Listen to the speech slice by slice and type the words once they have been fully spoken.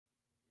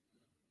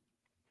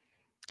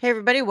Hey,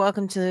 everybody,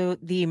 welcome to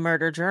the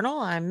Murder Journal.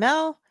 I'm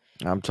Mel,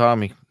 I'm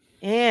Tommy.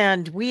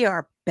 and we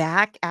are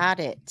back at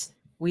it.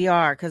 We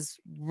are, because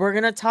we're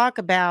going to talk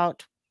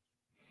about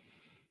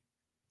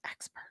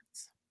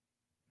experts.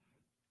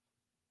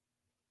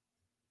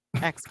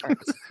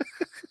 Experts.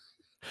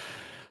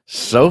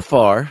 So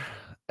far,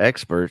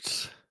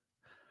 experts,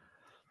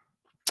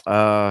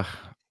 uh,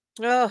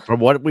 Oh,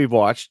 from what we've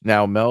watched,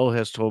 now Mel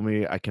has told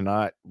me I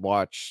cannot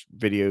watch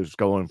videos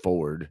going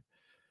forward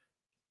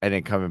and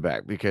then coming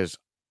back because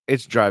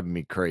it's driving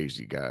me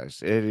crazy,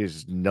 guys. It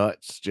is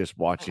nuts just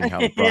watching how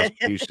the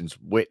prosecution's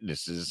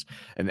witnesses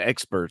and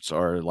experts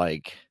are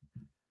like,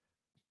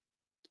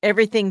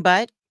 everything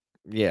but.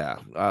 yeah,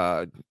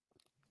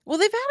 Well,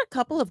 they've had a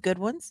couple of good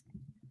ones.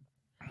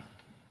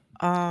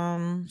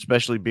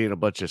 especially being a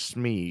bunch of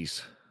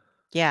SMEs.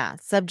 Yeah,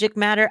 subject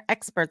matter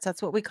experts.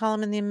 That's what we call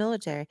them in the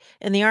military,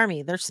 in the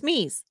army. They're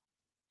SMEs.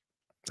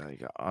 Like,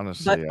 But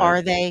honestly,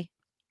 are they?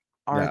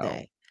 Are no.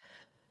 they?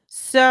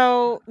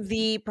 So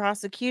the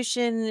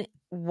prosecution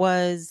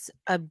was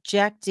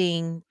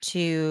objecting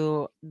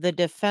to the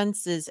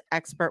defense's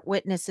expert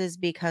witnesses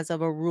because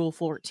of a Rule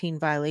 14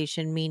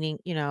 violation, meaning,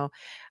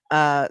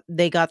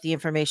 they got the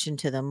information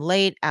to them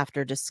late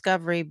after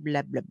discovery,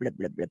 blah, blah, blah,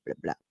 blah, blah, blah,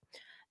 blah.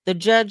 The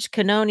Judge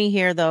Cannone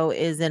here, though,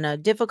 is in a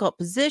difficult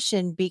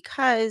position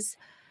because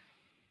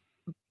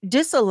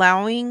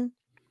disallowing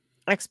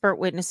expert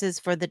witnesses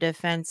for the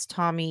defense,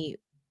 Tommy,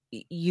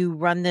 you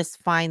run this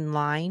fine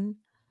line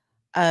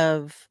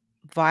of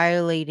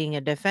violating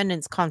a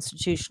defendant's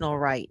constitutional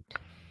right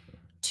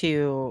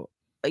to,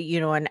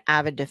 an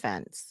avid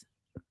defense.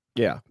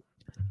 Yeah.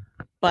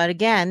 But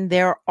again,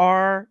 there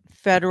are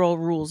federal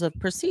rules of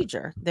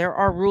procedure. There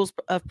are rules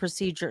of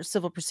procedure,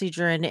 civil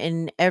procedure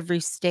in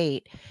every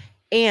state.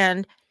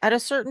 And at a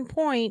certain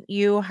point,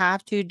 you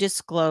have to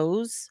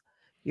disclose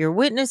your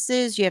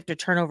witnesses, you have to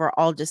turn over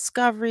all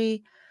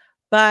discovery.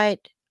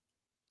 But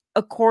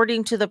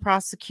according to the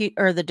prosecute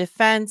or the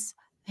defense,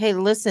 hey,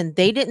 listen,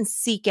 they didn't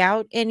seek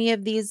out any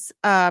of these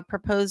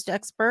proposed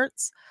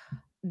experts.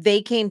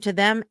 They came to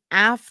them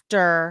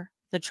after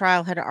the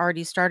trial had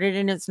already started,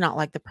 and it's not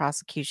like the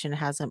prosecution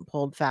hasn't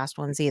pulled fast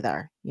ones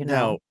either.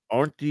 Now,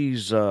 aren't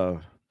these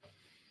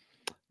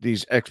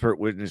expert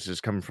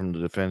witnesses coming from the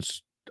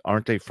defense,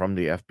 aren't they from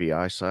the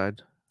FBI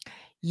side?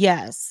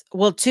 Yes.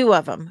 Well, two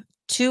of them.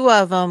 Two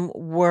of them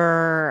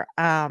were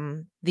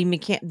the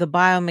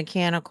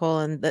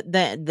biomechanical and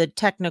the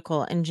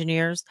technical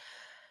engineers.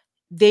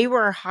 They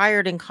were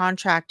hired and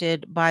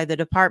contracted by the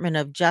Department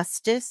of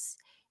Justice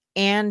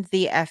and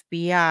the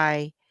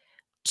FBI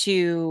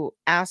to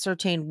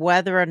ascertain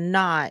whether or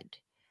not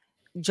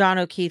John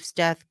O'Keefe's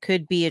death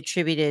could be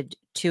attributed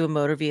to a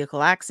motor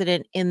vehicle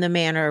accident in the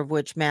manner of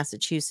which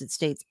Massachusetts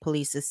State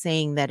Police is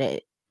saying that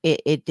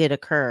it did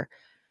occur.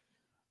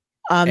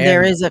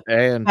 There is a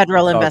And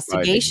federal dog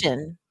fighting.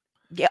 investigation.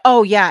 Yeah,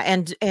 oh, yeah,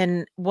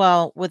 and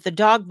well, with the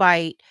dog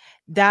bite,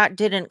 that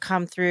didn't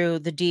come through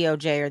the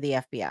DOJ or the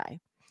FBI.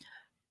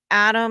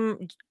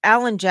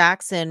 Alan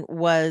Jackson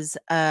was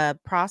a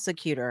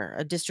prosecutor,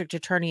 a district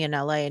attorney in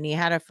LA, and he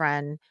had a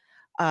friend,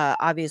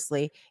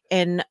 obviously,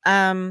 and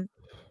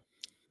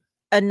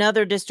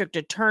another district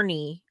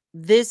attorney.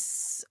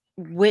 This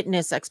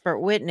expert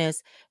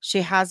witness,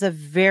 she has a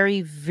very,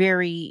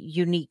 very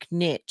unique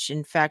niche.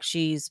 In fact,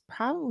 she's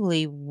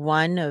probably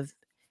one of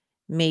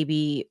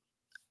maybe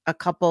a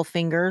couple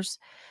fingers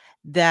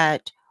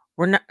that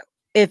were not,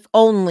 if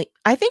only,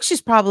 I think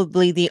she's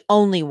probably the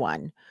only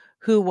one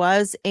who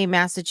was a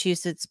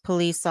Massachusetts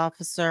police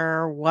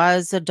officer,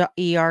 was a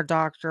ER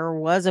doctor,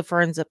 was a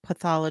forensic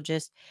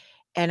pathologist,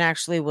 and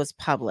actually was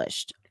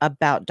published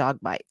about dog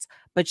bites.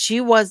 But she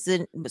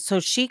wasn't,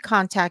 so she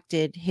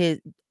contacted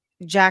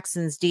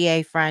Jackson's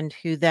DA friend,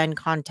 who then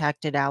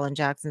contacted Alan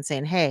Jackson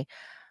saying, hey,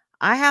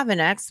 I have an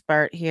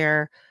expert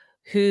here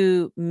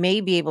who may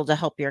be able to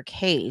help your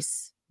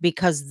case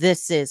because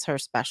this is her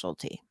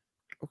specialty.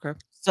 Okay.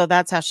 So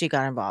that's how she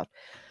got involved.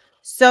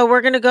 So we're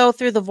going to go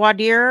through the voir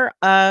dire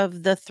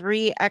of the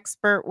three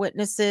expert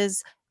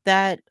witnesses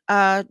that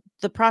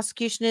the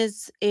prosecution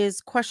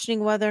is questioning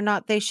whether or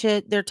not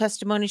their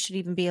testimony should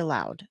even be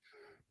allowed.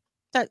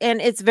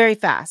 And it's very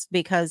fast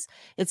because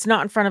it's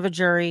not in front of a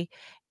jury.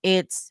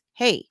 It's,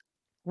 hey,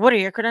 what are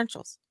your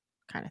credentials?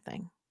 Kind of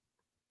thing,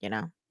 you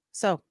know.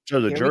 So So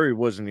the here we jury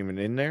wasn't even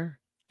in there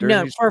during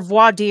no these. for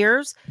voir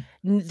dires.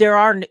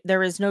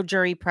 There is no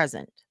jury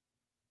present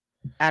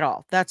at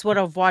all. That's what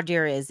a voir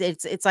dire is.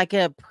 It's like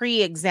a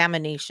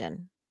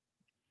pre-examination.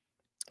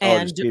 Oh, to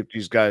And see if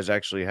these guys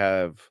actually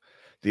have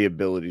the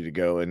ability to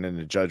go, and then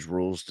the judge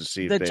rules to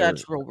see if the they're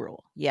judge will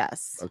rule.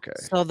 Yes. okay.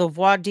 So the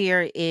voir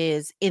dire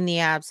is in the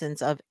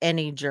absence of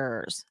any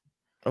jurors.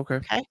 Okay.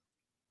 Okay.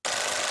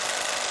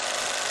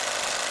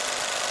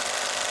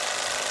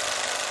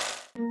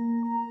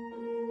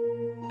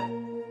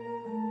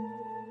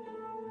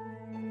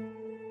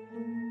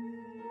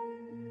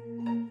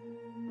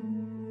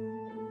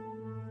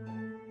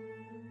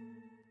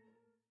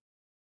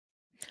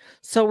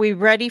 So we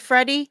ready,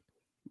 Freddie?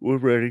 We're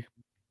ready.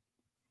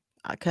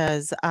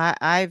 Because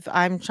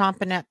I'm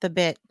chomping at the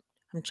bit.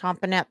 I'm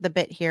chomping at the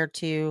bit here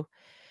to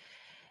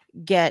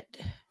get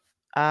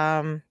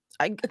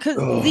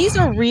because these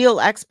are real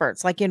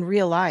experts, like in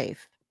real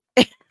life.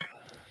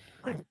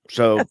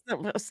 So As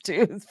opposed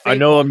to I fake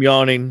know ones. I'm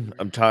yawning.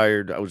 I'm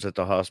tired. I was at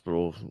the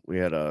hospital. We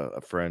had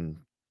a friend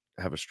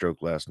have a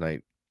stroke last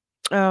night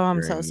Oh,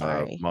 I'm so during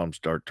sorry. mom's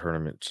dart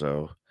tournament.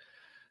 So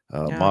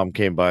Yeah. mom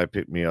came by,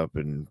 picked me up,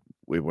 and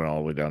we went all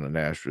the way down to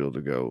Nashville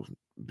to go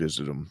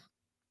visit him.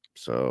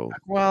 So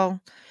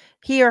Well,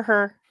 he or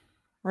her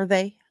or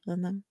they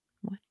and them.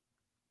 What?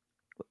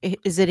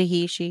 Is it a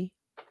he, she,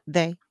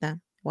 they,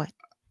 them? What?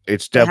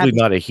 it's They had definitely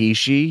this. not a he,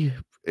 she.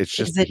 It's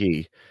just Is a it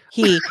he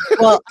he?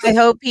 Well, I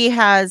hope he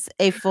has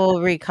a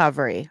full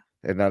recovery.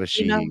 and not a You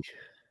she. know,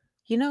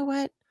 you know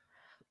what?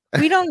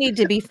 We don't need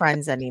to be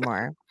friends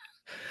anymore.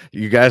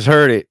 You guys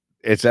heard it.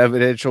 It's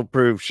evidential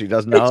proof. She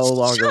does no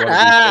longer Shut want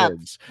to be up.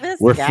 friends. This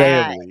We're guy.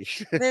 family.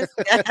 This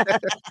guy.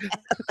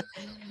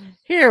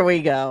 Here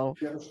we go.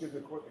 Do you understand the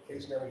court, the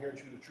case now and here, and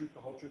the truth, the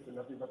whole truth, and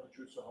nothing but the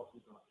truth, so help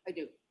you God? I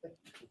do.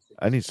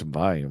 I need some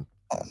volume.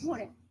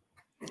 Morning.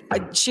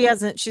 She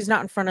hasn't. She's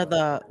not in front of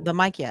the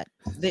mic yet.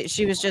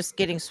 She was just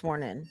getting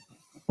sworn in.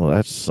 Well,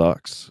 that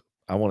sucks.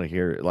 I want to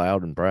hear it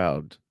loud and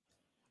proud.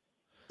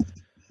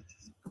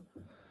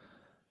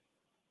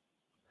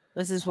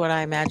 This is what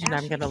I imagine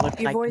I'm going to look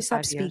Your like. voice in up,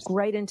 5 speak years.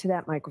 right into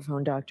that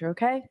microphone, doctor,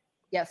 okay?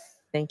 Yes.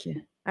 Thank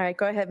you. All right,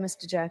 go ahead,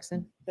 Mr.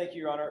 Jackson. Thank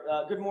you, Your Honor.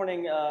 Good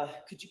morning.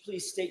 Could you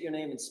please state your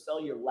name and spell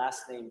your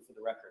last name for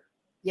the record?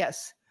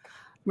 Yes.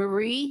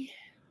 Marie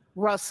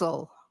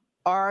Russell.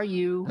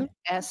 Russell.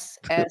 Sounds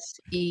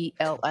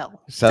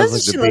Doesn't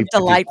like she the look Beach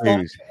delightful?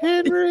 Boys.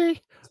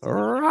 Henry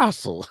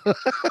Russell.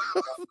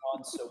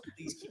 So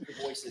please keep your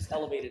voice as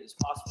elevated as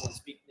possible and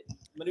speak.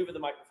 Maneuver the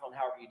microphone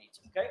however you need to.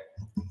 Okay.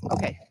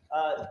 Okay.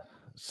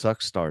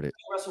 Suck started.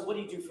 Russell, what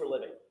do you do for a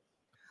living?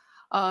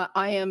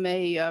 I am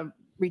a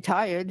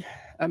retired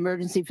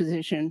emergency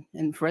physician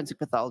and forensic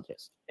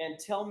pathologist. And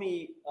tell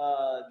me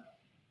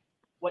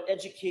what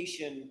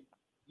education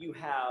you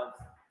have,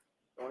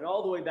 going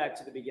all the way back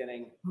to the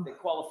beginning, that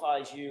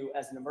qualifies you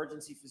as an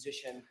emergency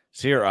physician.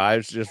 See her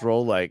eyes just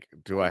roll like,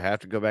 do I have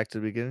to go back to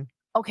the beginning?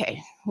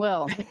 Okay.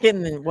 Well,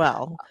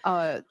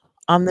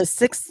 on the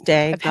 6th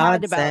day, I've God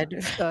had about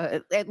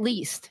said, at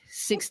least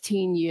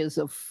 16 years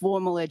of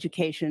formal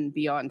education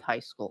beyond high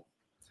school.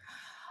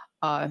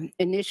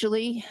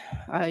 Initially,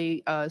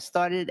 I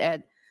started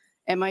at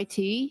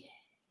MIT,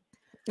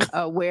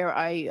 where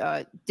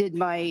I did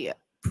my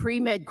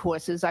pre-med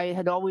courses. I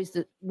had always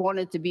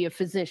wanted to be a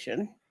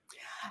physician.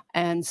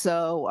 And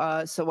so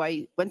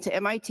I went to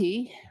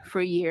MIT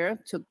for a year,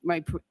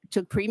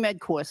 took pre-med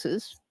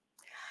courses.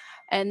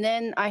 And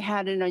then I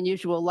had an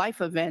unusual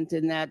life event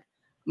in that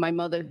my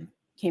mother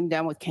came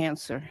down with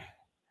cancer,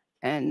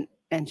 and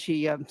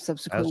she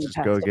subsequently Just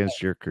passed go away.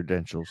 against your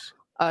credentials.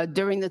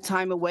 During the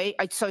time away,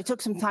 so I took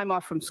some time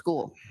off from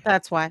school.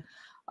 that's why.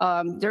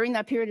 During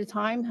that period of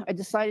time, I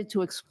decided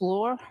to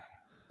explore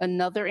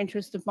another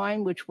interest of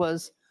mine, which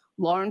was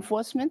law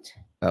enforcement.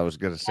 I was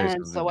going to say And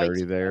something so I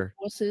dirty took there.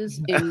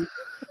 courses in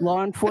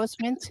law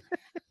enforcement,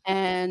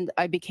 and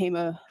I became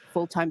a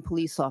full-time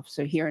police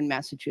officer here in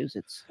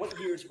Massachusetts. What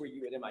years were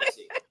you at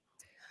MIT?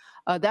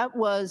 That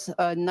was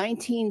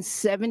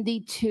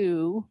 1972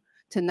 to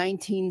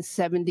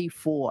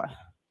 1974.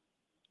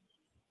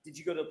 Did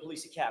you go to the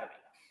police academy?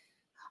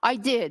 I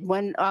did.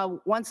 When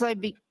once I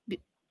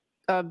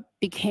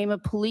became a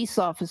police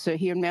officer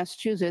here in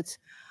Massachusetts,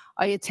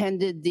 I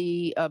attended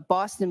the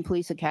Boston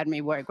Police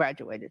Academy where I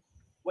graduated.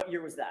 What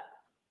year was that?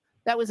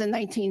 That was in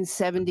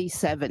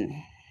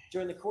 1977.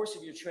 During the course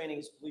of your training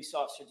as a police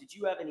officer, did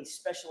you have any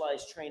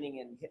specialized training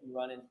in hit and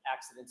run and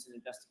accidents and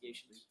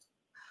investigations?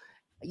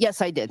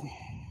 Yes, I did.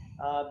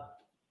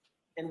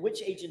 And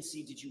which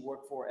agency did you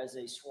work for as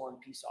a sworn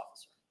peace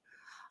officer?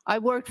 I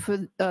worked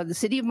for the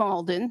city of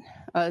Malden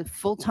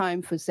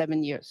full-time for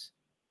 7 years.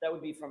 That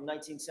would be from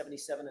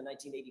 1977 to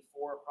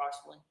 1984,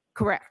 approximately?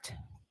 Correct.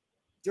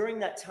 During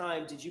that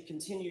time, did you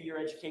continue your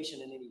education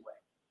in any way?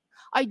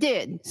 I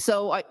did.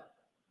 So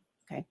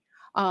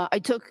I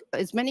took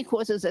as many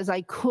courses as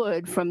I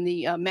could from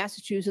the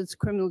Massachusetts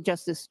Criminal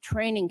Justice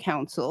Training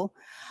Council,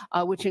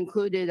 which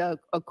included a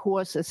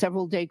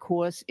several-day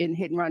course in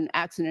hit-and-run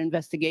accident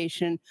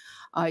investigation.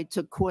 I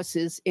took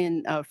courses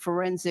in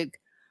forensic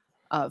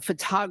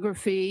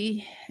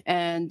photography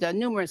and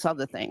numerous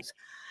other things.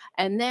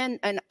 And then,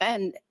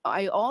 and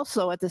I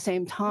also, at the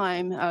same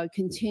time,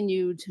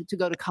 continued to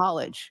go to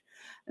college.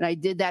 And I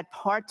did that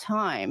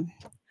part-time,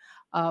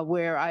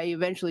 where I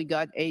eventually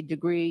got a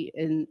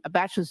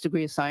bachelor's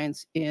degree of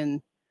science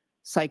in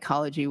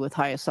psychology with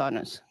highest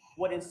honors.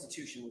 What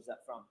institution was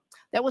that from?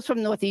 That was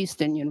from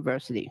Northeastern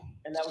University.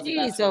 And that was a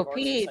Jeez, Bachelor oh of Arts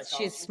in Pete,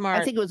 Psychology? she's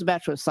smart. I think it was a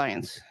Bachelor of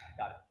Science.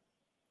 Got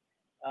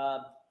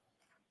it.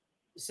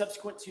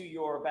 Subsequent to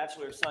your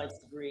Bachelor of Science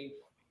degree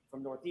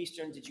from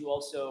Northeastern, did you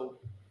also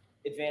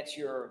advance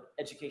your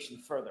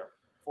education further,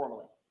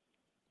 formally?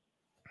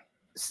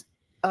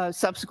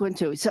 Subsequent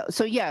to,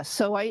 so yes,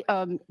 so I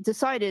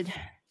decided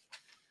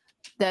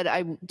that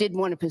I did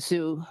want to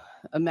pursue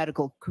a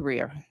medical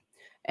career.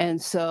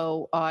 And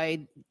so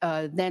I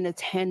then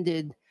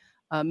attended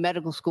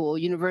medical school,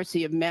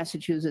 University of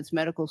Massachusetts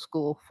Medical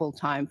School,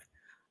 full-time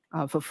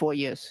for 4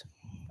 years.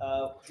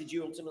 Did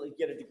you ultimately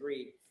get a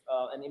degree,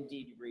 an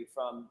MD degree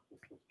from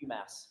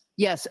UMass?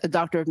 Yes, a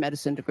Doctor of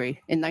Medicine degree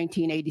in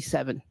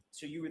 1987.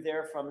 So you were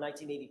there from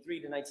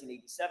 1983 to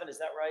 1987, is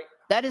that right?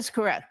 That is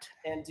correct.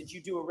 And did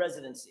you do a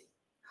residency?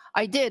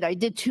 I did. I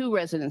did 2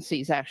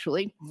 residencies,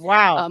 actually.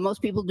 Wow.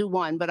 Most people do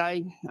 1, but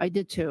I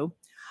did 2.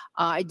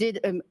 I did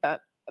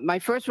my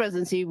first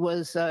residency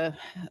was a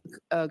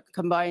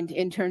combined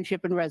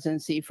internship and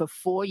residency for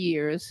 4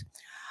 years.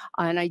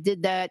 And I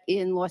did that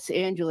in Los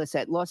Angeles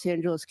at Los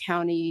Angeles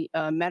County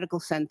Medical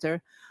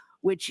Center,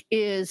 which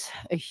is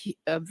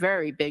a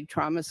very big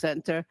trauma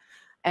center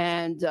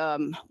and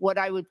what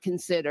I would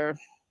consider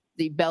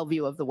the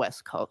Bellevue of the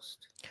West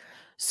Coast.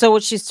 So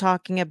what she's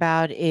talking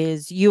about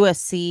is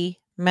USC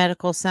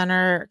Medical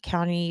Center,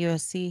 County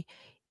USC.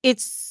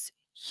 It's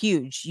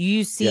huge.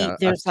 You see, Yeah, I've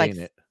there's like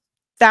seen it.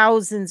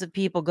 thousands of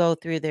people go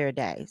through there a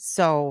day.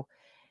 So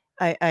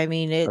I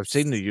mean, I've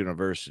seen the it's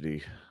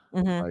university,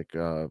 Mhm. like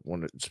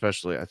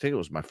especially I think it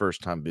was my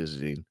first time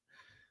visiting,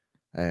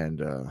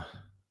 and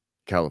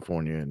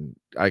California, and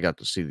I got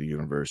to see the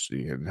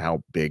university and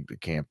how big the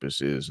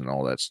campus is and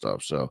all that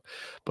stuff. So,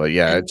 but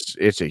yeah, And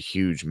it's a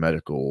huge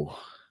medical.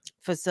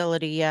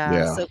 facility, yeah.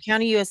 Yeah, So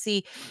County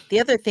USC. The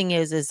other thing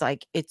is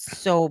like it's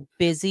so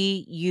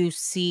busy. You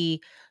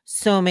see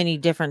so many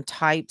different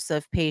types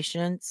of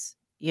patients,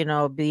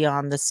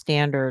 beyond the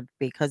standard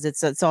because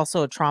it's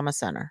also a trauma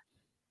center.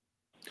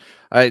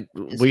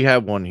 we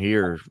have one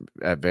here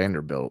at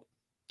Vanderbilt.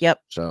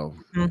 Yep. So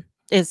Mhm.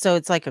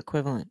 It's like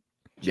equivalent.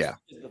 yeah,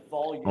 Is the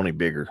volume only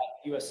bigger.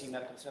 at USC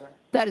Medical Center?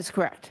 That is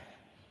correct.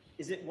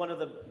 Is it one of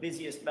the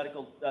busiest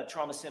medical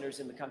trauma centers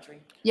in the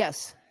country?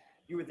 Yes.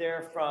 You were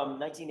there from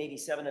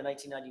 1987 to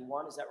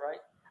 1991, is that right?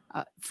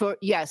 I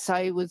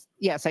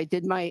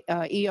did my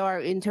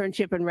ER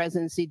internship and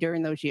residency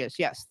during those years.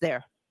 Yes,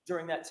 there.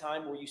 During that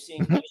time, were you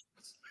seeing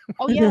patients?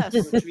 Oh, yes.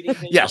 You were treating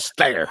patients? Yes,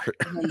 there.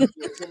 You were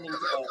attending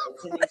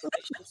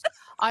patients?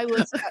 I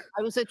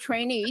was a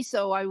trainee,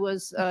 so I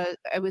was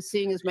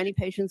seeing as many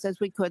patients as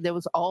we could. There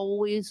was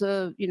always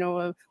a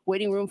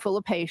waiting room full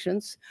of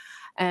patients,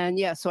 and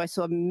yeah, so I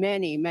saw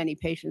many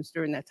patients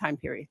during that time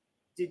period.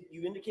 Did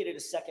you indicated a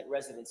second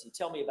residency?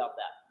 Tell me about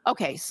that.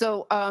 Okay,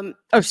 so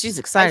Oh, she's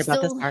excited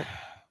about this part.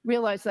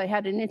 realized I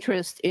had an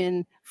interest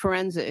in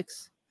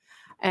forensics,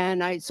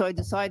 and I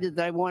decided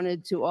that I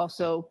wanted to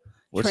also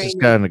What's train. this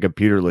guy on the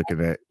computer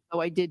looking at?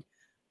 So I did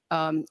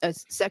a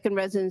second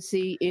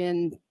residency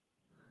in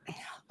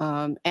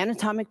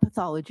anatomic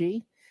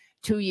pathology,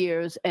 2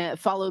 years,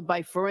 followed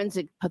by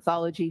forensic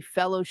pathology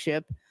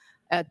fellowship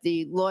at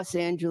the Los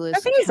Angeles I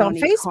think he's on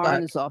County Facebook.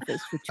 Coroner's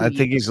Office for 2 I years.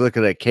 think he's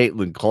looking at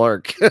Caitlin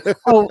Clark.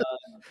 Oh,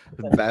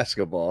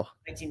 Basketball.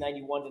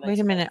 1991 to wait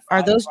a minute. 1995,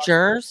 Are those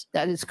approximately. jurors?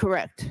 That is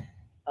correct.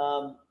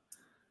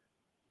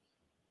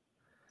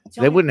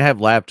 Tell They me wouldn't have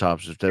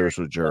laptops if those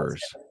were was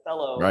jurors, as a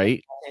fellow at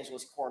right? Los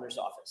Angeles Coroner's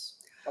Office,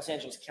 Los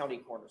Angeles County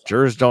Coroner's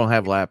Jurors don't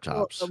have Well,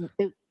 laptops.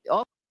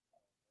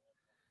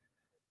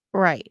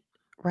 Right.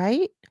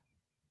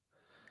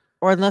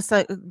 Or unless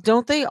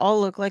don't they all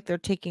look like they're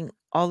taking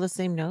all the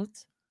same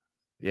notes?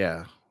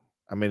 Yeah,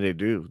 I mean they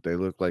do. They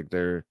look like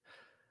they're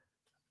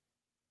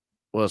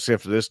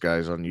except for this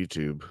guy's on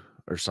YouTube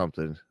or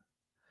something.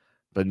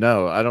 But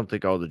no, I don't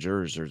think all the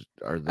jurors are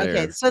there.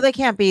 Okay, so those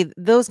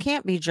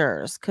can't be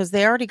jurors because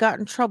they already got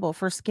in trouble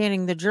for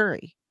scanning the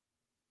jury.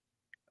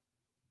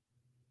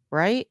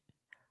 Right?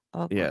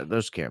 Okay. Yeah,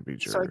 those can't be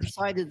So I jurors.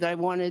 decided that I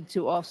wanted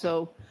to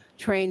also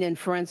train in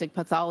forensic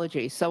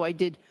pathology. So I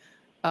did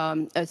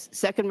a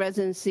second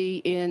residency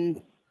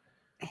in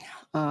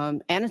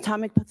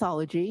anatomic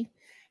pathology,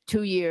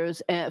 2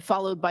 years,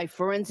 followed by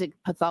forensic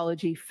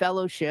pathology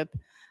fellowship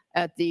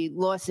at the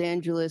Los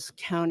Angeles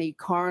County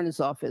Coroner's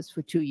Office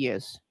for 2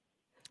 years.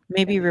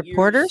 Maybe And the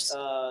reporters?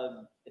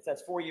 years, if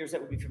that's 4 years,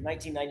 that would be from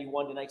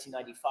 1991 to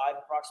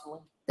 1995,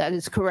 approximately. That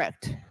is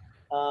correct.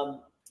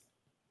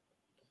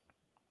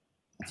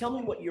 Tell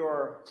me what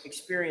your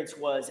experience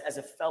was as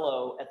a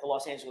fellow at the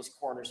Los Angeles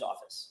Coroner's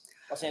Office,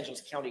 Los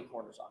Angeles County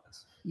Coroner's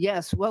Office.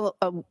 Yes, well,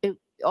 it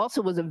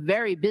also was a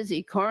very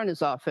busy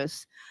coroner's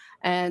office.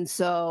 And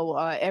so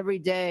every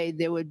day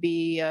there would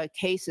be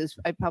cases.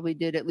 I probably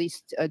did at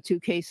least 2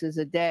 cases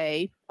a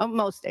day,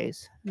 most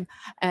days.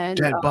 And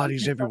Dead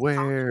bodies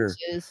everywhere.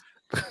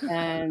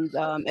 And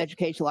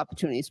educational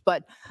opportunities.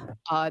 But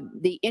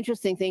the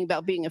interesting thing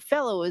about being a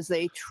fellow is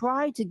they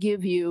try to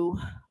give you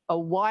a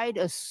wide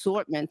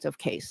assortment of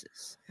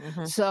cases.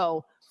 Mhm.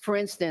 So, for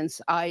instance,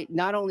 I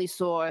not only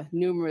saw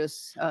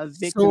numerous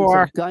victims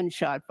of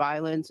gunshot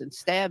violence and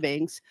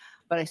stabbings,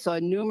 but I saw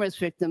numerous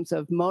victims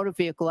of motor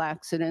vehicle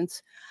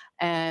accidents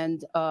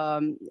and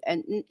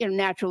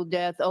natural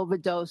death,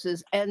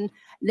 overdoses. And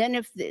then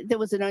if there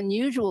was an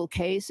unusual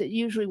case, it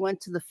usually went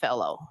to the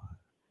fellow,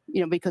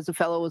 because the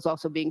fellow was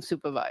also being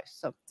supervised.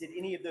 So Did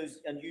any of those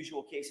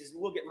unusual cases,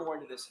 and we'll get more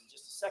into this in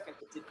just a second,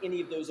 but did any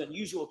of those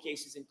unusual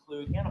cases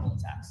include animal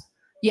attacks?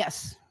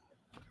 yes,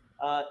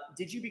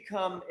 Did you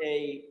become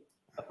a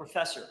a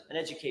professor, an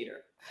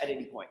educator at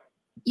any point?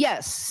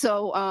 Yes.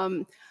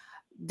 So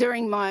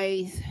during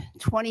my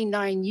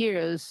 29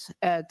 years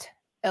at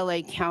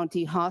LA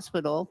County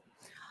Hospital,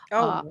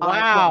 Oh, well,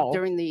 wow.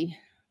 during the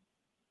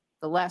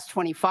last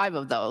 25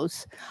 of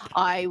those,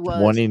 I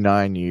was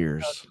 29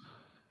 years.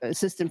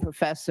 assistant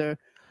professor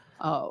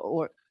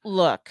or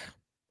Look,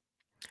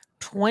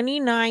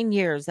 29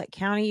 years at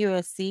County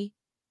USC.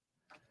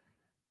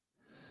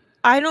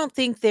 I don't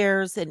think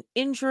there's an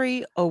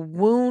injury, a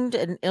wound,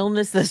 an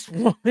illness this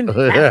woman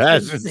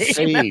That's hasn't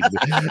seen.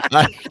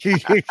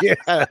 insane.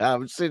 Yeah,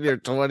 I'm sitting here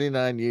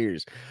 29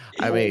 years.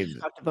 I mean,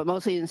 but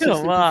mostly an Come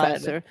assistant on.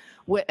 professor.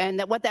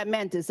 And what that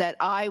meant is that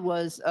I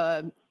was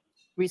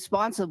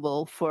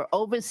responsible for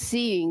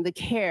overseeing the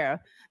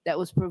care that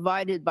was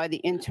provided by the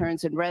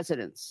interns and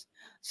residents.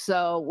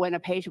 So when a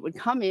patient would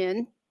come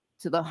in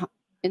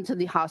into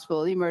the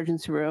hospital, the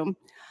emergency room,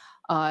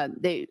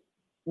 they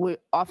were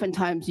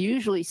oftentimes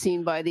usually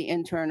seen by the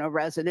intern or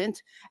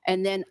resident,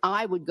 and then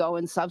I would go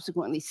and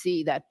subsequently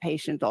see that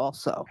patient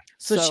also.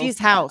 So she's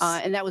house.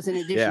 And that was in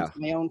addition Yeah. to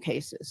my own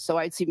cases. So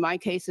I'd see my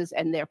cases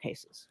and their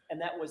cases.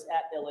 And that was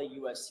at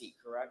LAUSC,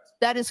 correct?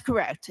 That is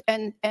correct.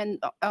 And Can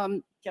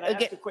I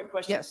Again- ask a quick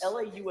question? yes.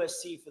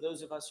 LAUSC, for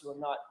those of us who are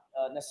not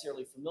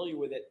necessarily familiar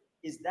with it,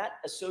 is that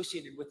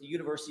associated with the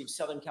University of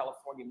Southern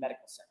California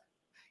Medical Center?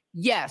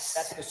 yes.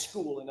 That's the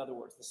school, in other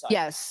words, the site.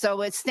 Yes,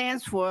 so it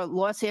stands for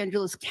Los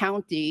Angeles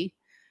County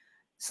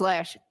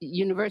 /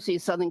 University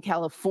of Southern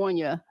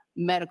California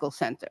Medical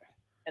Center.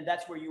 And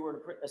that's where you were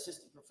an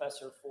assistant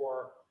professor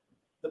for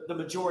the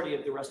majority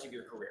of the rest of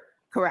your career.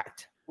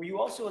 Correct. Were you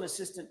also an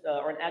assistant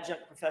or an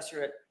adjunct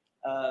professor at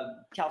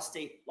Cal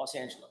State Los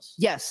Angeles?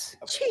 Yes,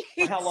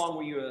 Okay. For how long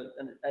were you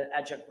an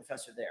adjunct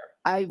professor there?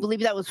 I believe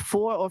that was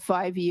 4 or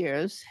 5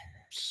 years,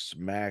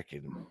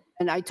 smacking.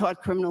 and I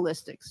taught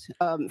criminalistics,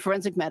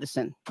 forensic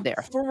medicine there.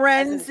 As an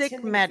Forensic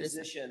attending medicine.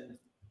 physician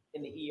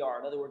in the ER,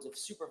 in other words, a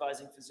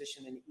supervising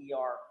physician in the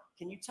ER,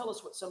 can you tell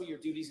us what some of your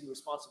duties and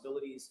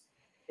responsibilities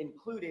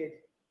included,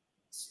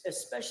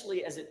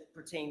 especially as it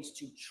pertains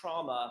to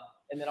trauma?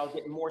 And then I'll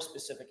get more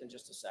specific in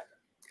just a second.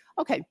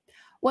 Okay,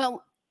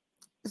 well,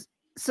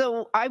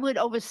 so I would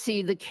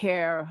oversee the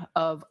care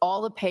of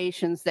all the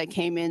patients that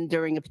came in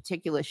during a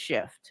particular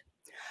shift.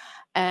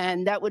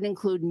 And that would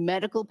include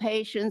medical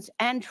patients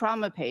and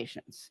trauma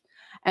patients.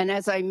 And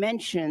as I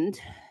mentioned,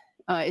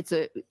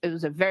 it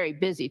was a very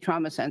busy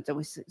trauma center.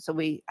 So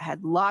we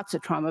had lots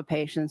of trauma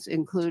patients,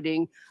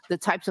 including the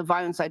types of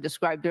violence I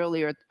described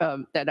earlier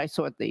that I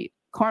saw at the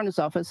coroner's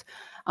office,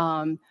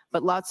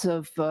 but lots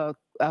of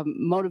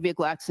motor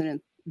vehicle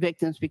accident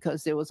victims,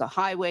 because there was a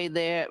highway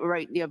there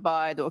right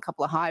nearby. There were a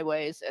couple of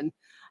highways,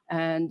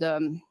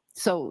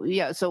 so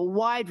a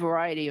wide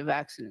variety of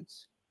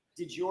accidents.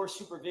 Did your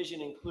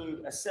supervision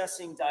include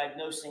assessing,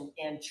 diagnosing,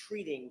 and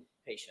treating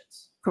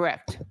patients?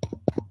 Correct.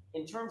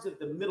 In terms of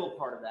the middle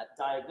part of that,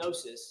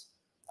 diagnosis,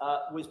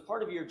 was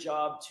part of your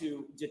job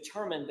to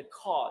determine the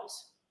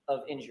cause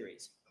of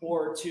injuries,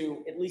 or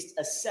to at least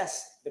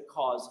assess the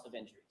cause of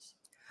injuries?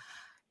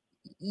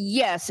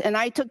 Yes, and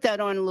I took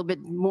that on a little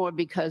bit more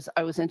because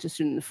I was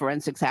interested in the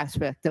forensics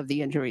aspect of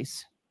the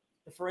injuries.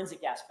 The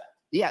forensic aspect.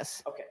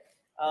 Yes. Okay.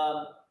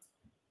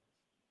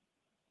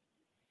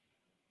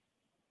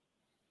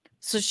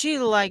 So she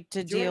liked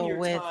to During deal your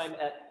with time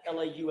at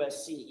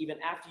LAUSC, even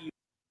after you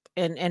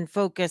and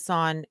focus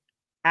on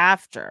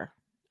after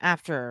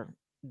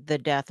the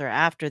death or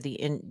after the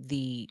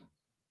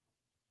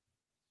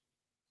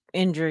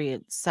injury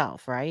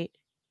itself, right?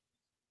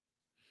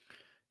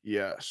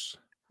 Yes.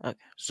 Okay.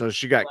 So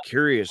she got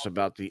curious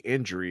about the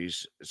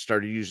injuries,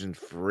 started using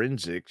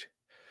forensic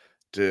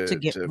To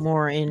get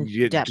more in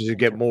depth. to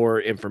get more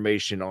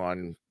information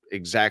on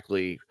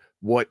exactly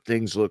what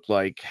things look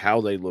like,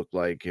 how they look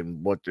like,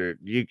 and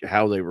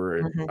how they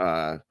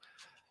were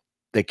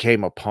they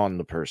came upon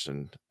the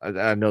person.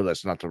 I know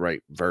that's not the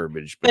right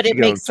verbiage, But you it know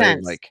what I'm makes saying?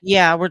 sense. Like,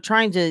 Yeah, we're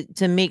trying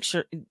to make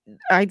sure.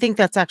 I think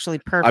that's actually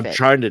perfect. I'm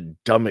trying to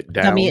dumb it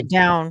down. Dummy it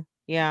down.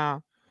 Yeah.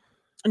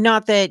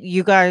 Not that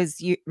you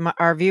guys,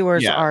 our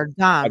viewers Yeah, are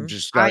dumb.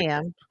 just I not-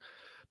 am.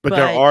 but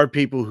there but- are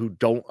people who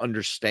don't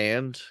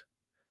understand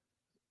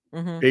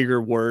Mhm.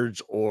 bigger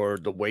words or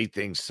the way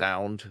things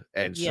sound,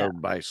 and Yeah. so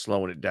by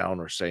slowing it down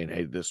or saying,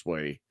 hey, this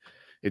way,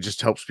 it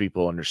just helps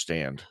people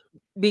understand.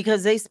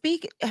 Because they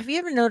speak. Have you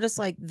ever noticed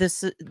like the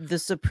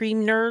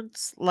supreme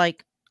nerds,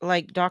 like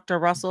Dr.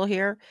 Russell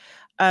here?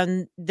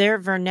 Their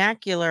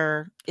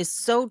vernacular is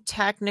so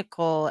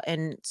technical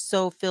and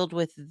so filled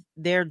with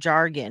their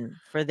jargon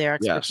for their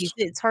expertise.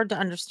 Yes. It's hard to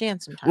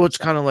understand sometimes. Well, it's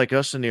kind of like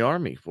us in the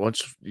Army.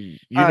 Once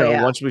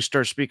yeah. once we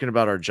start speaking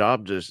about our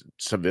job to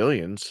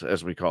civilians,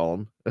 as we call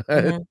them,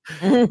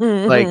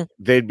 Mhm. like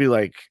they'd be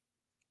like,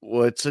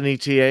 "What's an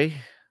ETA?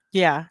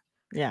 yeah.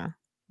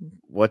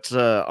 What's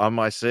on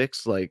my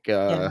 6? Like,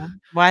 Yeah.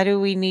 Why do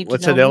we need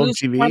what's to an know who's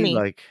LMTV? 20?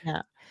 Like,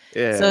 Yeah.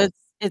 yeah, So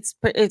it's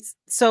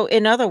so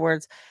in other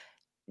words,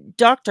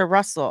 Dr.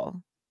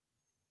 Russell,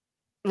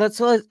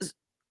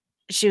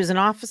 she was an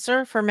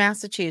officer for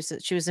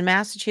Massachusetts. She was a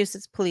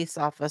Massachusetts police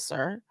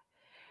officer.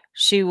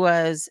 She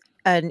was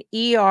an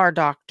ER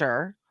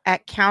doctor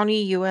at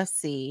County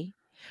USC.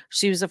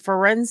 She was a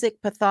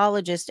forensic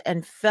pathologist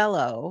and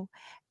fellow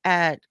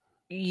at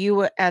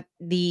at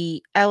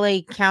the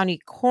LA County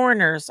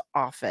Coroner's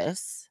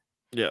Office,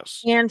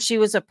 Yes. and she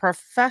was a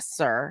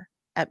professor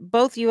at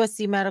both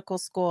USC Medical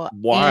School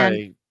and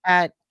Why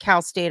at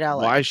Cal State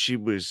LA. why she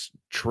was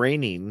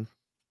training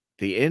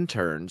the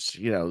interns,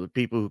 you know, the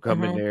people who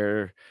come in Mhm.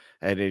 there,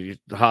 and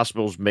the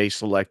hospitals may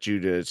select you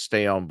to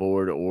stay on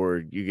board or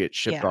you get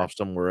shipped Yeah. off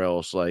somewhere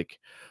else. Like,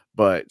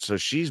 but so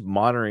she's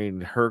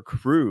monitoring her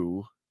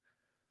crew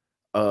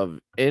of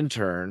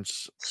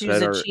interns She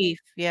was that a are, chief,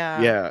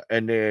 yeah. yeah.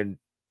 And then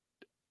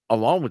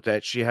along with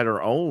that, she had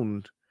her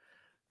own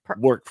Per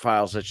work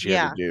files that she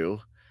had to yeah. do.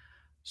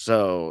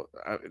 So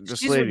this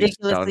She's lady's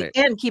done ridiculously,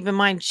 it. and keep in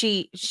mind,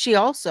 she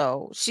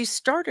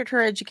started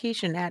her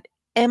education at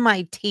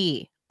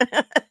MIT,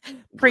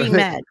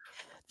 pre-med.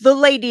 The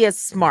lady is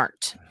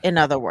smart, in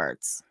other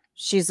words.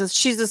 She's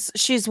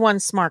one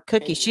smart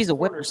cookie. She's a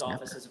Coroner's office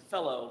whippersnapper. as a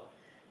fellow.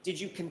 Did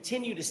you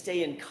continue to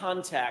stay in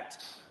contact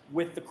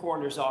with the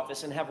coroner's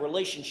office and have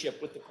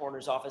relationship with the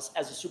coroner's office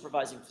as a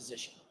supervising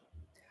physician?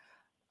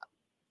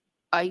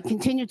 I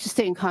continued to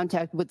stay in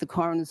contact with the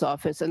coroner's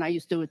office, and I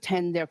used to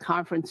attend their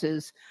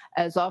conferences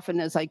as often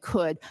as I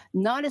could,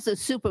 not as a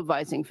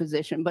supervising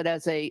physician, but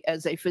as a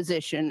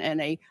physician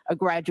and a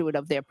graduate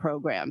of their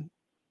program.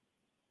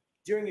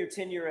 During your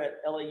tenure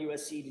at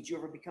LAUSC, did you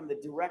ever become the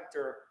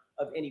director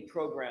of any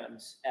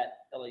programs at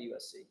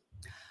LAUSC?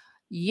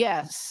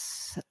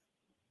 Yes.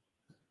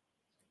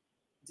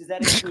 Does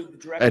that include the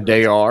director? And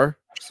they are.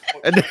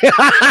 And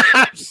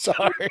I'm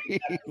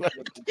sorry.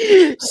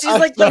 She's I'm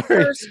like the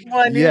sorry. first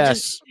one who Yes.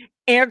 just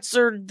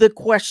answered the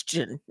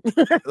question.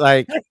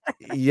 Like,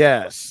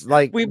 yes.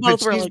 Like, We but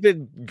both were she's like,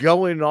 been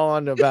going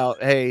on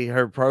about, hey,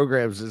 her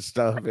programs and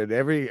stuff and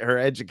her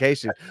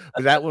education.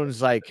 But that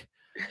one's like,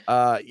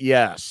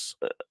 yes.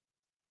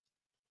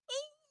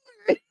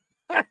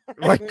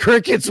 Like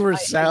crickets were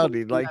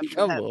sounding. Like,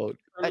 come on.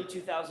 early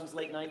 2000s,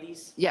 late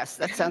 90s? Yes,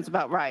 that sounds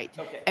about right.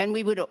 Okay. And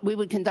we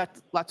would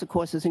conduct lots of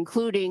courses,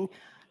 including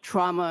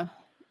trauma,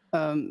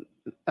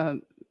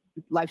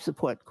 life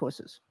support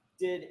courses.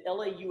 Did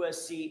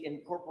LAUSC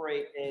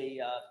incorporate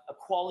a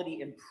quality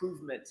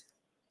improvement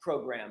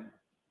program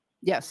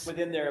Yes.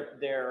 within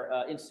their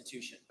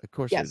institution? Of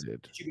course Yes. they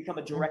did. Did you become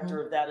a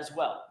director of that as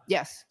well?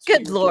 Yes. So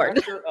Good you were Lord.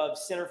 Director of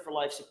Center for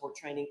Life Support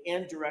Training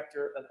and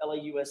director of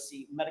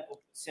LAUSC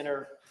Medical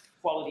Center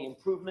Quality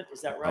Improvement.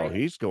 Is that Oh, right?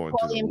 he's going to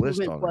Quality the list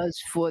improvement on her. was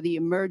for the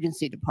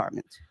emergency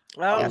department.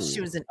 oh, Yes. she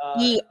was an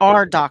Uh,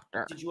 ER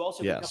doctor. Did you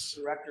also Yes.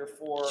 become director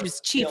for? She was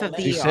chief jail of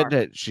the She medicine?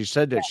 ER.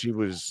 said that she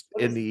was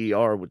in the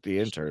ER with the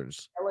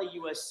interns.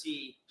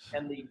 LAUSC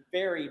and the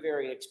very,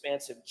 very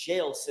expansive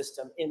jail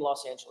system in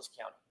Los Angeles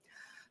County.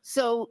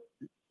 So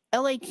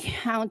LA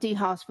County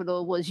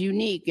Hospital was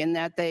unique in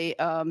that they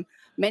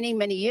many,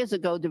 many years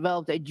ago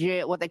developed a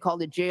jail, what they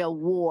called a jail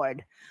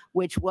ward,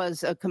 which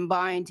was a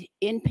combined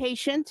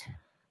inpatient,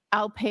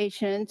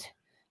 outpatient,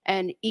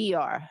 and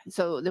ER.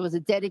 So there was a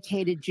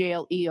dedicated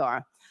jail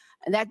ER.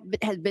 And that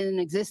has been in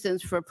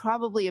existence for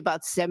probably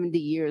about 70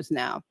 years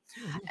now.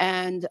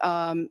 And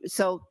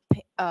so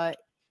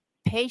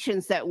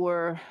patients that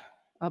were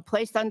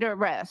placed under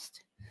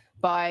arrest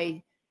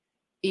by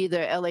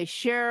either LA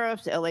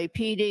sheriffs,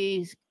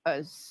 LAPDs,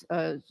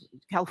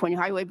 California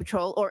Highway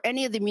Patrol, or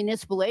any of the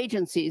municipal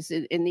agencies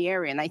in the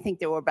area, and I think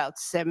there were about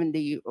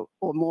 70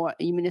 or more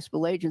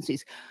municipal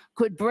agencies,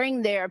 could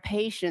bring their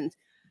patients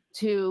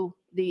to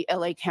the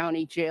LA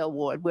County jail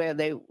ward where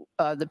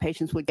the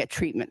patients would get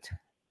treatment.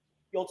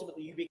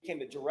 Ultimately, you became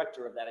the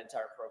director of that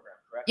entire program,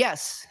 correct?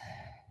 Yes.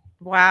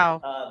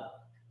 Wow.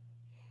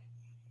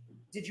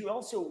 Did you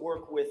also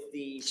work with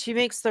the She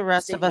makes the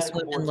rest State of us Medical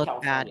women Board of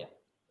look California bad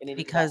in any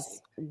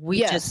because we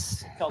yes. just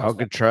capacity? Tell us about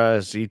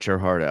Alcatraz, eat your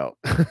heart out.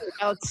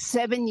 About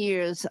 7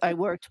 years, I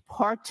worked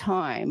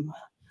part-time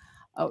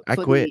I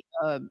for quit.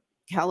 the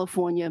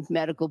California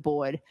Medical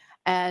Board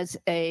as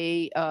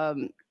a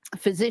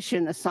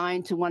physician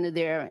assigned to one of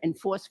their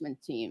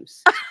enforcement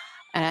teams.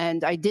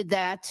 And I did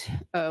that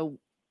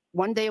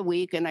 1 day a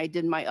week, and I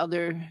did my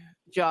other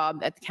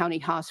job at the county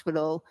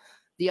hospital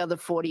the other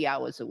 40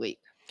 hours a week.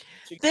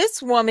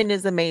 This woman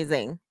is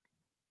amazing.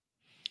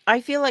 I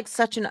feel like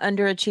such an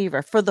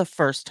underachiever for the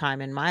first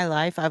time in my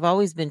life. I've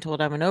always been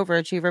told I'm an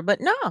overachiever, but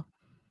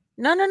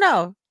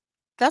no.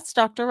 That's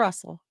Dr.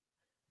 Russell.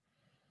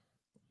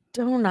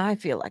 Don't I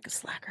feel like a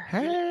slacker?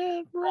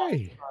 Henry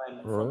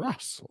time from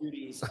Russell.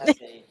 duties as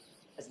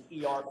an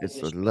ER It's a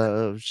physician.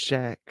 love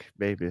shack,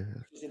 baby. Which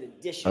was in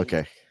addition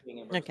Okay. to being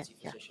an emergency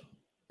yeah. physician.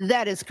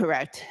 That is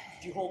correct.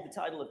 Did you hold the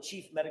title of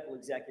chief medical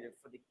executive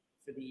for the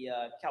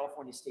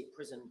California State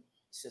Prison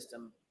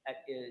System,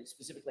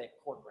 specifically at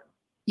Corcoran?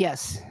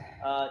 Yes.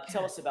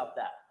 Tell us about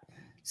that.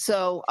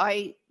 So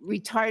I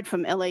retired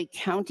from LA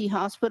County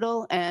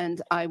Hospital,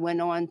 and I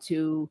went on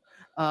to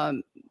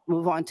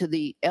move on to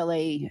the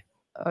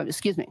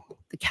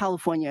the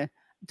California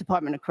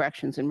Department of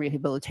Corrections and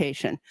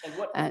Rehabilitation.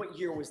 And what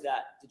year was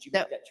that? Did you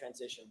make that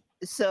transition?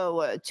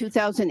 So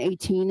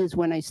 2018 is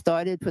when I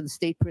started for the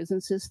state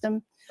prison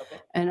system.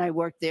 Okay. And I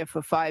worked there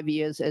for 5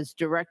 years as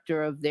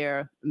director of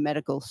their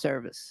medical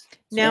service.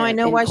 Now I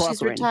know in why she's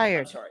Corcoran. I'm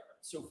retired. sorry.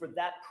 So for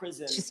that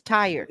prison, She's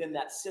tired. within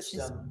that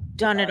system,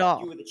 Done it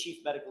all. you were the chief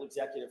medical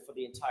executive for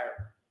the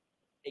entire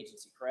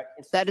agency, correct?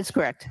 That is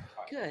correct.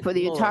 Good For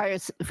the Lord.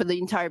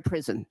 entire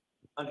prison.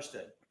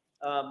 Understood.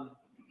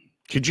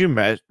 Could you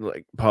imagine?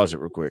 Like, pause it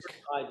real quick.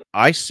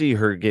 I see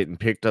her getting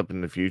picked up in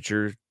the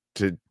future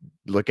to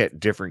look at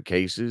different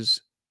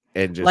cases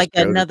and just Like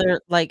go to-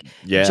 another, like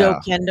yeah, Joe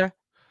Kender.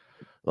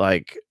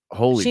 like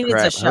holy She needs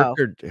a crap,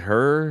 show.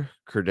 her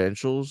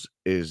credentials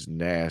is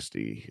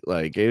nasty.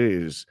 Like it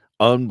is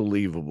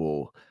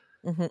unbelievable,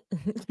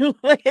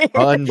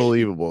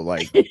 unbelievable.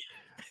 Like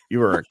you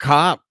were a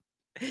cop,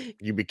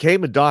 you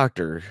became a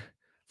doctor.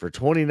 For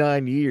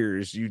 29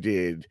 years, you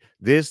did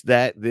this,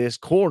 that, this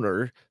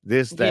corner,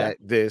 this, Yeah. that,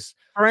 this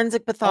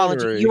Forensic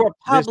pathology. honorary, You were this,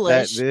 that,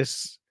 published.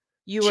 this.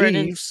 You were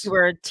Chiefs. you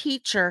were a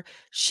teacher.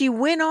 She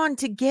went on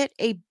to get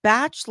a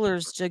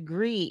bachelor's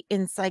degree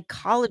in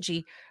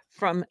psychology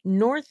from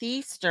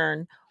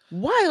Northeastern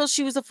while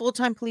she was a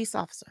full-time police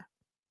officer.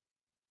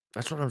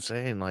 That's what I'm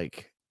saying.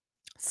 Like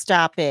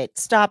Stop it,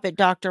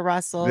 Dr.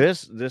 Russell.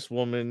 this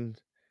woman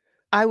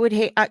I would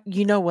hate.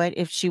 You know what?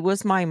 If she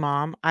was my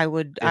mom, I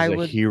would. is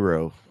a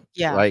hero.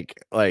 Yeah, Like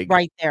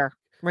right there,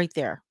 right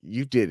there.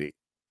 you did it.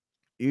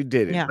 You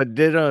did it. Yeah. But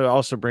then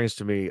also brings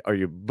to me, are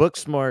you book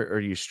smart or are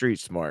you street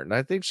smart? And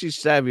I think she's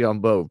savvy on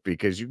both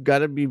because you got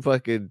to be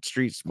fucking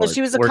street smart. Well,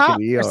 she was a working cop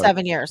the for ER.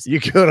 7 years. You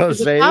get what I'm She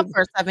was a cop saying?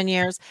 for 7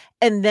 years,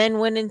 and then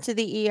went into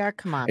the ER.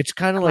 Come on, It's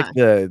kind of come like on.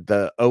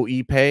 the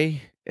OE pay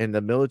in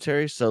the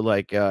military. So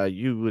like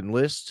you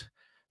enlist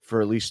for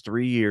at least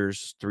 3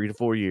 years, 3 to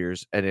 4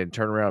 years, and then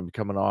turn around and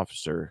become an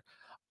officer.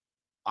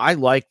 I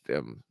like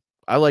them.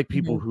 I like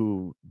people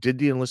who did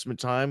the enlistment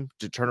time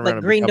to turn around Like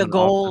and green become to an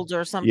officer. gold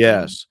or something.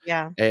 Yes.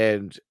 Yeah.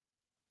 And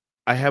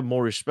I have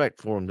more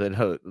respect for them than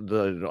a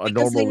Because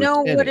normal they know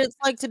what lieutenant. it's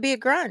like to be a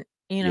grunt,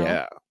 you know?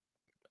 Yeah.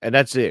 And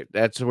that's it.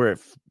 That's where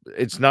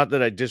it's not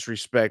that I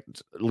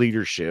disrespect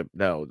leadership.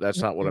 No, that's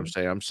not what I'm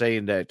saying. I'm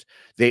saying that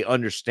they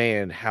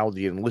understand how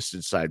the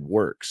enlisted side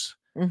works.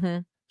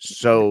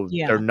 So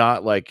Yeah. they're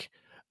not like,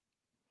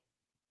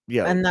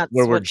 And that's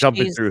where we're what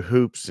jumping she's through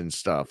hoops and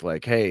stuff.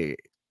 Like, hey.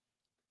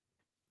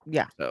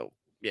 Yeah. So,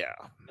 yeah.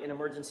 In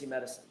emergency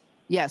medicine.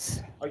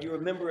 Yes. Are you a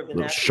member of the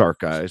Little National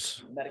shark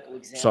eyes. Medical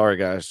Exam? Sorry,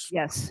 guys.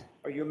 Yes.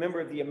 Are you a member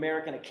of the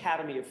American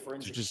Academy of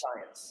Forensic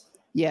Science?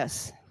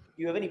 Yes.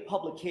 Do you have any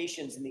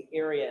publications in the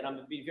area? And I'm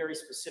going to be very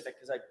specific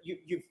because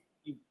you've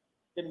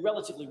been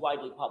relatively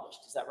widely published.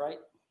 Is that right?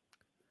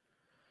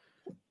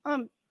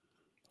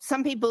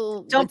 Some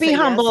people Don't would be say yes,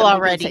 humble some people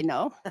would already. say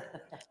no.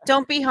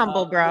 Don't be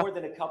humble, bro. More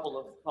than a couple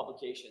of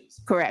publications.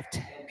 Correct.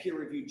 And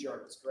peer-reviewed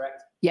journals,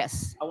 correct?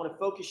 Yes. I want to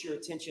focus your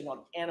attention on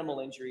animal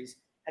injuries.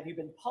 Have you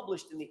been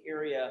published in the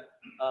area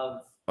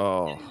of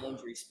animal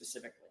injuries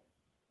specifically?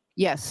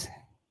 Yes.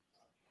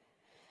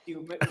 Do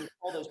you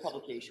recall those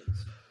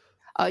publications?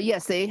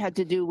 Yes, they had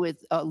to do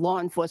with law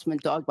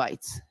enforcement dog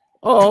bites.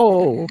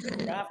 Oh.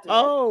 Drafted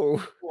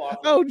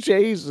Oh,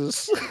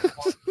 Jesus.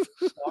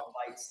 dog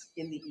bites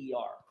in the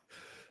ER.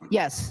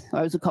 Yes,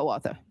 I was a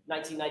co-author.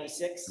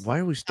 1996. Why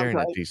are we staring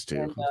at right. these two?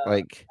 And,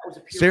 Like, that was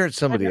a stare at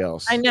somebody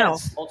else. I know.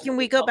 Yes. Can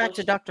we go back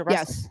to Ultimately Dr.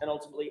 Russell? Yes. and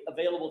ultimately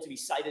available to be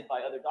cited by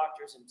other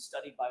doctors and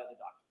studied by other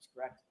doctors,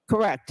 correct?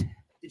 Correct.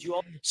 Did you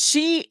all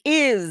She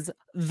is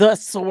the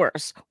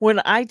source. When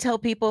I tell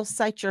people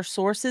cite your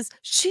sources,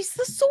 she's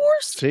the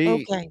source. See,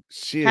 Okay.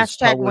 she is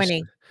Hashtag published.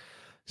 Winnie.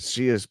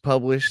 She is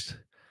published.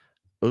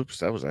 Oops,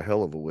 that was a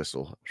hell of a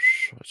whistle.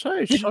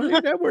 Say,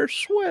 Sonny, that was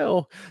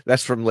swell.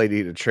 That's from Lady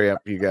and the Tramp,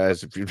 you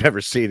guys, if you've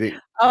never seen it.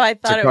 Oh, I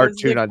thought a it was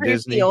cartoon the on creepy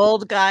Disney.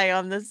 old guy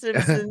on The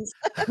Simpsons.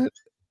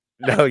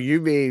 No,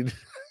 you mean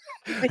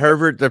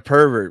Herbert the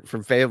Pervert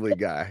from Family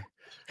Guy.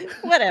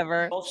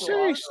 Whatever. also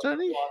Say,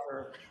 Sonny,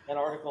 author an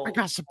article I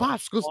got some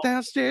popsicles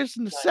downstairs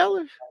in the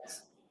cellar.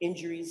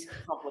 injuries,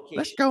 complications.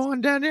 Let's go on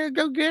down there and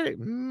go get it.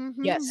 Mhm.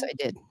 Yes, I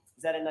did.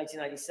 Is that in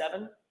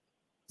 1997?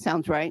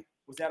 Sounds right.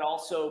 Was that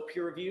also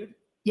peer reviewed?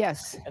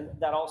 Yes. And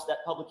that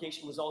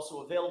publication was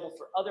also available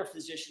for other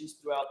physicians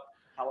throughout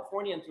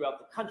California and throughout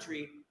the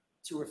country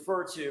to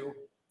refer to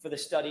for the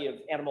study of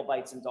animal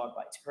bites and dog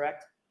bites,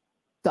 correct?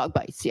 Dog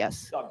bites,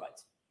 yes. Dog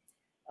bites.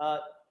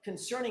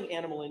 Concerning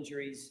animal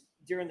injuries,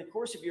 during the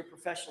course of your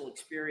professional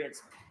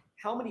experience,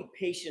 how many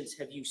patients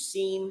have you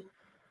seen,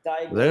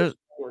 diagnosed,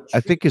 or I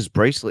think treated his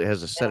bracelet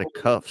has a set of animal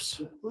cuffs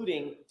injuries,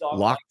 including dog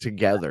locked bites,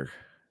 together.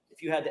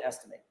 if you had to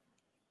estimate?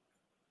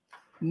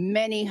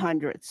 Many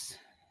hundreds.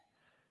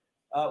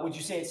 Would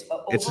you say it's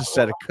It's over a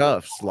set of or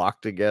cuffs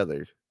locked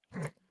together.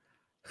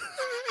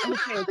 I would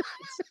say it's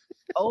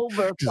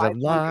over Because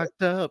I'm 500.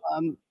 locked up.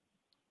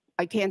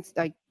 I can't,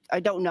 I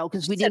don't know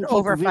because we She said didn't keep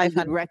over really good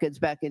 500. records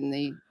back in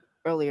the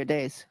earlier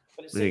days.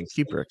 But it We didn't says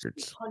keep that you see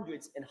records.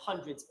 Hundreds and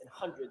hundreds and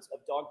hundreds of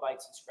dog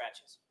bites and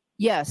scratches.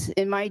 Yes,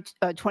 in my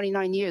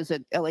 29 years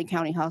at LA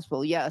County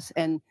Hospital, yes.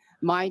 And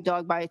My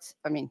dog bites,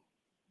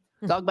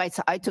 dog bites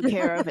I took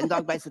care of and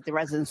dog bites that the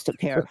residents took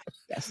care of.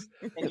 Yes.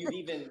 And you've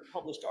even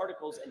published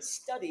articles and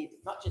studied,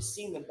 not just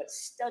seen them, but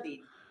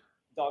studied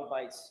dog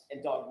bites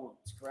and dog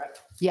wounds,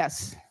 correct?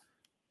 Yes.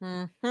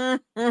 Have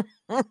you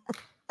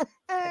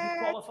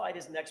qualified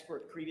as an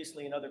expert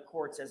previously in other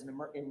courts as in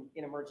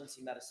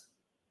emergency medicine?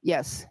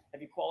 Yes.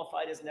 Have you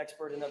qualified as an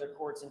expert in other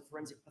courts in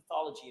forensic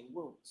pathology and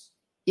wounds?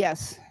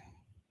 Yes.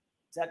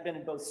 Has that been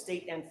in both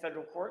state and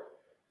federal court?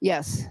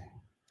 Yes.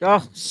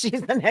 Oh,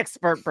 she's an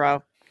expert,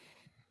 bro.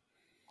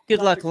 Good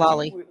luck, Dr.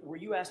 Lolly. Were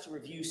you asked to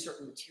review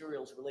certain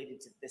materials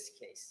related to this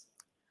case?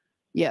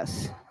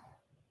 Yes.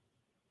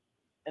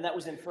 And that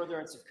was in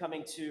furtherance of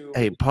coming to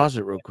Hey, pause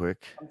it real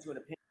quick. come to an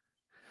opinion.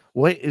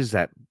 What is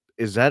that?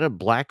 Is that a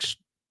black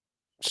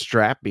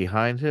strap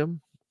behind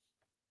him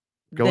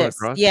going This,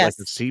 across yes.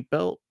 like a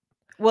seatbelt?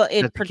 Well,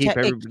 it That to keep it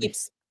everybody-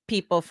 keeps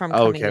people from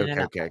Oh, coming okay, in and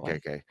out. that way.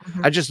 okay.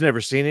 Mhm. I just never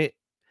seen it,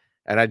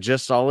 and I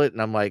just saw it,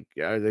 and I'm like,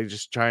 are they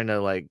just trying to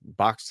like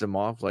box them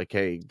off? Like,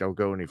 hey, don't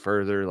go any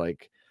further.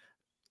 Like,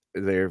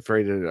 they're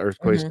afraid of the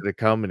earthquake's Mhm. going to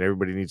come, and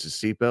everybody needs a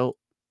seatbelt.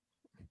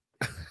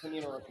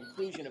 Opinion or a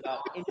conclusion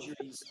about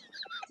injuries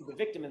to the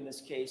victim in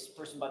this case, a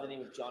person by the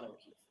name of John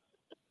O'Keefe.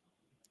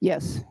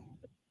 Yes.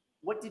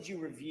 What did you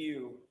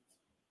review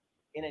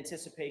in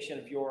anticipation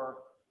of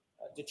your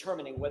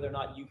determining whether or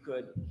not you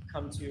could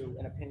come to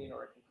an opinion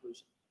or a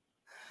conclusion?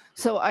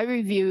 So I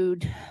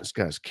reviewed This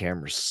guy's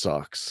camera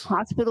sucks.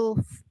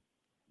 hospital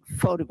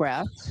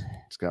photographs,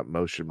 It's got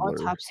motion blur.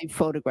 autopsy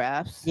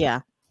photographs, Yeah.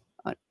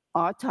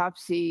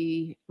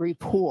 autopsy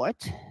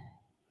report,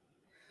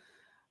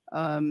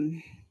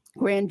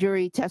 grand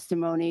jury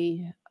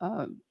testimony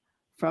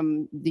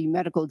from the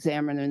medical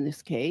examiner in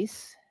this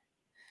case.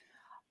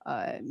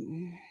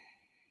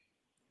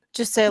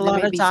 Just say a There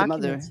lot may of be some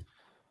other documents.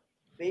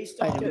 Based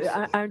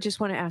on I just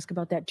want to ask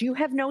about that. Do you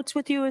have notes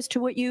with you as to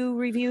what you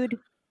reviewed?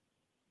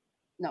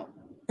 No.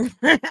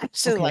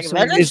 She's Okay, like, so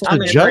 "Imagine Is the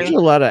somebody judge bring-"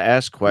 allowed to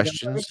ask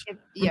questions?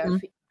 Yeah.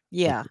 Mhm.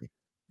 Yeah.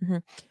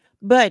 Mhm.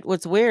 But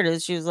what's weird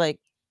is she was like,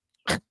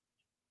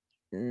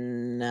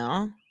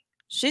 no,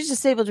 she's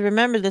just able to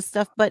remember this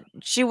stuff, but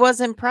she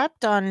wasn't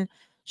prepped on,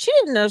 she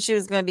didn't know she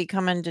was going to be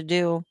coming to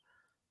do,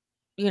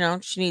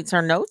 she needs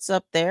her notes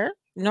up there.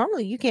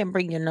 Normally you can't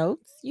bring your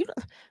notes. You don't,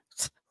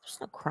 there's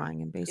no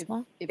crying in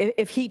baseball.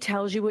 If he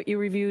tells you what you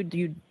reviewed,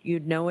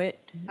 you'd know it.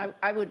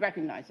 I would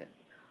recognize it.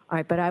 All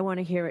right, but I want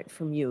to hear it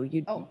from you.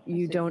 You Oh, I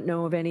you see. don't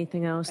know of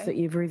anything else Okay. that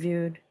you've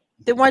reviewed?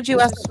 Then why'd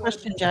you ask the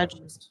question, Judge?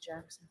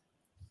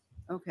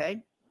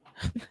 Okay.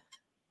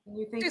 Can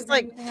you think She's of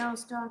like, anything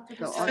else, Doctor?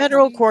 So besides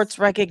Federal these? courts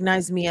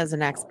recognize me as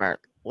an expert.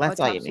 That's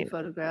all you Autopsy need.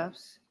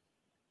 photographs,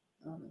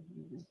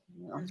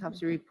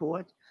 autopsy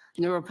report,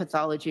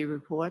 neuropathology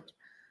report,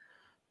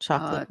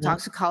 Chocolate milk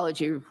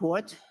toxicology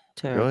report,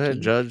 Go ahead, turkey.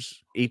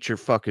 Judge. Eat your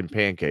fucking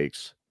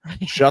pancakes.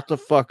 Shut the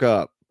fuck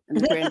up. and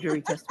the grand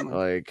jury testimony.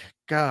 Like,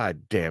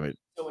 god damn it.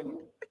 So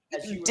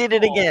as you Did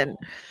it recall, again.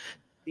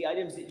 The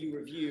items that you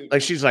reviewed.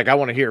 Like, she's like, I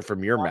want to hear it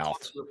from your mouth.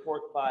 autopsy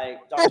report by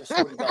Dr.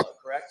 Scortibello,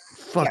 correct?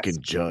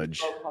 Fucking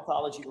judge.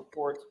 Pathology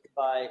report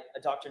by a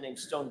doctor named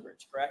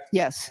Stonebridge, correct?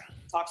 Yes.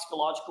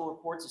 Toxicological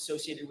reports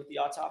associated with the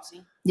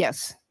autopsy.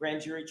 Yes.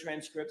 Grand jury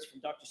transcripts from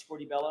Dr.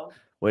 Scortibello.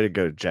 Way to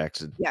go,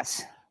 Jackson.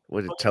 Yes.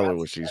 Way to tell her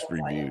what photographs she's of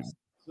reviewed. items,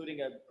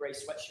 including a gray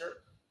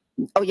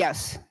sweatshirt. Oh,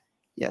 yes.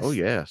 Yes. Oh,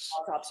 yes.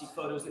 Autopsy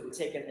photos that were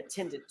taken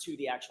attendant to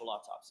the actual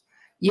autopsy.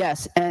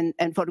 Yes. And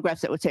photographs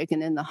that were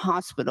taken in the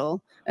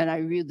hospital. And I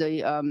reviewed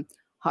the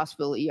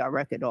hospital ER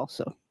record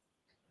also.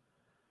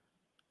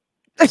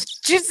 Did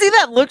you see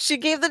that look she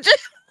gave the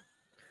judge?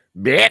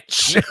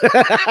 Bitch.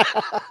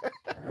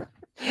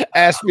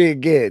 Ask me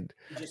again.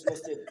 You just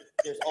listed,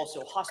 there's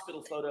also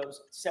hospital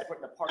photos separate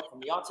and apart from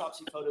the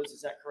autopsy photos.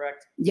 Is that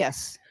correct?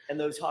 Yes. And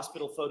those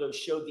hospital photos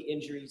showed the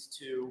injuries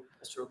to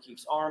Mr.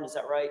 O'Keefe's arm. Is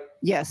that right?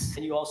 Yes.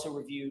 And you also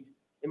reviewed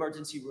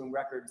emergency room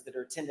records that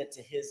are attendant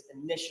to his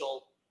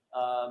initial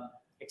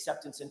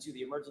acceptance into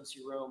the emergency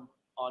room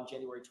on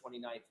January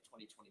 29th,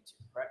 2022,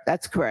 correct?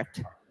 That's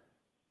correct.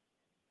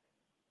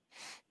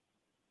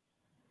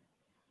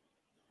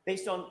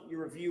 Based on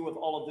your review of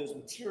all of those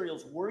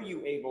materials, were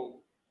you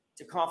able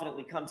to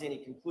confidently come to any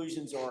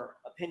conclusions or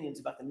opinions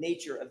about the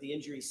nature of the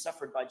injuries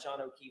suffered by John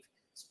O'Keefe,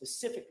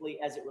 specifically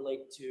as they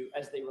relate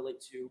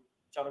to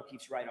John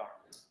O'Keefe's right arm?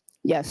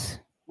 Yes.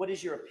 What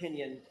is your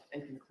opinion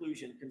and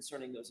conclusion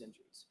concerning those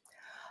injuries?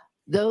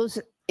 Those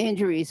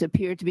injuries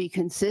appear to be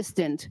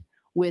consistent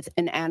with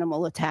an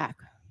animal attack.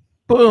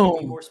 Are you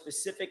Boom. more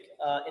specific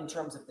in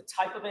terms of the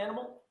type of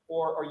animal,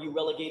 or are you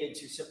relegated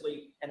to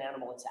simply an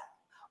animal attack?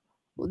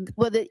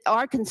 Well, they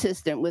are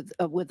consistent with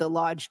a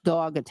large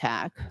dog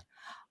attack.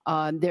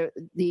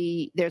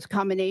 There's a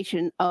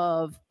combination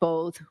of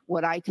both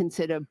what I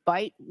consider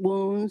bite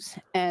wounds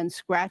and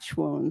scratch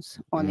wounds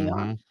on the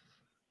arm.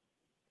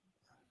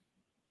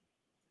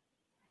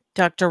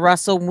 Dr.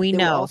 Russell, we There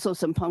were know. also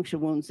some puncture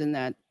wounds in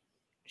that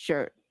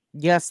shirt.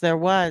 Yes, there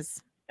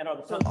was. And are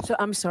the So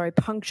I'm sorry,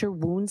 puncture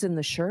wounds in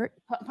the shirt?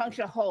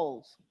 Puncture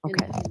holes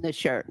Okay. in the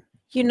shirt.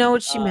 You know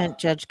what she meant,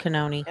 Judge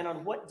Cannone. And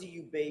on what do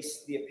you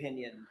base the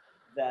opinion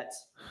that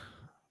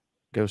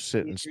Go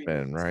sit we and agree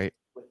spin, with right?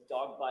 with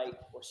dog bite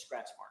or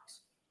scratch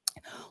marks?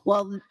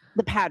 Well,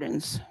 the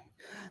patterns.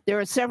 There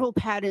are several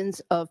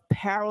patterns of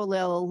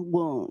parallel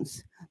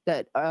wounds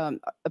that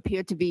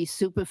appear to be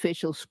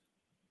superficial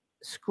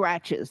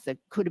scratches that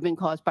could have been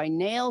caused by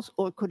nails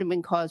or could have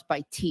been caused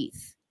by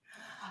teeth.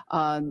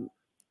 There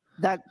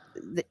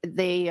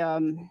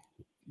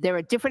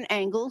are different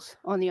angles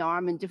on the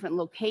arm and different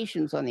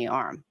locations on the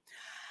arm,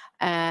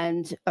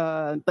 and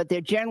but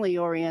they're generally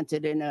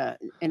oriented in a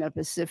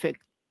specific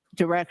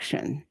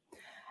direction.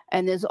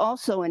 And there's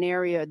also an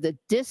area, the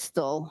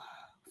distal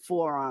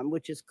forearm,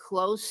 which is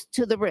close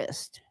to the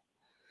wrist,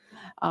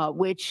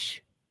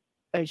 which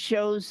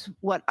shows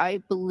what I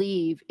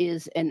believe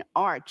is an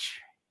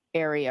arch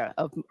area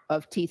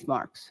of teeth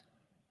marks.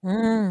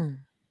 Mm.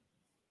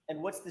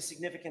 And what's the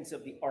significance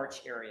of the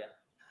arch area?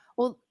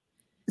 Well,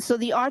 so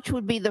the arch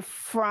would be the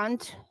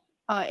front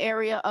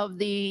area of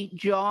the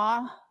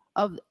jaw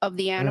of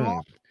the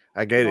animal.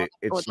 I get it.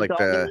 Or It's the like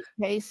dog in the this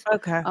case.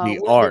 Okay. the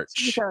where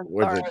teeth arch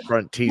where the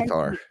front teeth tend to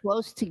are. be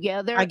close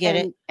together I get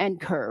it. and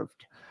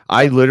curved.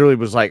 I literally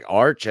was like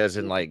arch, as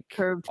in like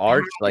Curved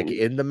arch, like pattern.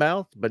 in the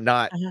mouth, but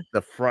not Uh-huh.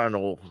 the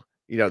frontal.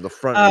 You know, the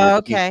front Oh, of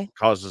your teeth okay.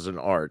 causes an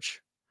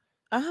arch.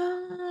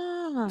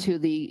 Ah. To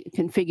the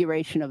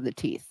configuration of the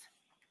teeth.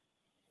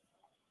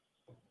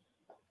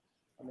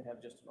 I'm gonna have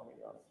just a moment,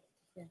 Your Honor.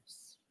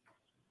 Yes.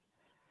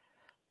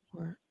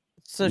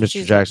 So Mr.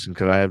 she's Jackson,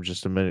 could I have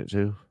just a minute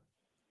too?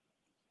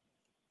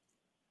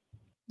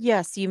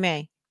 yes, you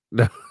may.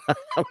 No, I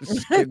was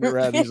just kidding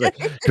around. He's like,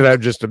 could I have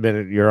just a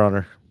minute, Your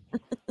Honor?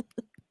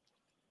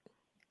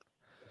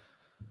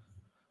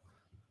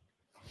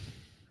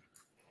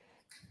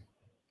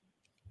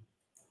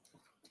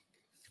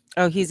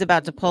 Oh, he's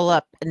about to pull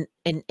up an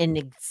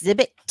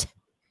exhibit.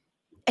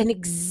 An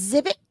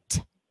exhibit.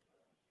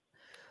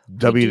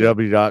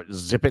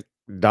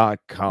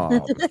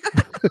 www.zipit.com.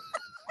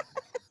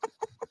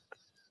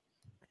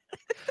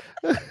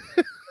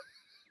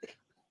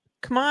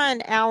 Come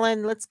on,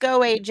 Alan. Let's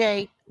go,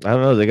 AJ. I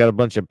don't know. They got a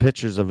bunch of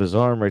pictures of his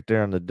arm right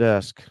there on the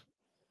desk.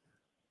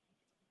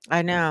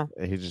 I know.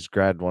 And he just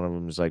grabbed one of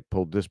them. He's like,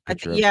 pulled this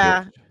picture up.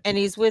 Yeah, and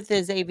he's with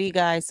his AV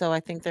guy, so I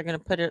think they're going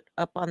to put it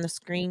up on the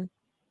screen.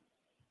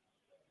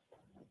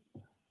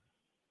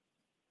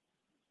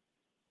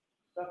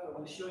 Doctor, I'm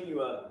going to show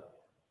you a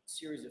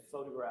series of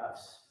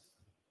photographs.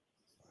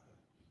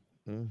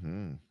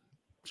 Mm-hmm.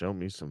 Show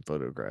me some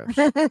photographs.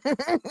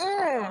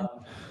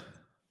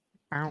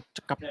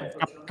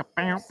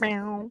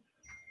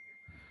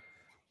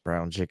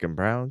 Brown chicken,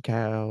 brown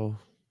cow.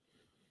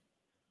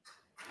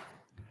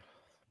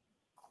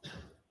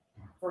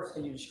 First,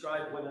 can you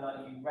describe whether or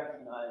not you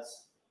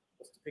recognize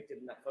what's depicted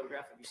in that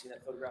photograph? Have you seen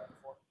that photograph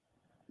before?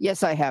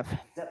 Yes, I have. Is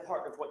that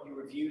part of what you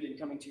reviewed in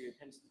coming to your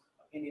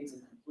opinions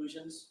and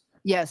conclusions?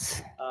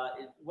 Yes.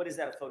 What is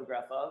that a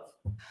photograph of?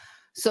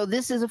 So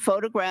this is a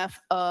photograph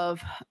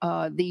of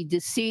the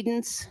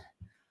decedent's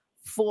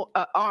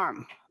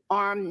arm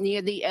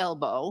near the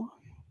elbow.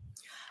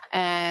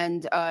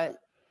 And do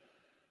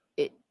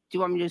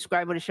you want me to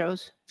describe what it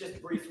shows? Just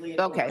briefly.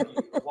 Okay.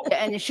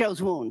 And it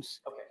shows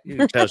wounds. Okay. You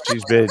can tell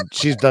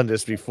she's done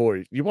this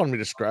before. You want me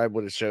to describe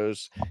what it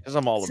shows? Because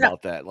I'm all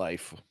about that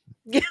life.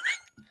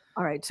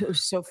 All right.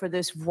 So for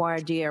this voir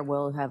dire,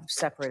 we'll have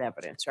separate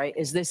evidence, right?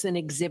 Is this an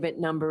exhibit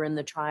number in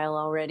the trial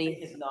already?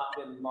 It has not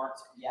been marked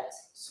yet,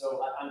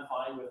 so I'm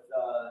fine with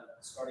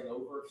starting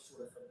over,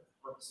 sort of for the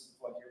purposes of the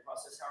voir dire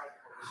process.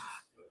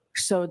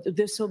 So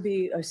this will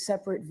be a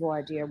separate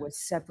voir dire with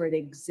separate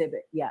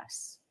exhibit.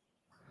 Yes.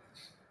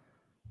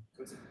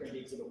 So it's going to be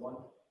exhibit 1?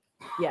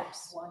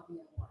 Yes. One.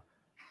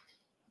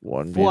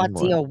 Voir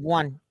dire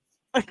 1.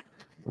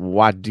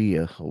 Voir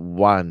dire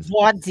 1.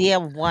 Voir dire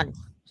 1.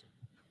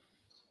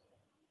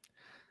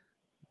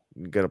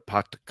 You gotta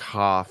pop the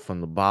car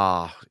from the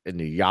bar in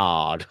the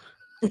yard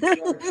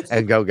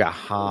and go get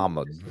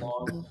hammered.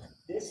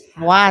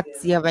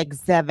 What's your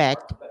exhibit?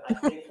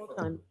 Hold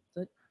on.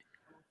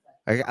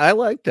 I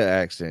like the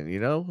accent, you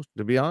know,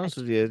 to be honest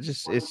with you.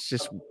 It's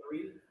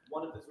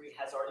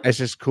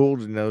just cool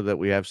to know that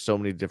we have so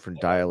many different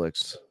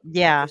dialects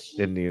Yeah.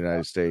 in the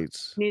United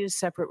States. Need a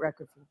separate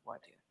record for the voir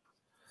dire.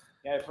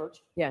 May I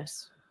approach?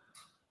 Yes.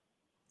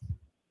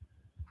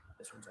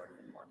 This one's already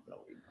been marked, but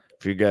I'll read it.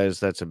 For you guys,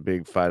 that's a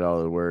big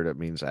 $5 word. That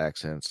means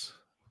accents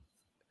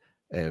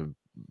and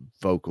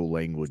vocal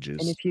languages.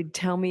 And if you'd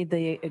tell me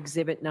the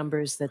exhibit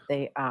numbers that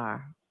they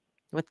are.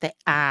 What the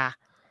ah.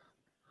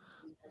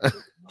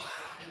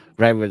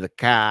 Right with the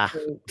car.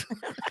 So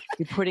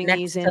you're putting Next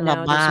these to in the now.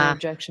 There's bar. no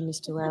objection,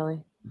 Mr.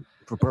 Lally?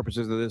 For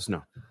purposes of this,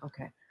 no.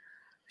 Okay.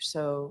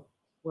 So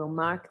we'll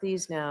mark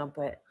these now,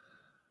 but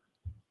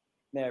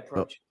May I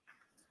approach?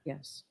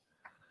 yes.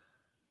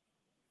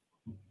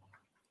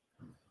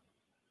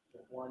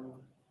 The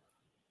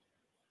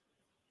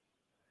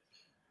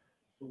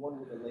one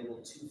with the label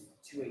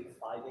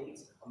 2858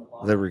 on the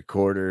bottom. The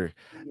recorder,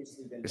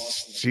 Previously been marked in the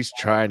she's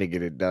bottom. trying to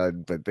get it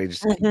done, but they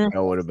just keep Mhm.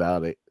 knowing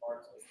about it.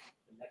 Marked as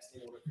the next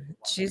name over here.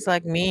 She's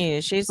like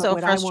me. She's But so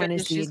what I want frustrated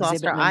is the she's lost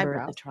exhibit her number at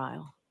eyebrow. the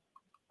trial.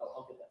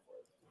 I'll get that for you.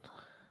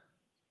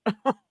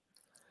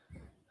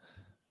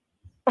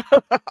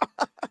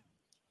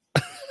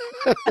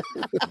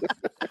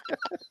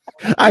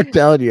 I'm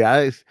telling you,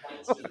 19.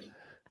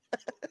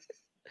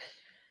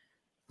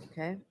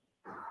 Okay.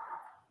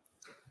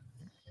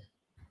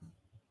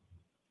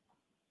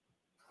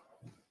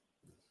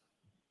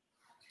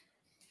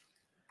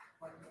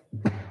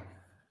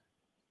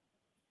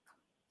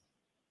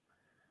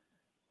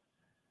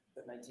 Is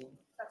that 19?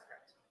 That's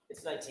correct.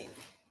 It's 19.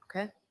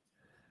 Okay.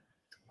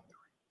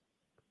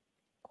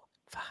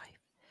 5,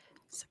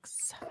 6,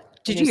 7. And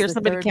Did you is hear the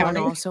somebody third one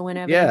counting? also in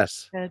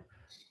evidence? yes.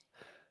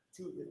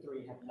 2 of the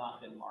 3 have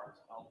not been marked.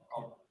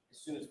 I'll as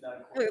soon as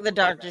medical. Look at the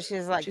doctor.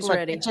 She's like, She's look,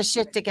 ready. get your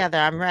shit together.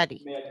 I'm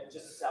ready. May I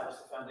just establish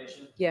the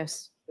foundation?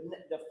 Yes.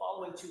 The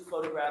following 2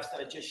 photographs that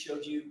I just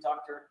showed you,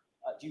 Doctor,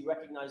 do you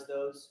recognize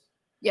those?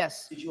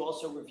 Yes. Did you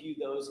also review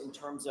those in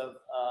terms of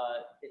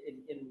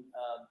in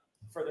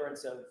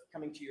furtherance of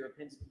coming to your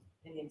opinions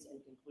and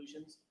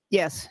conclusions?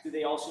 Yes. Do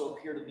they also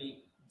appear to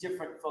be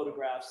different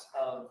photographs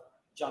of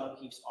John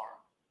O'Keefe's arm?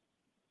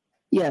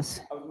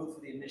 Yes. I would move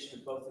for the admission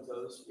of both of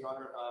those, Your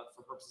Honor,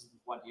 for purposes of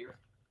voir dire.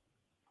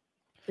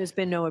 There's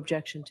been no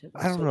objection to this.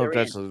 I don't so know if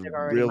they're that's in. a They're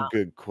already real mounted.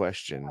 good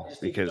question I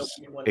just need to know because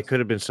which one it is- could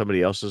have been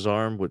somebody else's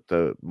arm with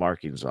the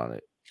markings on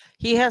it.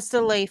 He has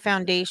to lay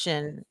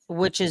foundation,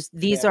 which is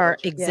these Yeah, are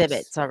that's-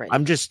 exhibits already.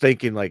 I'm just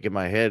thinking, like in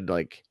my head,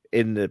 like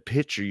in the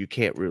picture, you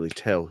can't really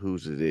tell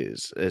whose it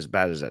is, as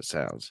bad as that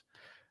sounds.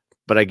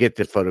 But I get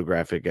the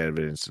photographic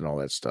evidence and all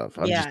that stuff.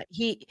 I'm Yeah,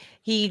 he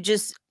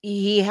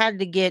had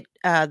to get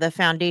the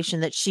foundation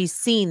that she's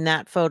seen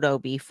that photo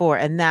before,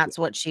 and that's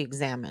what she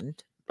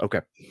examined. just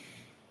okay.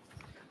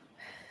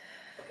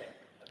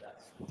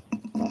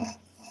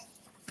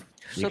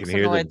 She You looks can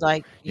hear annoyed, the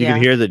like you yeah.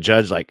 can hear the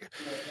judge like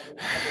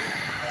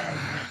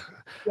I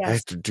Yes.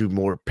 have to do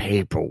more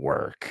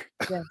paperwork.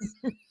 Yes.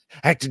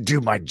 I have to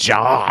do my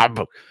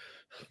job.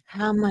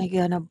 How am I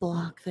gonna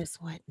block this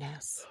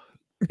witness?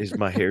 Is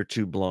my hair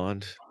too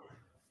blonde?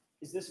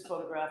 Is this a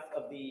photograph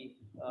of the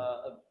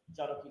of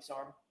John O'Keefe's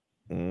arm?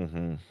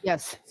 Mm-hmm.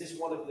 Yes. Is this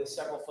one of the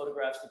several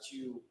photographs that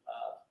you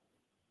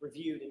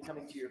reviewed in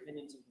coming to your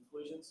opinions and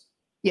conclusions?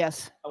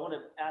 Yes. I want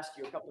to ask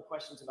you a couple of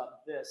questions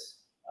about this.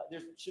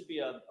 There should be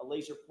a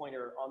laser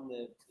pointer on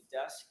the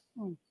desk.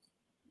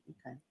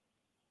 Okay.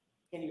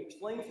 Can you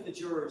explain to the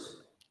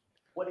jurors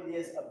what it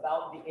is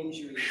about the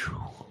injury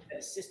that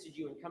assisted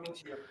you in coming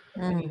to your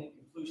opinion and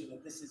conclusion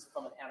that this is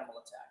from an animal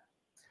attack?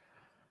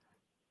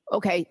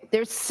 Okay,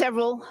 there's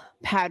several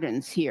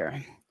patterns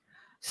here.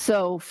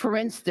 So, for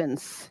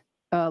instance,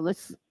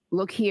 let's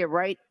look here,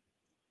 right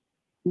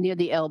near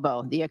the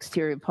elbow, the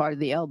exterior part of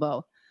the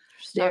elbow.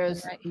 Stopping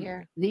There's right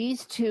here.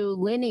 these 2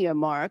 linear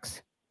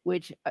marks,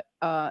 which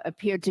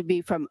appear to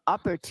be from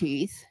upper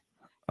teeth,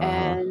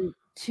 and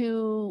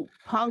 2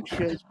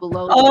 punctures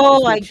below. Oh,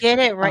 those, I which, get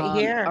it right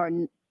here. Are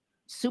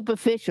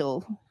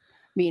superficial,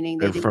 meaning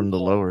they They're didn't from the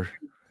go lower.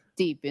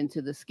 deep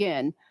into the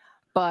skin,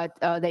 but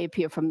they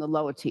appear from the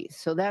lower teeth.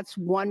 So that's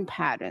one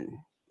pattern.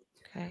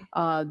 Okay.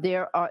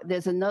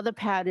 There's another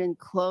pattern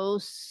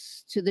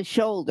close to the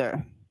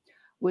shoulder,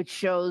 which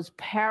shows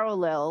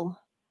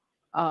parallel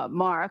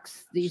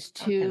marks. These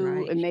Talking 2,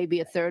 right. and maybe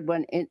a third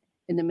one in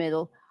the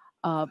middle,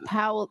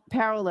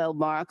 parallel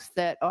marks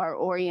that are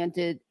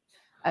oriented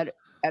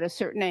at a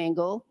certain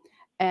angle,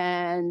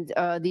 and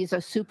these are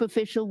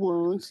superficial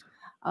wounds,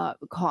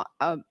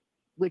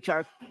 which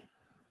are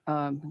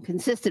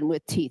consistent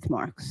with teeth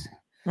marks.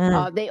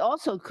 They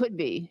also could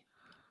be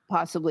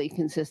possibly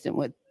consistent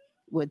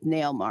with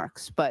nail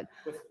marks, but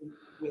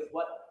With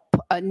what?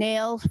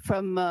 nails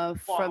from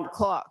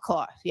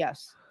claw.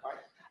 Yes.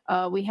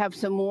 We have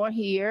some more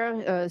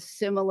here,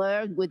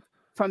 similar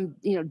from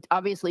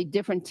obviously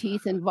different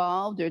teeth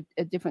involved or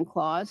different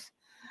claws,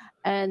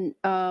 and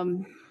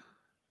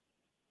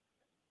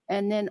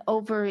then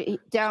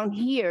down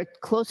here,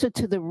 closer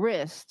to the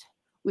wrist,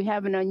 we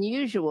have an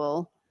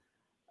unusual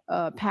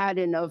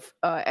pattern of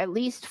at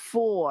least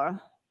 4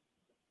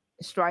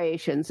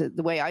 striations,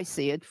 the way I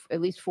see it,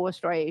 at least 4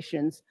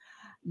 striations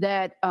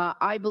that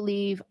I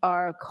believe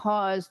are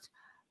caused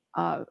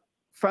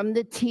from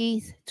the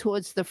teeth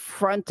towards the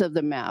front of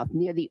the mouth,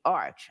 near the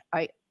arch.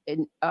 It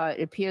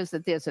appears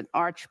that there's an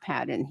arch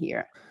pattern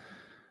here.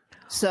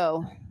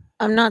 So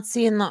I'm not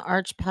seeing the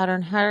arch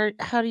pattern.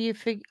 How do you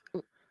figure?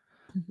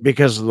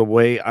 Because of the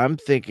way I'm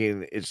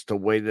thinking, it's the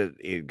way that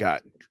it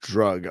got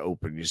drug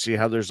open. You see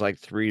how there's like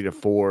 3 to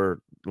 4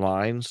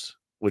 lines,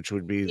 which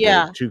would be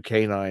Yeah. the 2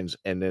 canines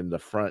and then the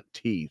front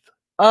teeth.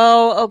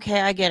 Oh,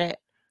 okay. I get it.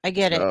 I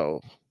get it.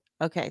 So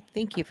Okay.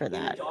 Thank you for In a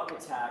that. dog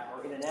attack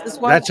or in an This is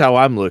animal why- that's how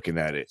I'm looking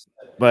at it.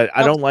 But I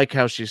Okay. don't like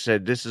how she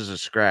said this is a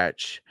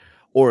scratch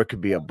or it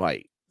could be a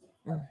bite.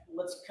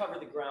 Let's cover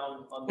the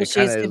ground on Well, the It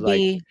she's kinda could like-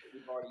 be.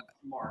 we've already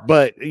marked.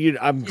 But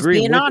I'm She's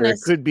agreeing being with her. It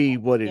honest. could be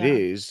what it Yeah.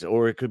 is,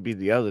 or it could be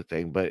the other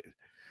thing. But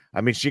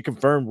I mean, she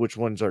confirmed which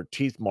ones are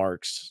teeth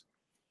marks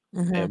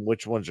Mhm. and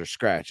which ones are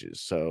scratches.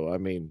 So I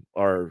mean,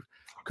 or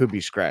could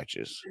be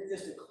scratches. Is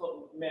this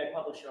may I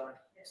publish, Your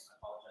Honor? Yes, I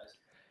apologize.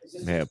 Is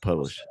this May I just a close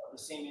publish? up of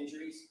the same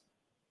injuries?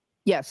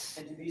 Yes.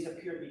 And do these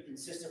appear to be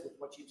consistent with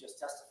what you just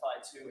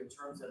testified to in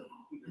terms of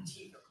either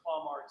teeth or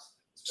claw marks?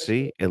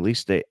 See, at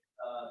least they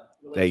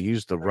related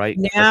used the right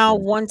Now,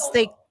 person.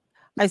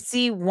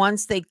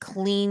 once they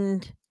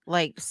cleaned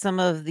like some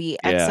of the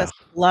Yeah. excess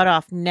blood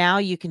off, now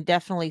you can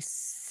definitely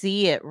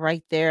see it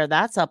right there.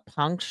 That's a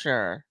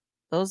puncture.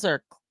 Those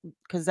are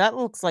because that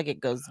looks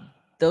like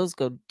those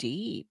go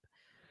deep.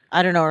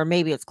 I don't know, or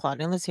maybe it's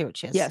clotting. Let's hear what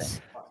she has to say.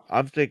 Yes.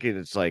 I'm thinking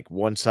it's like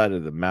one side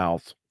of the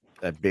mouth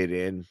that bit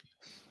in.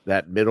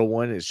 That middle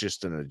one is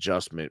just an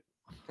adjustment.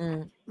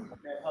 Mm. May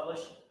I publish?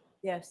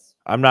 Yes.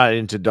 I'm not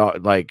into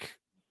dog, like,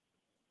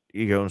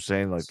 you know what I'm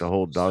saying? Like the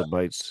whole dog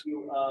bites.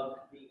 View of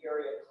the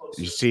area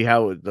closer You see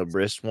how the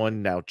wrist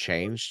one now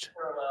changed?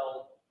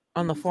 parallel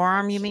On the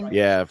forearm, you mean?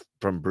 Yeah,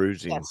 from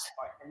bruising. Yes.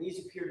 All right, and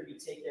these appear to be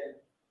taken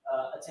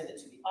attendant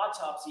to the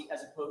autopsy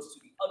as opposed to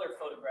the other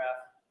photograph,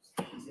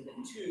 exhibit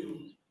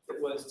 2,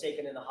 that was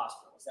taken in the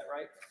hospital. Is that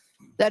right?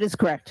 That is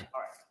correct.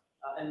 All right.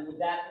 And with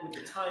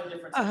the time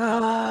difference,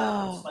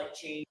 Oh. slight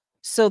change.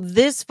 So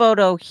this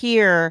photo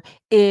here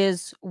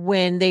is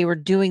when they were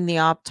doing the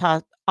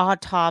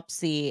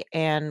autopsy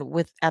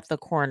and at the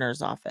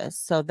coroner's office.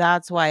 So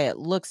that's why it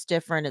looks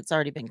different. It's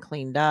already been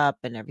cleaned up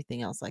and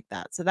everything else like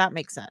that. So that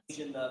makes sense.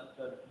 In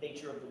the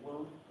nature of the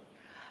wound,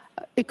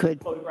 It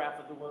could. photograph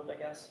of the wound, I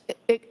guess.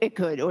 It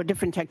could, or a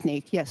different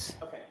technique. Yes.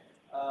 Okay,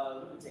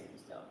 let me take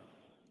this down.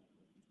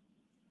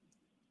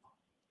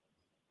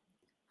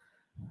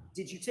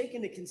 Did you take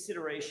into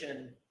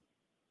consideration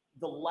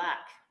the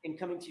lack, in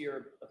coming to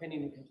your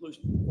opinion and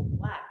conclusion,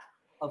 the lack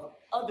of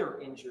other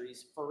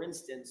injuries, for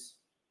instance,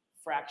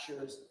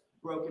 fractures,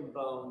 broken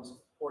bones,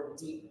 or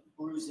deep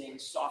bruising,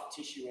 soft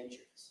tissue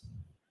injuries?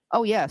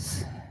 Oh,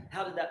 yes.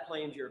 How did that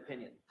play into your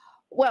opinion?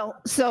 Well,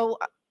 so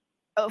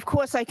of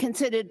course I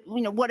considered,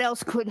 what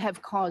else could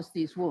have caused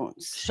these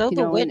wounds? Show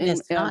the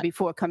witness, not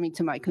before coming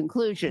to my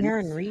conclusion. Hear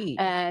and read.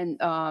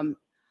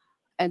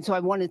 And so I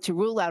wanted to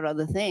rule out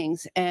other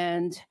things,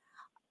 and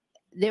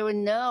there were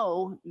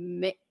no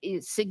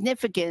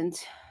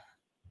significant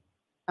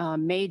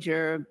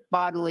major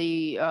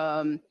bodily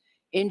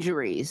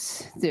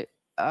injuries that,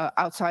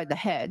 outside the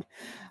head.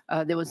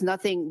 There was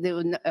nothing. There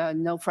were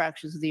no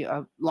fractures of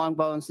the long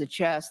bones, the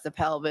chest, the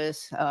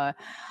pelvis, the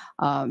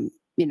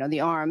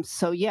arms.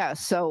 So yeah.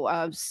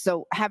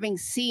 So having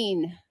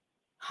seen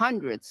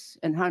hundreds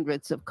and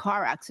hundreds of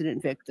car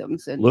accident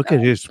victims and look at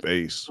his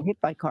face hit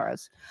by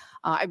cars,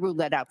 I ruled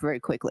that out very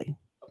quickly.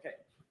 Okay,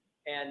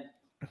 and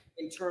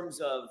in terms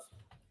of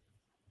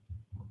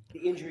the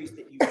injuries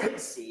that you did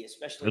see,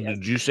 especially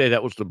did you say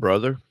that was the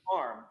brother?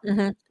 Arm,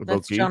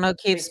 That's John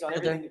O'Keefe's based on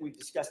brother. everything that we've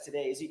discussed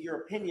today, is it your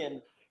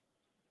opinion,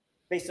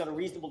 based on a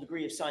reasonable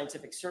degree of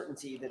scientific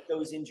certainty, that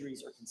those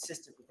injuries are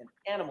consistent with an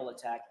animal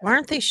attack? Why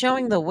aren't they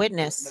showing the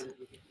witness?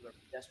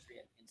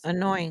 Pedestrian incident?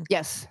 Annoying.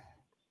 Yes.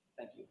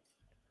 Thank you.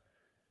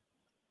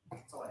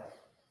 That's all I have.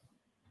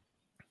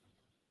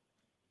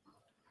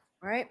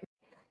 All right.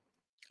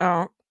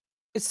 Oh,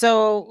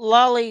 so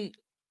Lolly,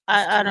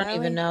 I don't Lolly?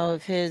 even know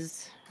if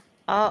his.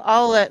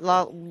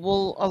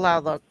 We'll allow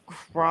the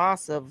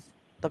cross of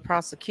the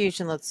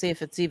prosecution. Let's see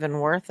if it's even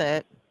worth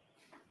it.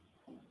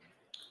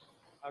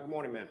 Good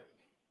morning, ma'am.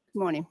 Good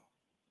morning.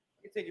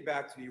 Let me take you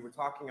back to, you were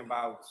talking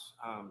about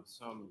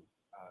some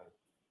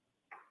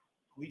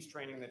police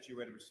training that you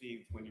had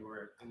received when you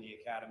were in the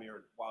academy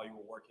or while you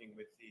were working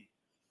with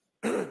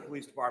the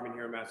police department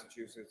here in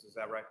Massachusetts. Is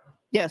that right?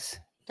 Yes.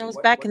 That was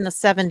back in the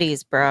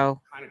 70s, bro. What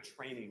kind of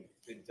training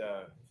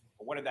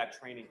what did that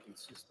training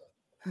consist of?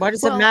 What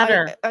does it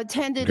matter? I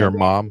attended Your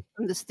mom?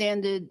 the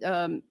standard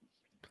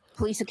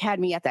police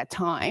academy at that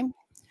time.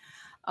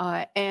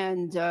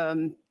 And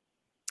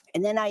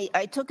then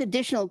I took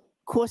additional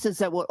courses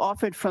that were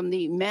offered from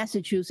the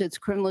Massachusetts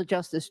Criminal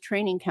Justice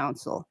Training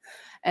Council.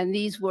 And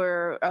these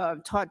were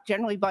taught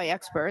generally by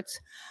experts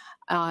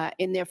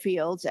in their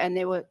fields. And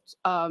they were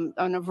on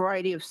a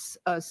variety of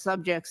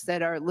subjects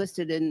that are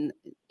listed in,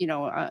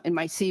 in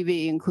my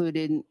CV,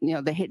 included,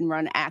 the hit and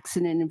run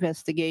accident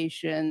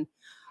investigation,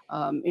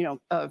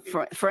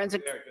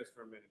 forensic. There just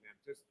for a minute, ma'am.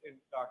 Just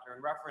doctor,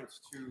 in reference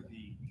to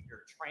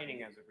your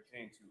training as it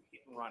pertains to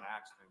hit and run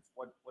accidents,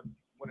 what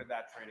did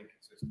that training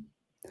consist of?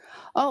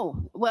 Oh,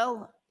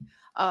 well,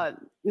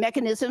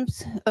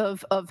 mechanisms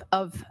of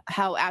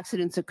how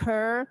accidents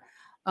occur,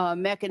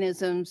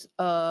 mechanisms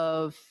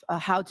of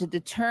how to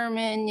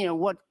determine,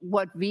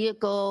 what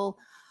vehicle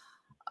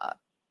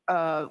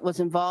was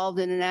involved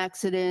in an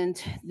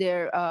accident.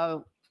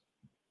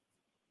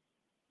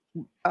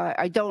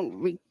 I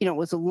don't, it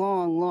was a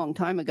long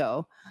time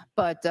ago,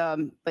 but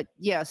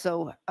yeah.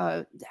 So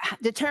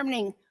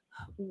determining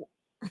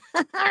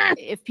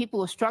if people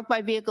were struck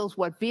by vehicles,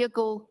 what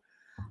vehicle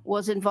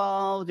was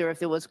involved, or if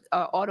there was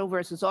auto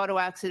versus auto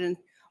accident,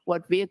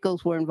 what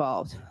vehicles were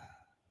involved.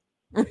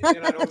 And I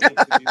don't mean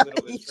to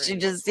belittle this She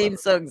training just whatsoever,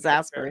 seems so but is it fair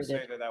to exasperated.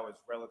 say that was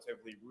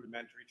relatively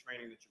rudimentary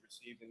training that you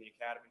received in the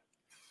academy?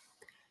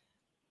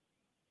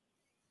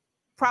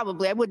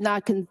 Probably, I would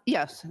not.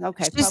 Yes,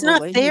 okay. She's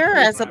probably. not there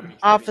as Not an any training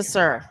in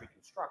officer. actually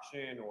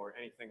construction or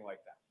anything like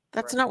that.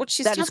 That's correct? not what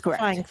she's That is correct.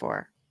 testifying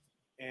for.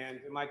 And And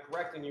am I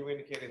correct in you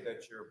indicated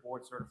that you're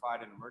board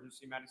certified in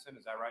emergency medicine?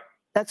 Is that right?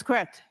 That's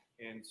correct.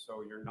 And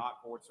so you're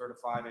not board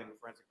certified in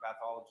forensic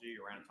pathology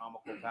or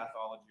anatomical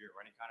pathology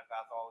or any kind of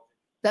pathology?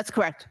 That's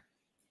correct.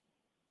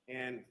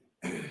 And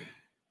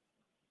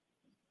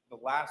the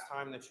last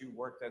time that you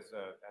worked as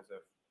a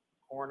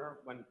coroner,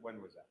 when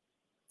was that?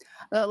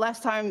 The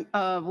last time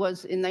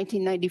was in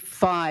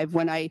 1995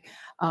 when I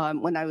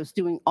was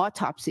doing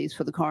autopsies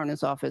for the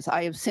coroner's office.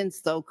 I have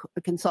since, though,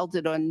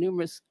 consulted on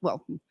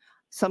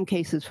some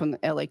cases from the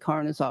LA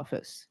coroner's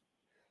office.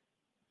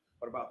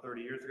 What, about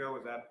 30 years ago?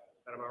 Is that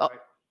about right?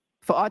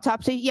 For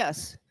autopsy,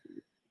 yes.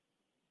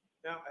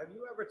 Now, have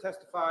you ever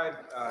testified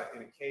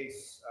in a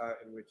case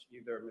in which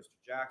either Mr.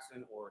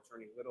 Jackson or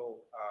Attorney Little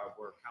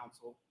were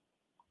counsel?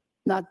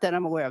 Not that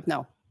I'm aware of,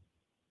 no.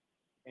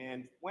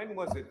 And when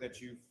was it that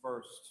you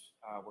first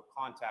were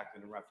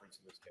contacted in reference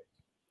to this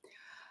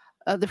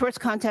case? The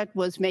first contact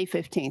was May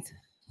 15th.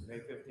 May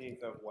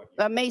 15th of what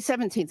year? May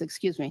 17th,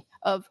 excuse me,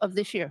 of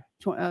this year,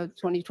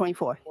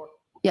 2024.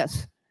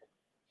 Yes.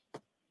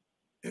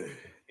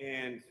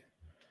 And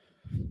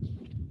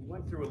you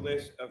went through a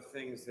list of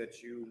things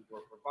that you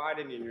were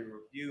provided and you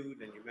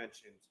reviewed, and you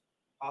mentioned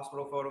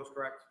hospital photos,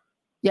 correct?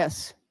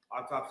 Yes.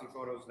 Autopsy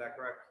photos, is that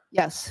correct?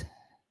 Yes.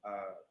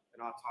 An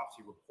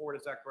autopsy report,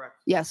 is that correct?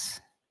 Yes.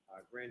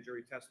 Grand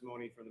jury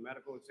testimony from the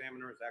medical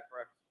examiner, is that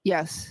correct?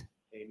 Yes.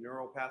 A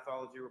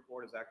neuropathology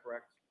report, is that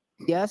correct?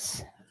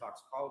 Yes. A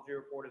toxicology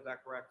report, is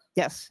that correct?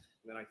 Yes.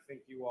 And then I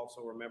think you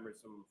also remembered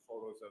some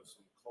photos of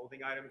some clothing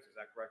items, is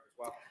that correct as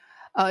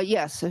well?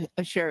 Yes,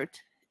 a shirt.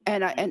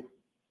 And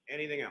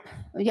anything else?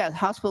 Yeah,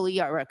 hospital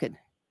ER record.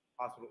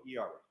 Hospital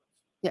ER records.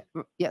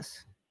 Yeah,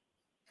 yes.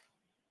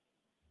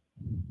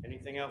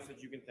 Anything else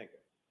that you can think of?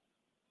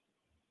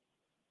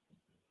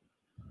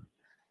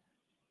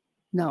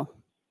 No.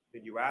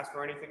 Did you ask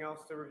for anything else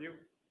to review?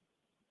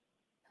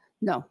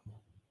 No.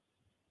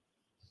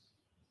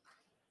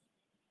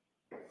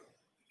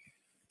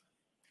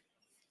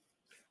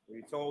 Were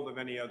you told of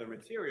any other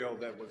material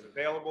that was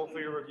available for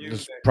your review?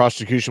 Does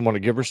prosecution want to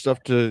give her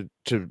stuff to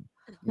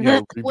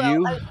review?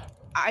 Well,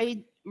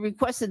 I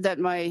requested that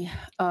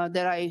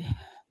that I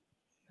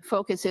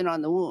focus in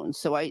on the wounds,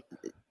 so I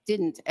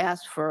didn't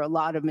ask for a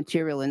lot of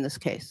material in this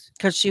case.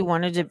 Because she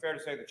wanted to Fair to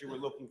say that you were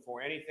looking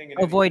for anything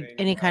and avoid everything,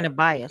 any kind of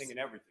bias. anything and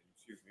everything,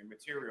 excuse me,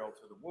 material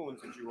to the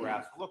wounds that you were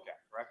asked to look at,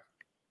 correct?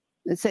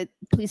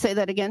 Please say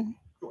that again.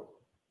 Sure.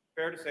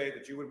 Fair to say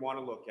that you would want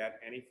to look at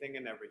anything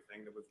and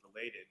everything that was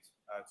related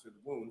to the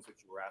wounds that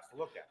you were asked to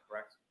look at,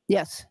 correct?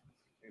 Yes.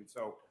 And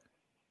so,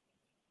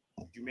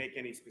 did you make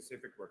any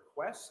specific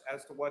requests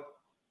as to what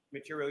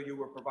material you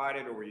were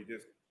provided, or were you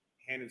just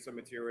handed some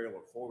material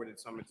or forwarded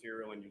some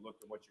material and you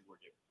looked at what you were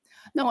given?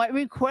 No, I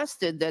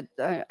requested that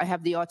I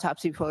have the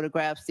autopsy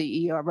photographs,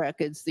 the ER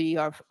records, the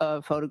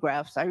ER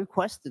photographs. I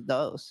requested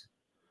those.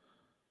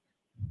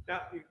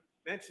 Now, you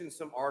mentioned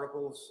some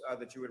articles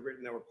that you had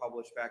written that were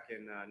published back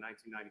in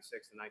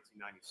 1996 and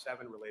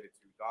 1997 related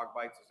to dog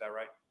bites. Is that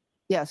right?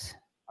 Yes.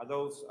 Are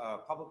those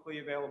publicly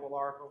available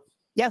articles?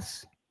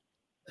 Yes.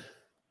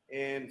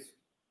 And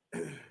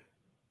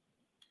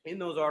in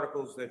those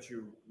articles that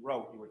you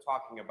wrote, you were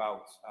talking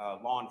about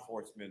law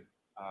enforcement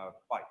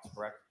bites,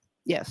 correct?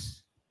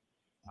 Yes.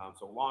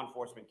 So law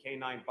enforcement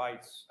canine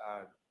bites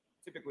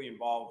typically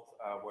involve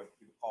what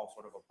you would call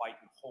sort of a bite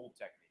and hold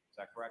technique. Is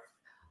that correct?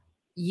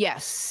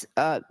 Yes.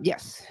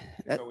 Yes.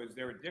 So is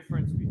there a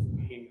difference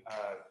between,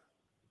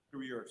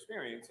 through your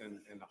experience and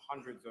the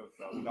hundreds of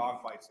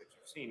dog bites that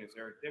you've seen, is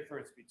there a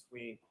difference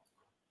between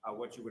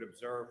what you would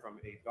observe from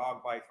a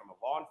dog bite from a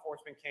law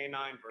enforcement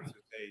canine versus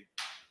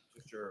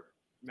just your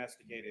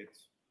domesticated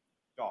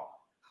dog?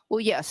 Well,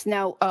 yes.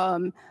 Now,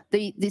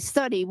 the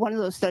study, one of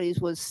those studies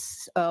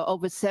was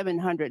over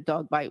 700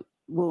 dog bite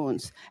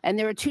wounds, and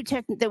there were two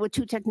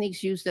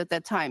techniques used at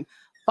that time: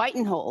 bite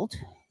and hold,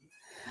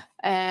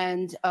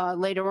 and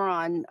later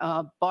on,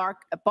 bark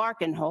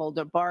and hold,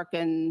 or bark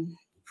and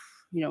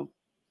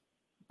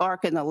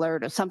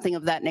alert, or something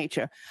of that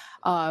nature.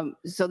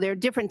 So there are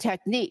different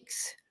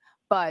techniques,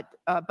 but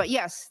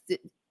yes,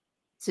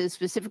 to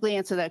specifically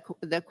answer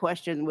that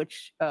question,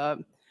 which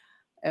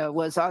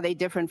was, are they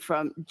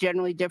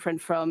generally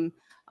different from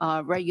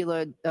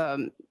regular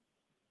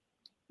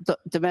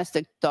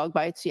domestic dog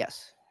bites?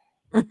 Yes.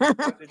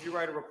 Did you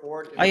write a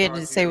report? All you had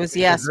to say was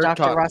yes, Her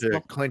Dr. taught Russell.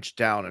 to clench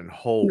down and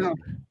hold No.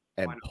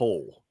 and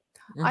pull.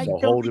 I So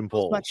don't hold think and there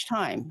was pull. much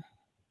time,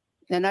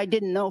 and I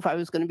didn't know if I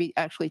was going to be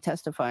actually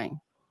testifying.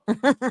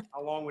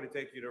 How long would it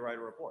take you to write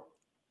a report?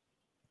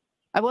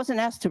 I wasn't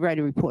asked to write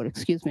a report.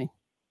 Excuse me.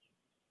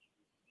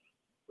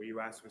 Were you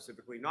asked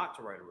specifically not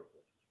to write a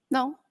report?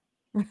 No.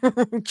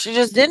 She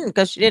just didn't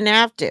because she didn't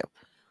have to.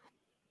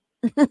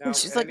 Now,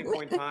 She's at like, any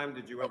point in time,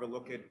 did you ever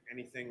look at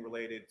anything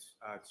related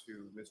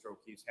to Mr.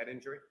 O'Keefe's head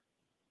injury?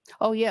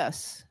 Oh,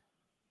 yes.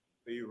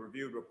 So you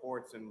reviewed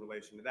reports in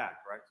relation to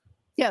that, correct?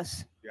 Yes.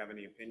 Do you have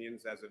any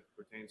opinions as it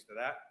pertains to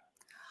that?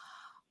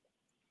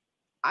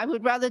 I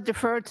would rather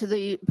defer to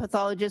the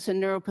pathologist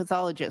and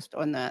neuropathologist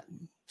on that.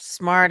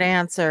 smart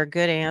answer,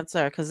 good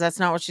answer, because that's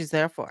not what she's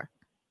there for.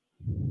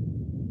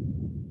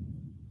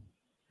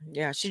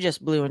 Yeah, she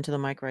just blew into the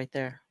mic right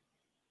there.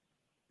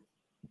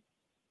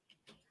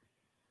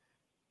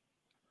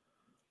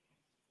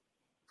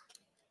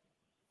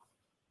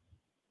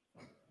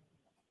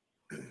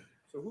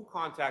 So who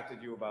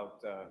contacted you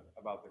about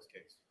this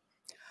case?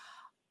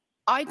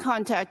 I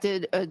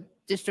contacted a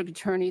district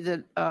attorney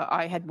that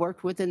I had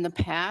worked with in the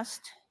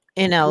past.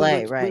 In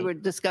LA, right? We were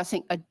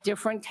discussing a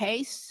different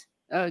case,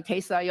 a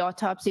case that I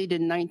autopsied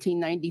in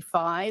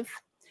 1995.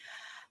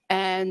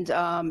 And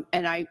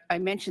I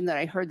mentioned that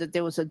I heard that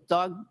there was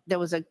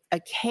a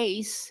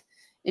case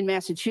in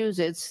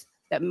Massachusetts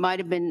that might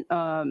have been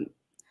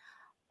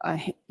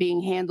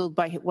being handled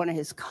by one of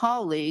his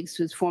colleagues,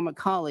 his former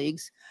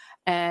colleagues,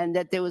 and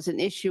that there was an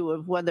issue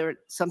of whether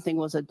something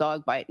was a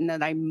dog bite, and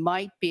that I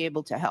might be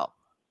able to help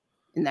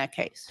in that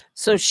case.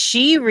 So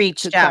she To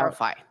reached out.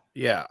 clarify.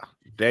 Yeah,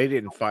 they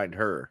didn't find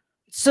her.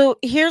 So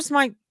here's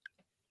my.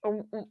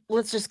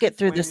 Let's just get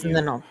through When this and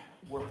then I'll.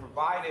 were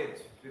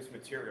provided this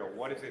material,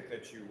 what is it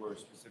that you were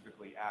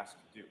specifically asked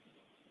to do?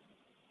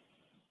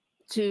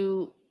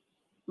 To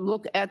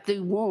look at the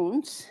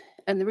wounds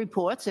and the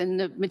reports and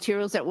the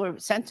materials that were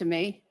sent to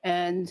me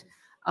and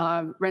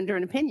render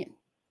an opinion.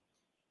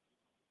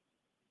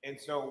 And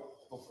so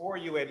before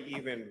you had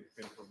even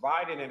been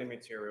provided any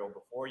material,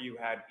 before you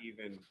had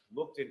even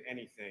looked at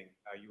anything,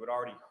 you had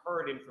already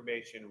heard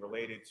information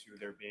related to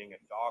there being a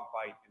dog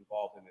bite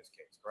involved in this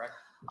case, correct?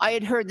 I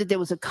had heard that there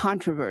was a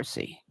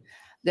controversy,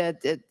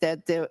 that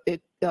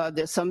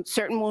there's some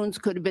certain wounds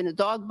could have been a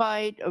dog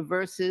bite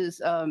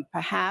versus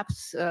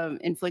perhaps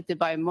inflicted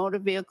by a motor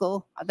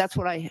vehicle. That's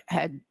what I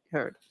had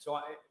heard. So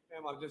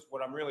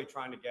what I'm really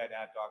trying to get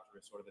at, Doctor,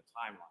 is sort of the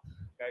timeline.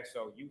 Okay,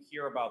 so you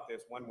hear about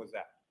this, when was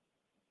that?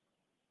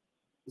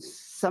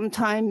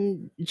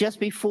 Sometime just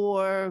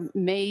before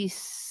May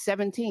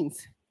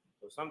 17th.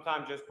 So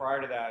sometime just prior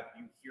to that,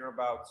 you hear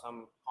about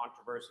some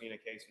controversy in a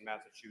case in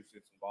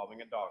Massachusetts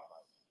involving a dog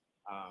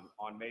bite.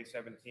 On May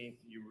 17th,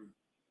 you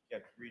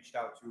get reached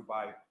out to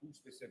by who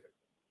specifically?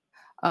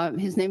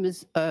 His name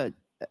is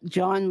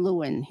John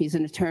Lewin. He's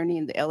an attorney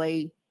in the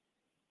LA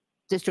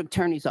District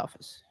Attorney's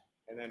Office.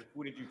 And then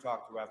who did you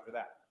talk to after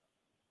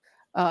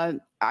that?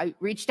 I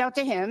reached out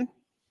to him.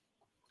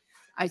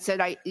 I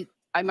said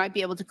I might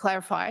be able to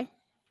clarify.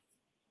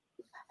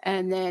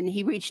 And then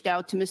he reached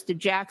out to Mr.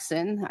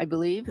 Jackson, I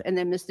believe, and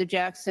then Mr.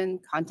 Jackson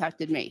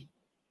contacted me.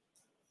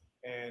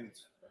 And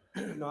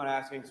not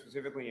asking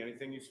specifically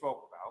anything you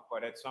spoke about,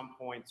 but at some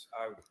point,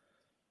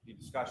 the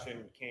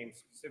discussion came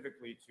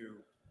specifically to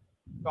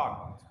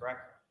dog bites,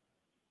 correct?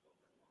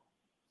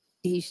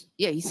 He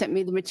sent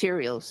me the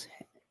materials.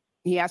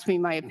 He asked me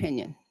my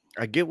opinion.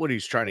 I get what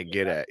he's trying to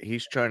get at.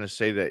 He's trying to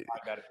say that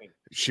I got opinion.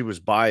 she was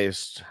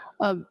biased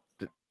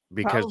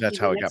because that's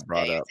how it got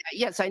brought up.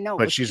 Yes, I know.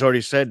 But she's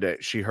already said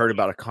that she heard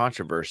about a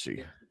controversy.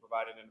 You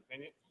provided an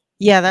opinion?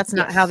 Yeah, that's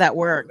not Yes. how that Was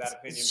works. that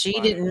opinion She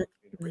provided didn't. in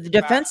The written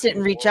defense fashion,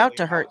 didn't reach out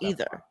to orally? her How was that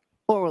either. done?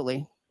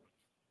 Orally.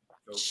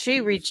 So She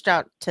you reached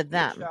out to reached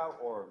them. out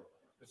or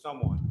to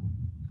someone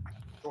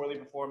shortly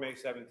before May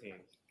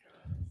 17th,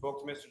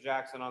 spoke to Mr.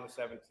 Jackson on the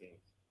 17th,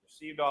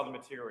 received all the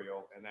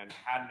material, and then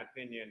had an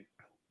opinion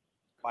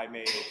by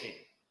May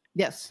 18th.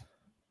 Yes.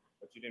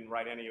 But you didn't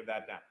write any of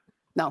that down.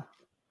 No.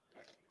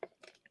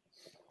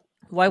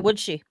 Why would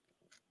she?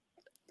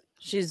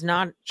 She's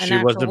not. An She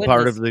actual wasn't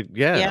part witness. of the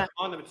Yeah.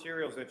 On the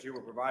materials that you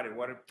were provided,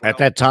 what At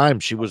that time,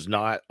 she was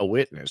not a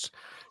witness.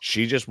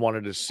 She just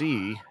wanted to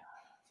see.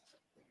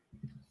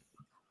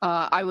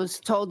 I was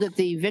told that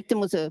the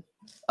victim was a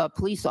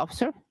police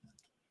officer.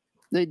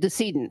 The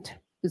decedent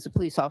is a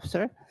police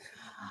officer.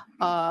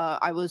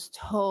 I was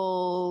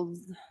told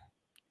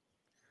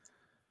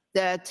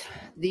that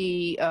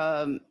the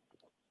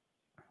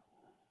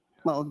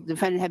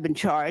defendant had been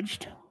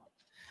charged,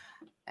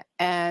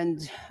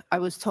 and I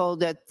was told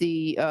that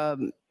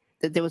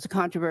that there was a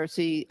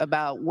controversy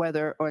about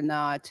whether or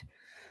not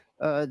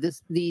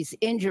these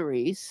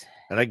injuries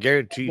And I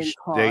guarantee had been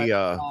they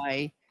caused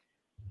by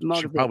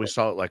motor she probably vehicle.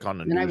 saw it like on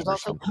the And I news was or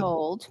also something.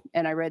 told,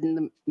 and I read in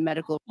the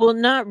medical. Well,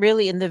 not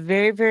really. In the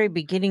very, very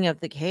beginning of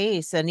the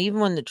case, and even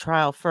when the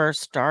trial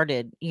first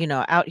started,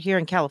 out here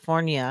in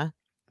California,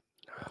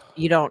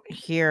 you don't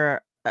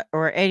hear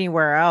or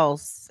anywhere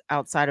else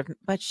outside of,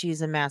 but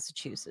she's in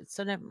Massachusetts,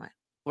 so never mind.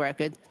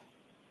 Record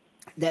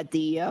that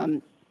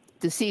the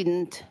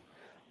decedent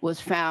was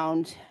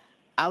found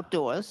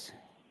outdoors,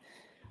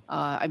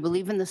 I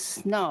believe in the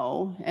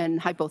snow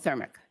and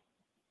hypothermic.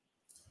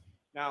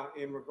 Now,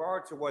 in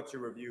regard to what you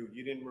reviewed,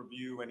 you didn't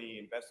review any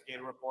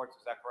investigative reports,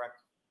 is that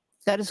correct?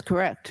 That is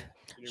correct.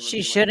 You didn't She review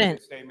any shouldn't.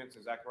 witness statements,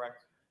 is that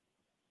correct?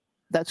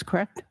 That's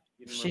correct.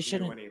 You didn't She review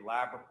shouldn't. any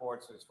lab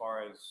reports as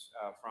far as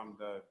from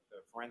the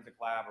forensic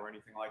lab or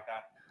anything like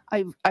that?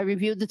 I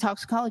reviewed the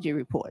toxicology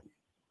report.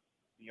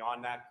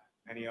 Beyond that,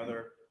 any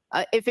other?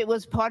 If it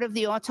was part of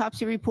the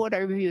autopsy report, I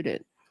reviewed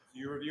it.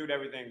 You reviewed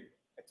everything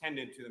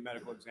attendant to the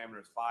medical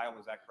examiner's file,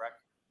 is that correct?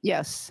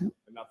 Yes,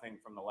 But nothing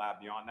from the lab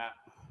beyond that?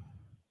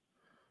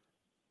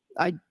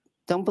 I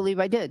don't believe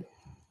I did.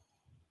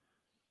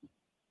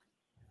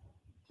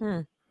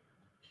 Now,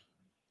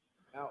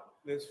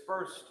 this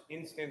first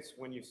instance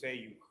when you say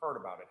you heard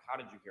about it, how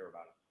did you hear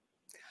about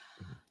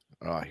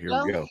it? Here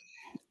Well, we go.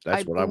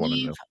 That's what I want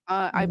to know.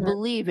 I Mhm.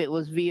 believe it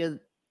was via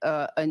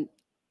a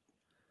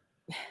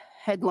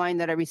headline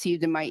that I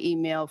received in my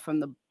email from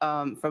the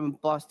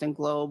Boston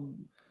Globe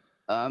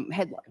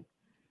headline.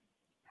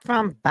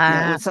 From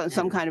Yeah, it was Boston.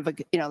 some kind of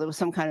there was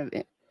some kind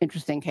of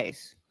interesting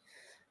case,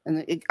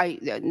 and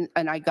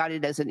I got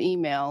it as an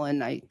email,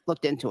 and I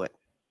looked into it.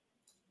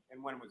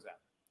 And when was that?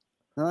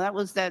 Well, that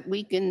was that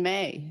week in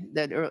May.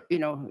 That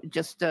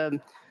just a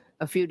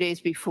few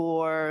days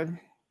before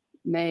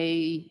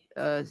May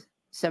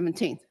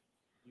 17th.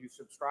 You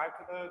subscribed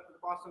to the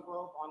Boston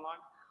Globe online?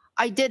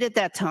 I did at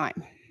that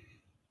time.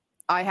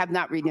 I have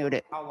not renewed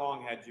it. How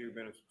long had you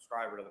been a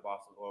subscriber to the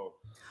Boston Globe?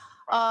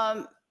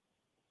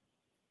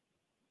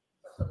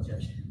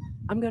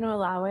 I'm going to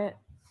allow it.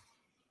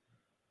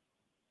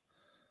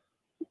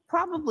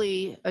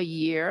 Probably a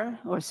year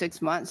or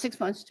 6 months, 6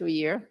 months to a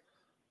year.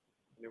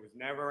 There was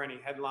never any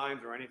headlines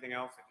or anything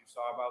else that you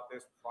saw about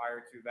this prior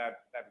to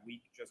that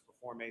week just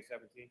before May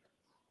 17th?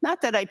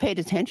 Not that I paid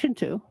attention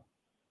to.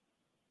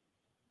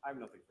 I have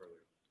nothing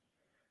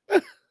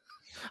further.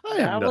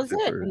 That was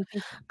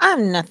it.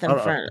 I'm nothing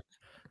further.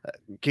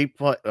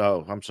 Keep.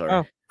 Oh, I'm sorry.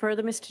 Oh.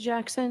 Further, Mr.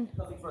 Jackson?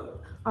 Nothing further.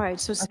 All right,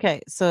 so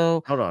Okay,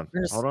 so Hold on.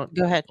 Just Hold on.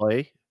 go ahead.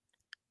 Play.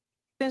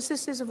 since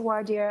this is a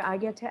voir dire, I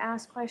get to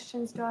ask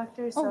questions,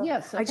 doctor. So Oh,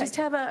 yes. I just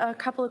have a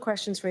couple of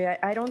questions for you.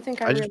 I don't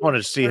think I just really wanted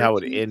to see how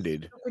it heard you.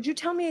 ended. Could you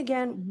tell me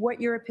again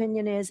what your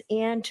opinion is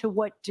and to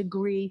what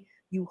degree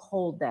you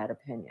hold that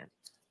opinion?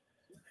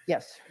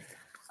 Yes.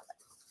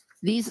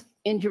 These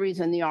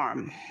injuries in the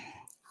arm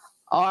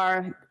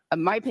are,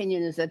 my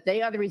opinion is that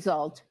they are the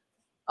result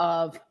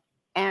of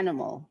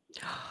animal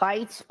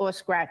bites or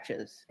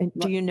scratches. And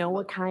do you know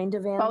what kind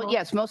of animal? Oh,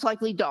 yes, most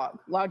likely dog,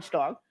 large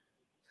dog.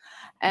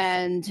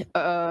 And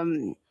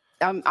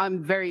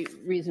I'm very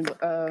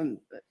reasonable,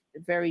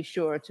 very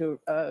sure to,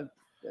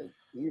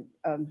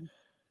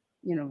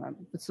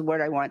 what's the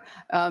word I want?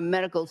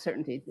 Medical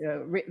certainty,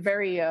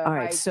 very All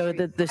right, so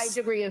high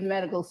degree of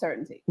medical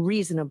certainty.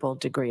 reasonable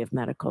degree of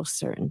medical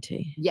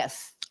certainty.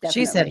 Yes,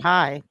 She said definitely.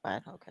 hi,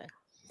 but okay.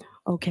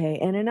 Okay,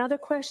 and another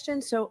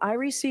question. So I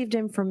received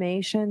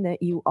information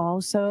that you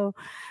also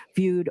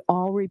viewed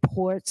all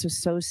reports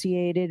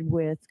associated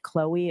with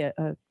Chloe,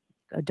 a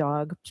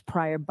dog's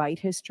prior bite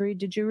history.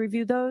 Did you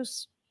review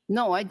those?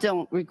 No, I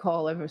don't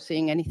recall ever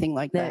seeing anything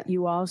like That that.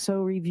 you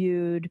also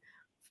reviewed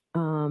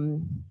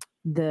the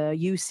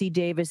UC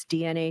Davis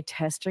DNA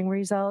testing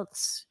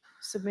results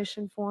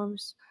submission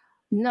forms?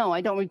 No,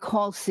 I don't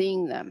recall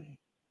seeing them.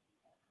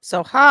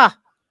 So,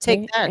 take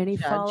Okay, that. Any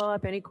Judge.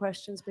 follow-up, any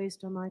questions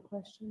based on my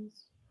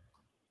questions?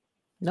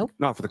 Nope.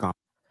 Not for the comment.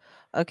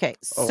 Okay,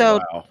 Oh, so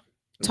wow. Where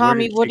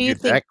Tommy, did what she do you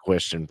get think? that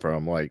question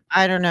from? Like,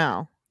 I don't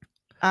know.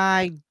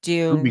 I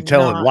do who be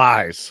telling not-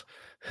 lies?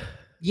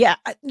 Yeah,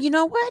 you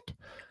know what?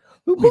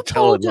 Who be Who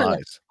telling told you that?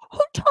 lies? Who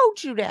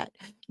told you that?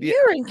 Yeah.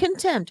 You're in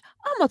contempt.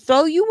 I'm gonna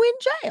throw you in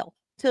jail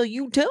till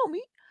you tell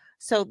me.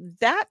 So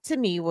that to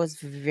me was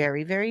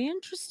very, very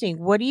interesting.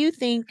 What do you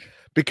think?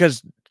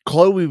 Because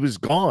Chloe was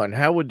gone.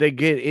 How would they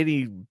get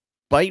any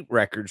bite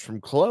records from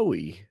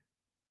Chloe?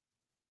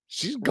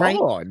 She's Right.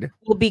 gone.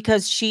 Well,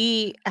 because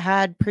she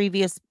had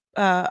previous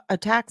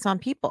attacks on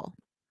people.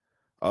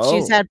 Oh,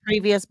 She's had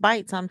previous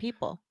bites on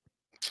people.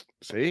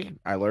 see,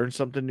 I learned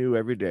something new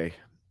every day.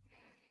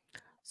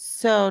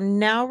 So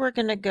now we're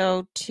going to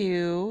go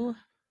to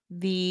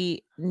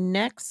the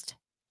next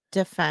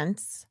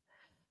defense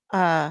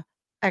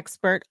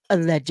expert,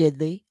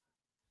 allegedly.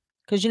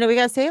 Because, we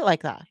got to say it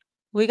like that.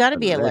 We got to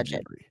be alleged.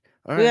 Allegedly.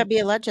 All We got to right. be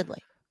allegedly.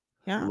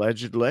 Yeah.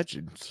 Alleged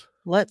legends.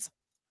 Let's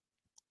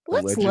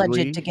Allegedly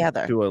legend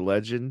together. to a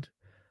legend.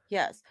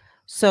 Yes.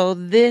 So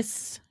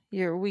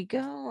here we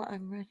go.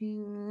 I'm ready.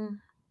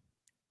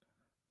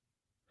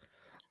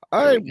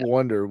 I we go.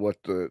 wonder what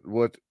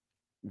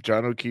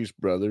John O'Keefe's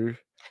brother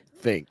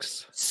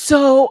thinks.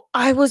 So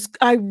I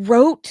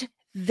wrote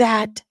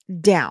that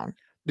down.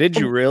 Did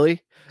you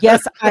really?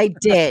 Yes, I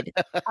did.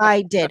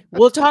 I did.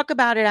 We'll talk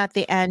about it at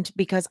the end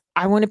because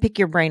I want to pick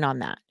your brain on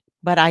that.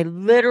 But I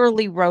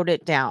literally wrote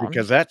it down.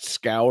 Because that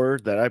scour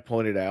that I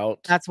pointed out.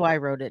 That's why I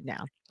wrote it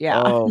down.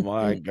 Yeah. Oh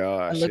my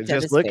gosh. looked And at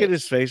just his look at face.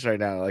 his face right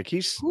now. Like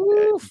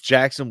Oof.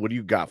 Jackson, what do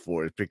you got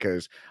for it?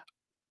 Because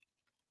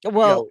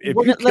Well, if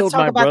let's you killed talk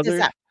my about brother,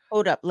 this.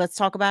 Hold up. Let's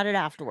talk about it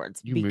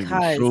afterwards. you made me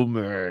because so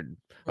mad.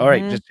 All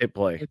right, just hit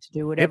play. Let's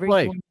do whatever you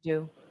play. want to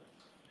do.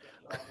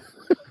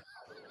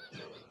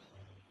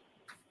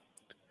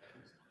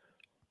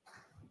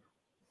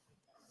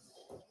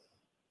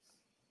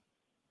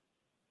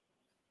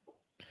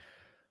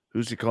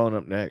 Who's he calling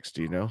up next?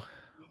 Do you know?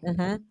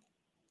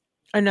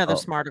 Another Oh.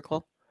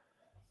 smarticle.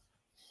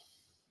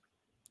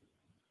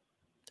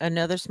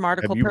 Another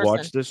smarticle Have you person.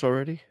 watched this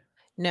already?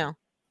 No,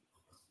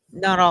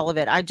 not all of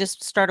it. I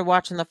just started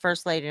watching the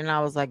first lady and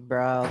I was like,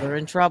 bro, they're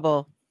in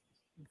trouble.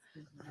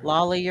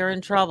 Lolly, you're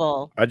in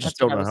trouble. I just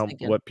That's what don't I know was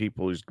thinking. what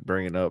people he's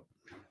bringing up.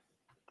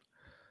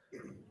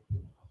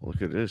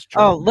 Look at this.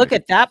 Oh, look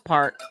at that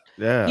part.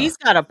 Yeah. He's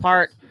got a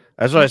part.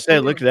 That's what I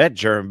said. Look at that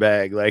germ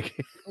bag. Like,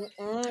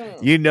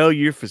 you know,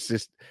 you're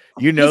fascist.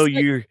 You know, He's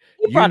like, you're, he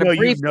you brought a know,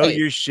 you know briefcase.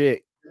 your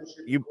shit.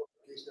 You You-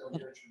 case down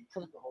here,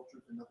 truth, the whole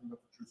truth, and nothing but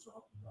the truth, so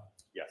help you God.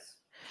 Yes.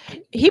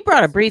 He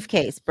brought a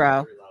briefcase,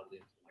 bro.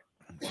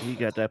 He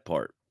got that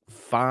part.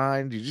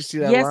 Fine. Did you see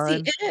that Yes,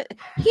 line? he That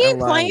ain't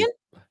line playing.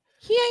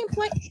 He ain't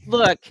playing.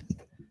 Look,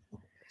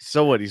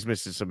 So what? He's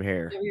missing some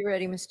hair. Are you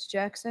ready, Mr.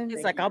 Jackson? he's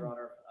Thank like, you, I'll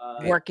Your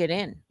Honor. work it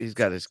in. He's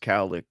got his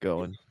cowlick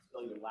going.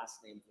 Spell your last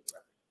name for the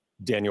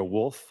record. Daniel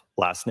Wolfe,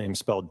 last name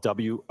spelled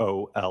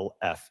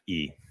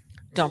W-O-L-F-E.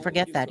 Don't So what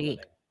forget do you do that for a E.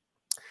 living?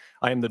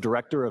 I am the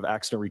director of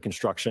accident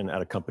reconstruction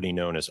at a company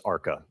known as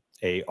ARCA,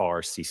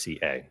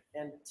 A-R-C-C-A.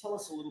 And tell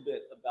us a little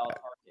bit about ARCA,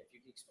 if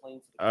you could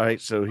explain for the All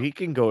right, so he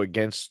can go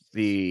against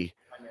the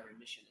primary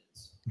mission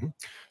is.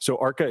 So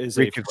ARCA is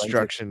a forensic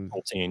reconstruction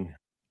consulting.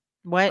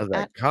 What? of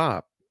that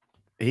cop.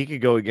 He could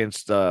go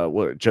against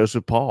what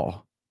Joseph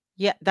Paul.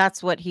 Yeah,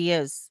 that's what he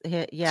is.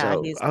 Yeah,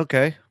 So, he's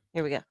okay.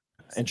 here we go.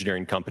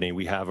 engineering company.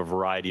 We have a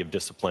variety of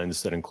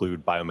disciplines that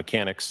include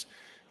biomechanics,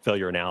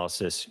 failure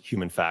analysis,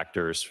 human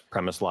factors,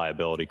 premise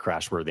liability,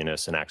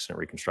 crashworthiness, and accident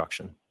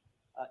reconstruction.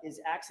 You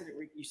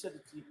said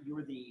that you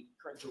were the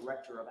current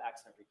director of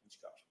accident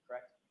reconstruction,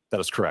 correct? That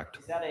is correct.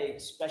 Is that a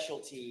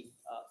specialty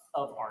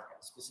of ARCA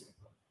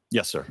specifically?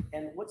 Yes, sir.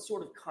 And what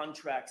sort of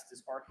contracts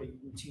does ARCA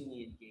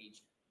routinely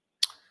engage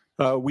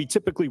in? We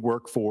typically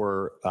work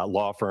for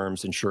law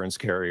firms, insurance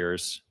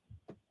carriers.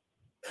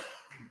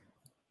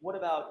 What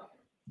about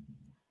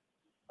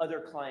other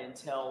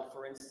clientele?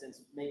 For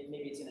instance, maybe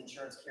it's an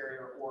insurance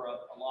carrier or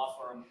a law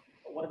firm,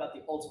 but what about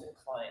the ultimate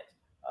client,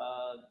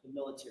 the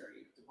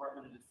military,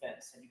 Department of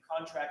Defense? Have you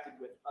contracted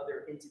with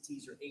other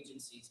entities or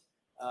agencies,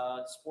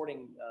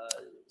 sporting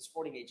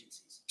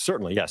agencies?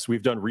 Certainly, yes.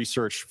 We've done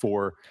research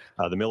for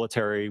the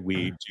military.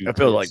 We do. I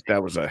feel like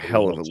that was a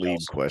hell of a lead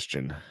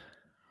question.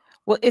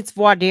 Well, it's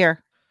Voir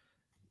Dire.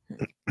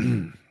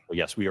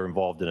 Yes, we are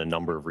involved in a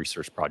number of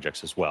research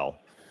projects as well.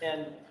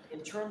 And in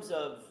terms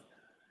of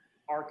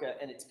ARCA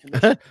and its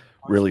commission,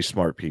 Really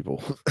smart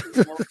people.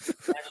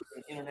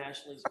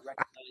 internationally is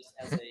recognized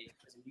as a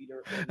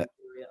leader in the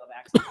area of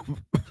accident.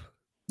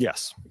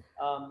 Yes.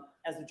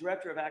 As the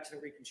director of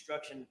accident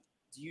reconstruction,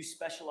 do you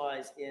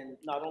specialize in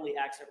not only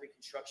accident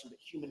reconstruction but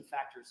human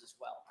factors as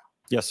well?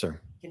 Yes, sir.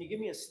 Can you give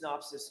me a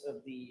synopsis of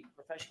the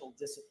professional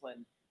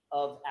discipline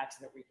of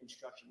accident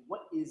reconstruction?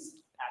 What is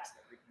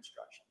accident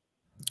reconstruction?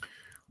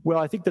 Well,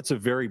 I think that's a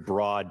very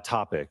broad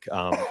topic.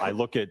 I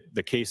look at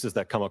the cases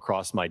that come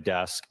across my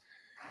desk.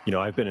 You know,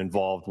 I've been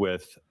involved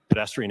with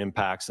pedestrian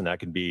impacts, and that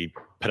can be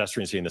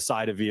pedestrians hitting the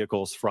side of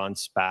vehicles,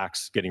 fronts,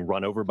 backs, getting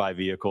run over by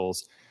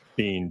vehicles,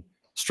 being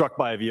struck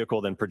by a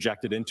vehicle, then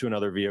projected into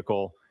another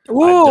vehicle.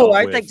 Ooh,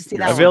 I'd like to see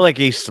that I one. feel like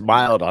he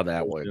smiled on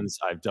that one.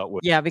 I've dealt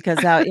with. Yeah,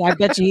 because I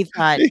bet you he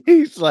thought,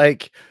 He's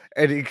like,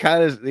 and he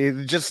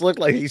just looked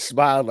like he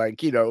smiled,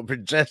 like, you know,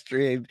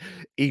 pedestrian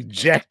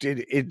ejected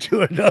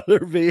into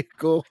another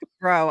vehicle.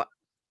 bro,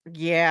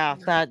 yeah,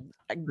 that.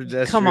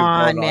 Pedestrian Come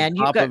on, falling man.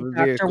 You top got of a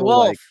Dr. vehicle,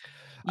 Wolf. like,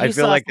 I You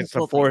feel saw like some it's a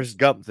cool Forrest things.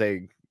 Gump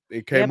thing. It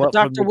Yeah, came but up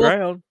from Dr. the Wolf-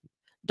 ground.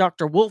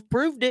 Dr. Wolf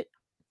proved it.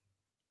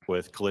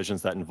 With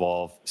collisions that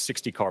involve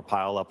 60-car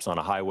pileups on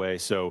a highway.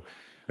 So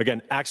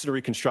again, accident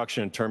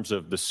reconstruction in terms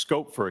of the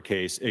scope for a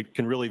case, it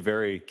can really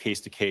vary case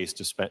to case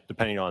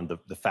depending on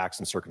the facts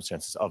and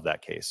circumstances of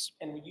that case.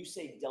 And when you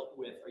say dealt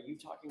with, are you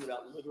talking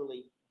about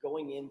literally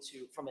going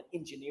into, from an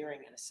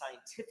engineering and a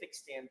scientific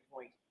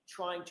standpoint,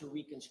 trying to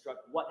reconstruct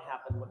what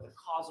happened, what the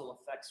causal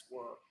effects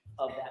were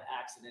of that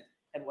accident,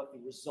 and what the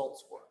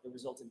results were, the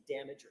resultant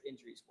damage or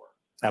injuries were?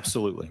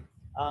 Absolutely.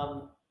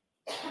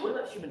 What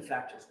about human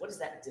factors? What does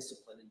that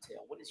discipline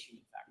entail? What is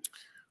human factors?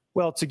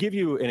 Well, to give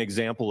you an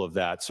example of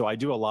that, so I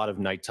do a lot of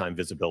nighttime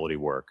visibility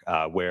work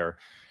where,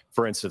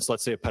 for instance,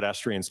 let's say a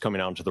pedestrian's coming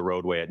out onto the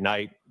roadway at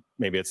night.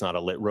 Maybe it's not a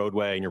lit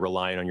roadway and you're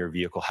relying on your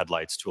vehicle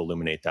headlights to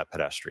illuminate that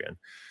pedestrian.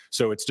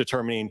 So it's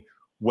determining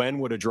when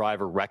would a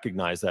driver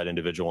recognize that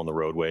individual on the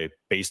roadway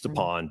based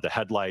upon the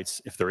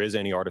headlights, if there is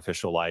any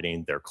artificial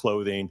lighting, their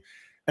clothing.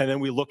 And then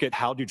we look at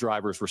how do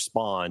drivers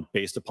respond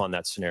based upon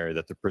that scenario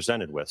that they're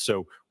presented with.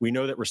 So we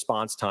know that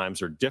response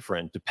times are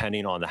different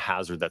depending on the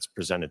hazard that's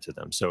presented to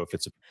them. So if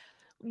it's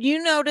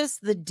You notice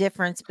the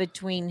difference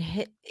between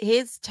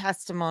his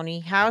testimony,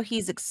 how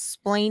he's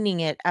explaining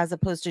it, as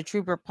opposed to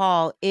Trooper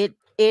Paul.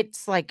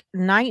 It's like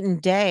night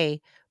and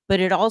day, but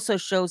it also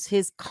shows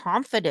his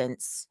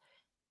confidence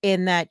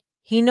in that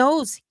he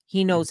knows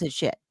his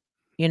shit.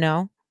 You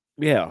know,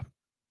 Yeah.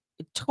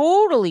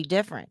 totally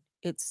different.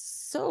 It's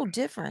so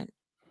different.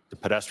 the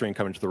pedestrian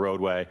coming to the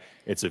roadway,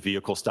 it's a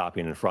vehicle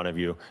stopping in front of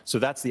you. So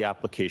that's the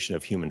application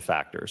of human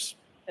factors.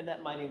 And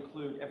that might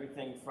include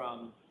everything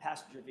from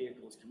passenger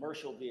vehicles,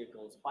 commercial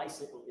vehicles,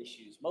 bicycle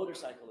issues,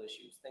 motorcycle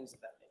issues, things of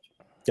that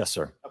nature. Yes,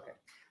 sir. Okay.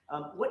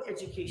 What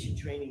education,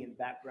 training, and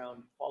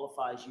background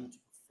qualifies you to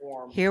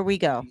perform Here we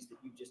go. duties that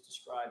you just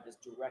described as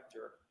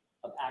director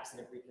of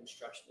accident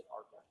reconstruction at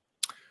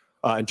ARCA?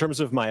 In terms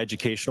of my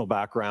educational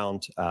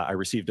background, I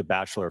received a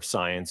Bachelor of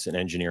Science in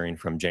Engineering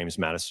from James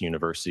Madison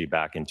University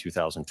back in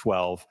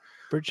 2012,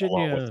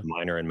 along with a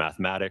minor in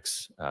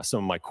mathematics. Some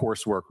of my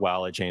coursework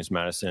while at James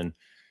Madison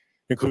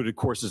included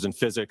courses in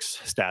physics,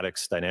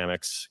 statics,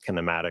 dynamics,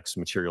 kinematics,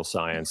 material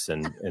science,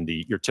 and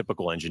your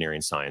typical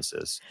engineering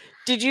sciences.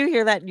 Did you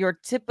hear that? Your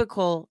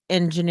typical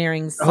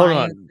engineering Hold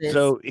on. sciences.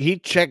 So he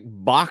checked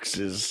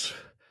boxes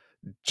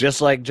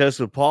just like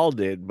Joseph Paul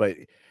did, but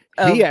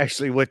he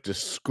actually went to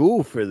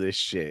school for this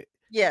shit.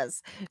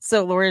 Yes.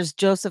 So whereas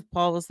Joseph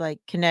Paul was like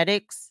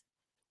kinetics,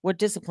 what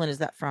discipline is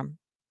that from?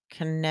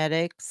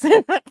 Kinetics.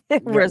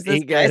 Whereas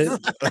this guy's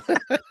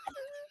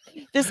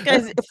this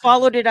guy's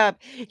followed it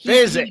up.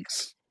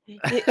 Physics.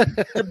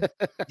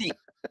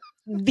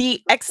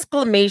 The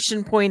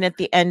exclamation point at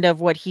the end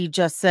of what he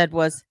just said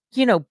was,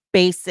 you know,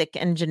 basic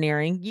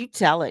engineering. You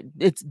tell it.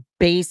 It's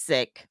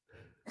basic.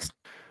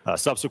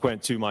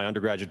 Subsequent to my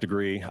undergraduate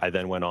degree, I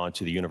then went on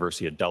to the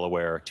University of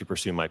Delaware to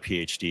pursue my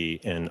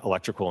PhD in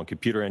electrical and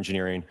computer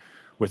engineering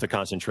with a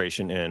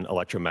concentration in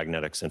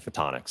electromagnetics and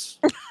photonics.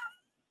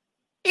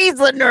 He's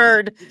a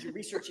nerd. Did your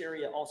research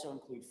area also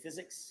include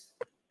physics,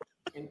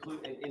 in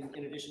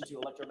addition to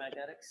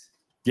electromagnetics?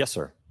 Yes,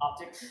 sir.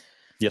 Optics?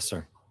 Yes,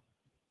 sir.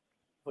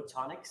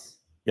 Photonics?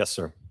 Yes,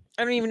 sir.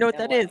 I don't even know what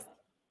that is.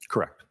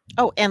 Correct.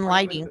 Oh, and Are you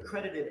lighting.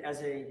 accredited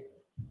as a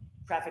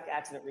traffic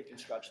accident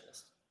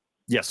reconstructionist?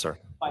 Yes, sir.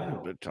 By who?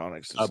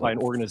 Photonics. By an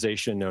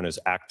organization known as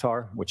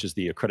ACTAR, which is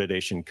the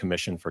Accreditation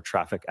Commission for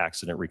Traffic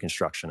Accident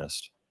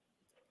Reconstructionists.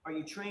 Are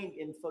you trained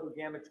in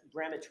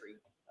photogrammetry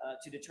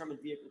to determine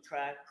vehicle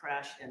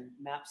crash and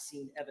map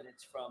scene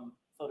evidence from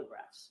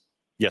photographs?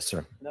 Yes,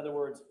 sir. In other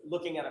words,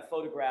 looking at a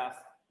photograph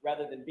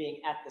rather than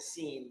being at the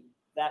scene,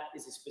 that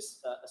is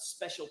a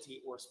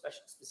specialty or a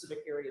specific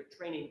area of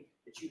training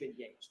that you've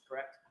engaged,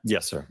 correct?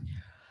 Yes, sir.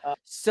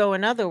 So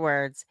in other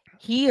words,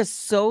 he is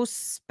so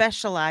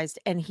specialized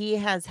and he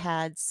has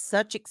had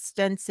such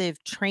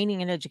extensive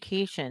training and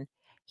education.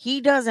 He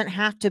doesn't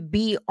have to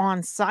be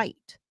on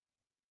site.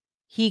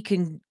 He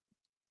can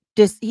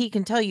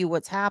tell you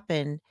what's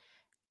happened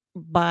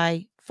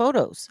by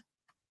photos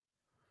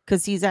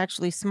because he's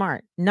actually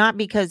smart, not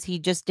because he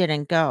just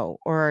didn't go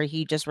or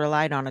he just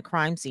relied on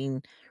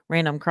a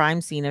random crime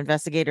scene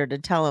investigator to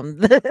tell him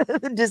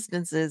the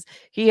distances.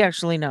 He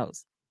actually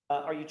knows.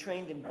 Are you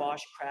trained in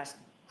Bosch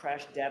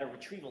crash data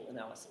retrieval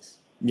analysis?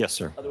 Yes,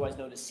 sir. Otherwise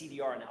known as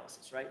CDR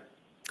analysis, right?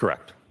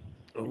 Correct.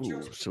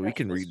 Oh, so we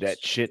can read that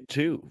shit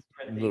too.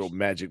 Little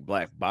magic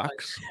black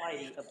box.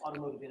 Society of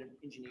Automotive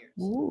Engineers.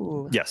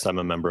 Ooh. Yes, I'm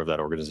a member of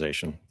that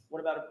organization. What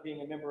about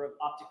being a member of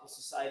Optical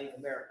Society of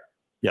America?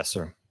 Yes,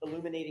 sir.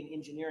 Illuminating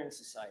Engineering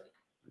Society.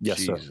 Yes,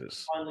 sir.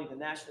 Finally, the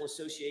National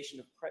Association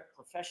of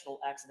Professional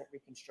Accident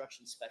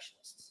Reconstruction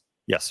Specialists.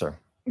 Yes, sir.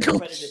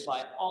 Accredited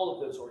by all of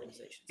those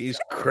organizations. He's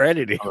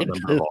credited. I'm a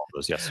member of all of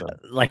those. Yes, sir.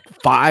 Like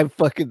 5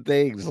 fucking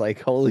things.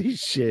 Like, holy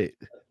shit.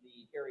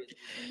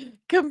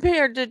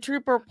 Compared to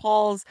Trooper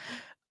Paul's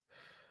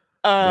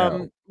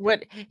No.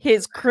 what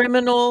his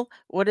criminal,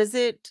 what is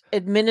it,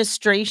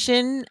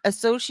 administration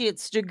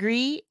associate's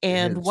degree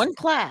and His- one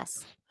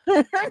class.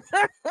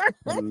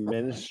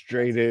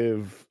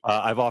 Administrative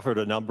I've offered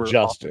a number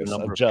justice.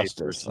 of Justice.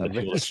 papers in the field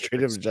of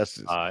Administrative physics.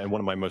 justice. And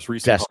one of my most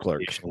recent Desk clerk.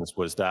 publications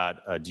was that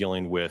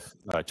dealing with.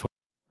 Let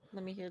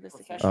me hear this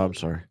again. Professional I'm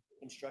sorry.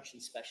 Construction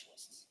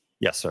specialists.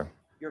 Yes, sir.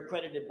 You're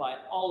accredited by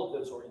all of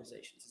those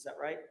organizations. Is that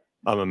right?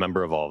 I'm a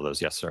member of all of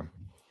those. Yes, sir.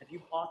 Have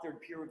you authored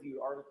peer-reviewed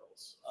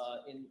articles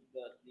in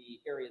the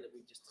area that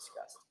we've just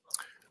discussed?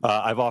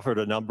 I've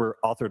authored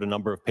a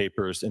number of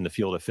papers in the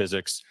field of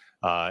physics,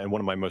 and one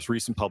of my most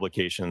recent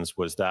publications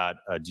was that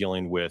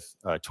dealing with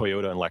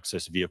Toyota and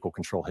Lexus vehicle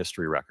control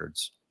history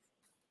records.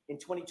 In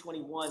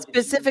 2021,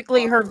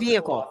 Specifically her did you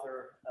vehicle.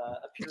 author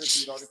a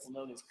peer-reviewed article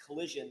known as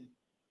Collision,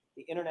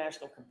 the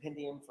International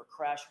Compendium for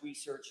Crash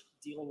Research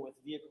Dealing with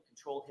Vehicle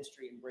Control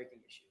History and Braking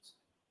Issues?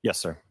 Yes,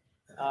 sir.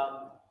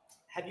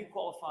 Have you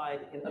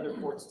qualified in other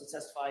courts to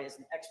testify as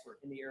an expert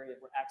in the area of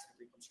accident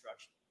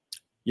reconstruction?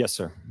 Yes,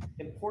 sir.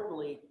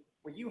 Importantly,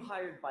 were you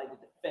hired by the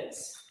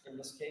defense in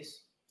this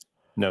case?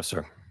 No,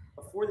 sir.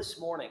 Before this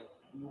morning,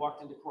 when you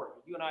walked into court,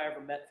 have you and I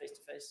ever met face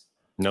to face?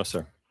 No,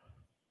 sir.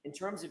 In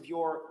terms of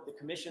the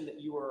commission that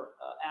you were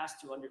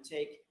asked to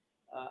undertake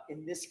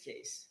in this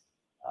case,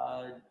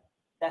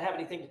 that have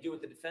anything to do with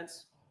the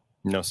defense?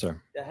 No,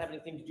 sir. That have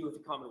anything to do with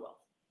the Commonwealth?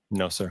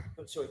 No, sir.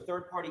 So a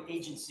third-party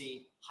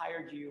agency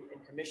hired you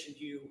and commissioned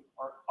you,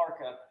 or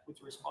ARCA, with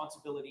the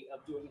responsibility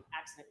of doing an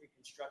accident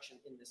reconstruction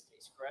in this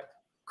case, correct?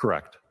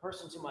 Correct. The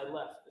person to my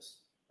left,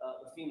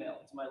 the female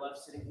to my left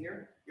sitting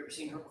here, you ever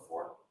seen her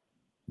before?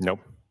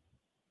 Nope.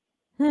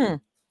 Hmm.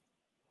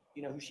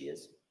 You know who she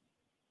is?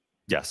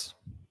 Yes.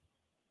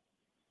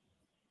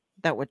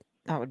 That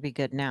would be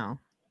good now.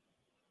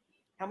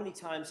 How many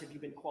times have you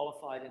been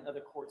qualified in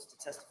other courts to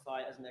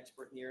testify as an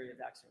expert in the area of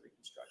accident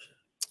reconstruction?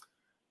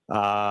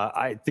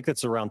 I think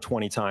that's around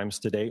 20 times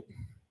to date.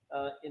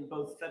 In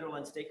both federal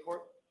and state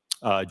court?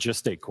 Just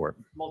state court.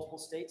 Multiple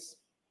states?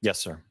 Yes,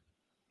 sir.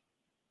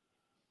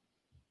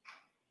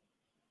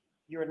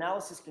 your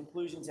analysis,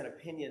 conclusions, and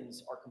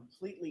opinions are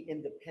completely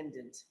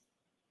independent,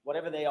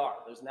 whatever they are.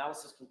 Those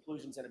analysis,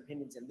 conclusions, and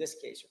opinions in this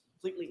case are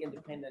completely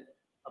independent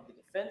of the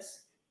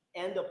defense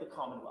and of the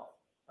Commonwealth.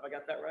 Have I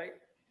got that right?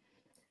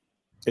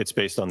 It's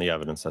based on the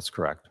evidence. That's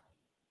correct.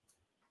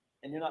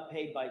 And you're not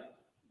paid by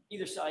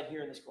either side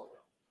here in this courtroom.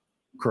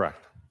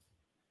 Correct.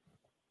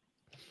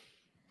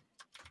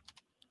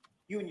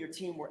 You and your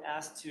team were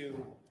asked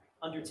to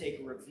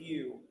undertake a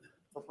review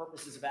for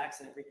purposes of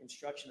accident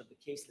reconstruction of the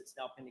case that's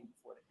now pending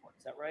before the court.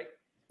 Is that right?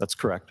 That's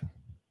correct.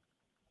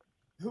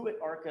 Who at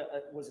ARCA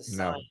was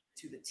assigned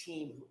to the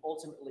team who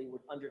ultimately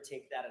would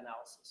undertake that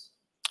analysis?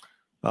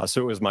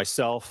 So it was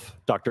myself,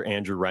 Dr.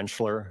 Andrew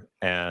Rentschler,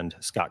 and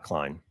Scott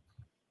Klein.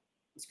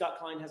 Scott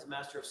Klein has a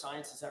Master of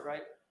Science, is that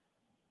right?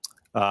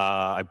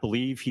 I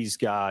believe he's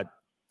got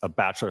a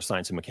Bachelor of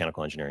Science in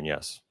Mechanical Engineering,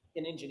 yes.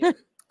 In engineering?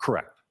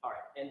 Correct. All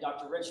right. And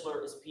Dr.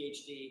 Rentschler is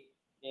PhD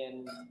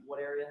in what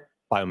area?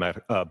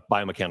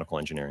 Biomechanical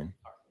engineering.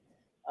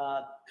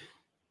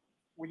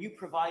 Were you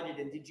provided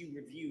and did you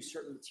review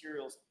certain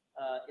materials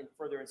in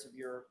furtherance of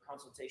your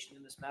consultation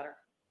in this matter?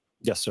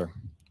 Yes, sir.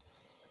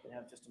 I can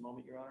have just a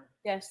moment, Your Honor.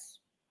 Yes.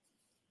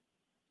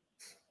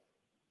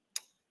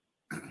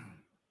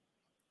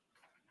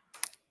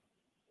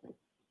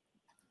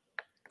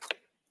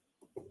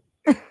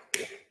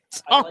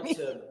 I'd like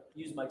to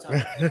use my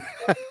time.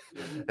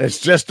 It's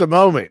just a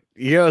moment.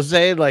 You know what I'm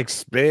saying? Like,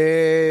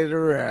 spin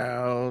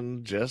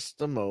around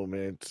just a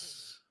moment.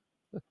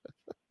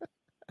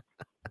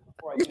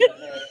 Before I do that,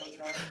 may I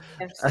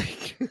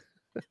approach, Your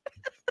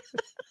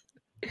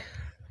Honor?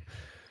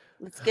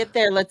 Let's get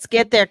there. Let's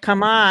get there.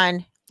 Come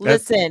on.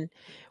 Listen,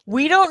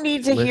 we don't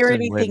need to hear Listen,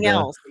 anything Linda.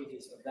 else.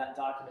 Pages of that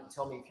document.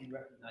 Tell me if you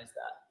recognize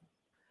that.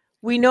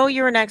 We know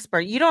you're an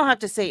expert. You don't have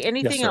to say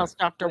anything sir. else,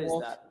 Dr. What is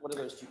Wolf. that? What are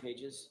those 2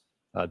 pages?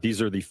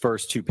 These are the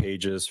first 2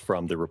 pages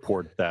from the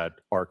report that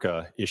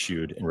ARCA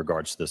issued in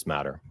regards to this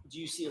matter. Do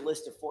you see a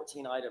list of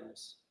 14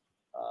 items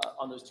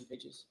on those 2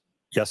 pages?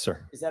 Yes,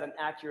 sir. Is that an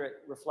accurate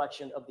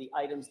reflection of the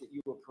items that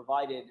you were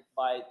provided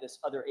by this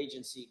other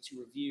agency to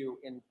review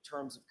in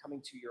terms of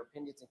coming to your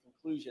opinions and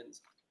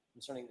conclusions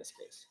concerning this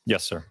case?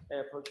 Yes, sir. May I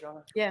approach, Your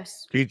Honor?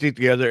 Yes. Do you think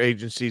the other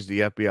agency's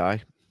the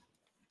FBI?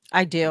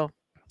 I do.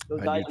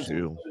 Those I do items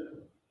too.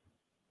 include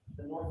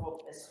the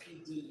Norfolk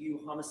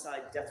SPDU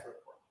homicide death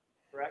report,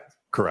 correct?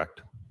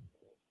 Correct.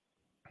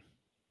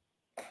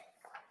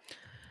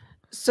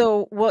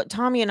 So what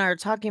Tommy and I are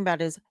talking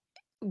about is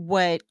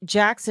what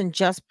Jackson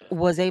just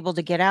was able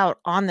to get out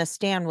on the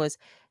stand was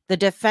the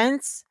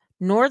defense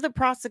nor the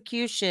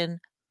prosecution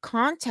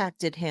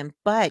contacted him,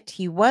 but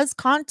he was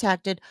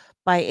contacted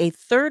by a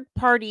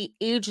third-party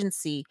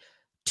agency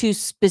to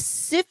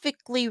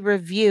specifically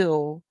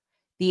review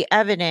the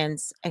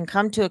evidence and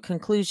come to a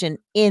conclusion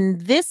in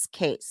this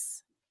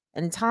case.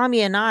 And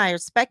Tommy and I are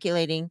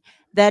speculating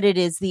that it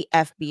is the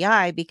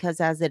FBI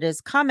because as it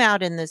has come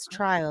out in this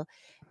trial,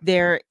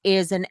 there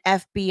is an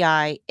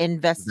FBI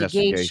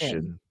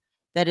investigation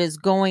that is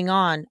going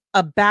on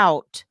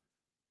about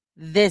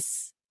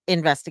this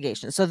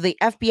investigation. So the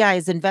FBI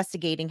is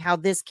investigating how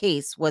this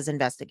case was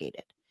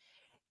investigated.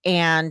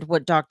 And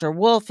what Dr.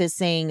 Wolf is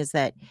saying is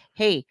that,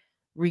 hey,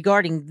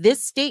 regarding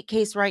this state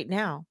case right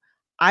now,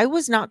 I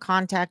was not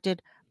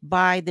contacted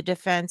by the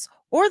defense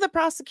or the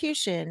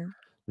prosecution.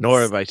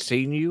 Nor have I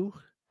seen you.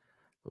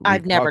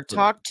 I've We've never to-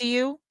 talked to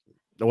you.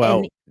 Well,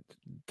 and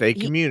they he-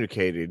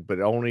 communicated,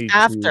 but only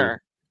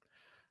After.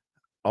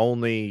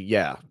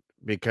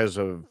 because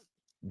of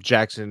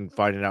Jackson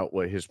finding out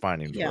what his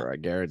findings Yeah. were. I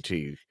guarantee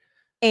you.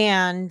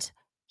 And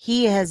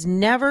he has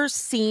never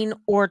seen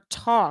or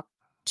talked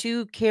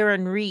to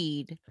Karen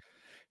Reed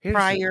Here's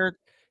prior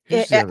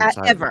Here's the other side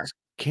of ever. this.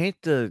 Can't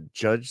the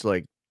judge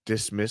like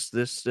dismiss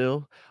this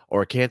still,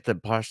 or can't the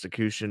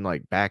prosecution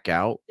like back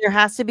out? There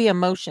has to be a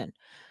motion.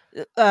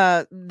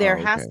 There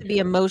has okay. to be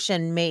a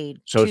motion made.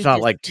 So it's to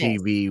not like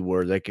dismiss. TV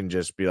where they can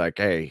just be like,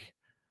 "Hey,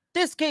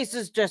 This case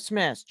is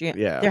dismissed."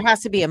 Yeah. There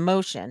has to be a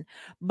motion.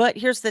 But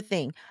here's the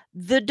thing.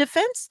 The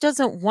defense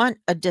doesn't want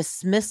a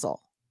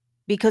dismissal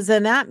because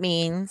then that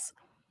means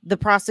the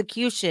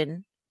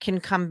prosecution can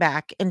come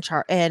back and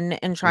try and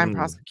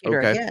prosecute her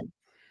okay. again.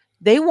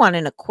 They want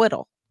an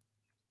acquittal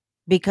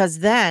because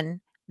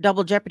then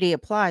double jeopardy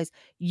applies.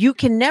 You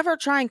can never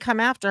try and come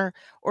after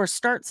or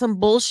start some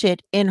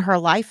bullshit in her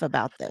life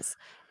about this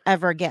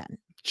ever again.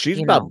 she's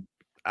you about."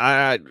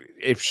 know?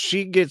 If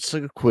she gets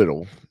an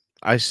acquittal,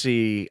 I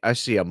see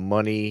a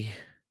money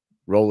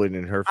rolling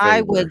in her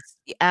favor.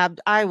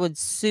 I would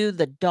sue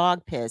the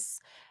dog piss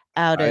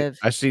out of.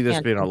 I see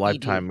this being a Hanson PD.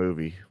 Lifetime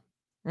movie.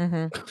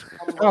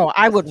 Mhm. Oh,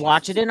 I would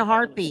watch it in a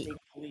heartbeat. State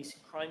Police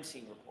crime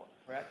scene report,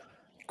 correct?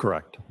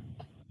 Correct.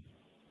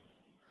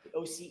 The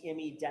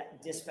OCME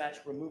dispatch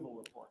removal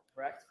report,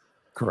 correct?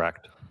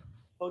 Correct.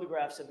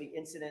 Photographs of the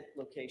incident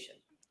location.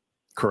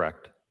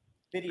 Correct.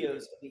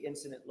 Videos of the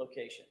incident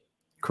location.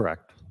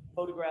 Correct.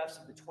 Photographs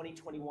of the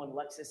 2021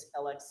 Lexus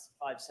LX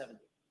 570.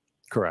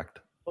 Correct.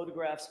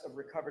 Photographs of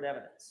recovered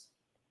evidence.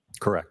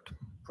 Correct.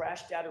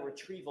 crash data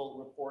retrieval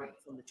report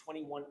from the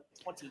 2021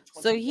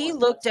 So he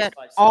looked at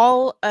Lexus 570.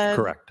 all of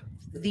Correct.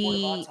 Report of the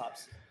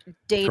autopsy.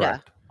 data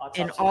Correct.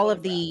 and Autopsy all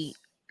of the photographs,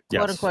 quote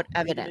Yes. unquote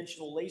evidence.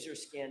 three-dimensional laser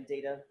scan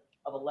data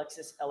of a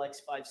Lexus LX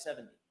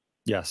 570,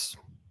 Yes.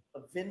 a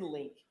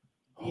VinLink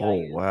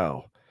Oh,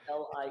 wow.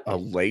 A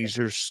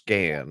laser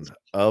scan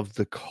of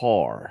the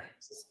car.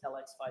 Lexus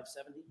LX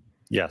 570,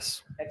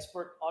 Yes.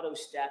 expert auto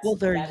stats. Well,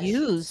 they're data sheets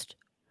used.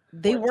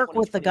 They for a work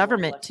with the 2021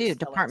 government too, Lexus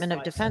Department of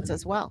LX Defense 570.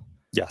 as well.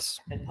 Yes.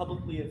 And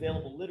publicly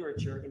available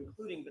literature,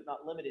 including but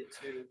not limited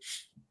to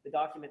the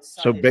documents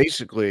So cited.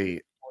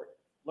 basically,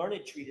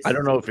 Learned treatises. I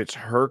don't know if it's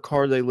her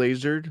car they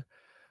lasered,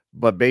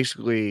 but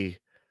basically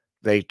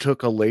they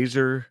took a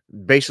laser.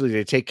 Basically,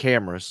 they take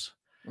cameras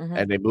Mhm.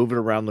 and they move it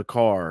around the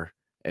car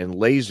and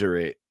laser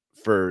it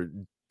for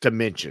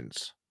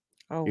dimensions.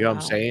 Oh, You know what I'm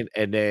wow. saying?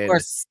 And then, Or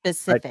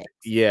specifics.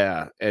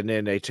 yeah, and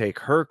then they take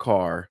her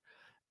car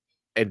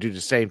and do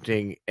the same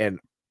thing and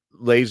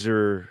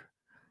laser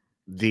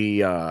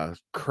the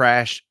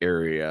crash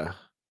area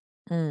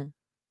Mm.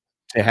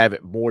 to have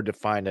it more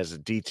defined as a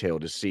detail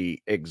to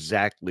see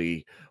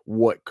exactly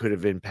what could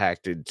have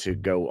impacted to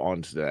go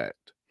onto that.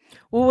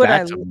 Well,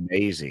 That's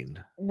amazing.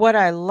 what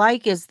I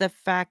like is the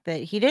fact that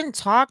he didn't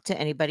talk to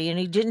anybody and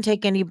he didn't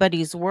take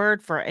anybody's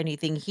word for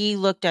anything. He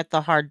looked at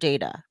the hard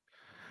data.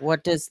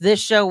 What does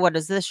this show? What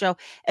does this show?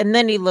 And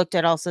then he looked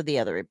at also the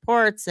other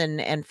reports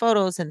and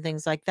photos and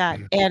things like that.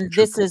 And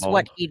this is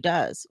what he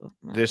does.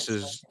 This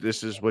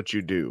is what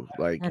you do.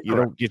 Like, you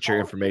Correct. don't get your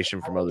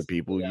information from other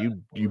people.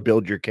 You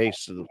build your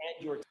case to the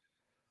And your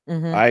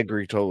Mhm. I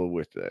agree totally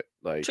with that.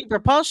 Like, Trooper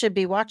Paul should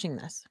be watching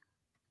this.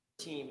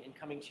 team in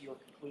coming to your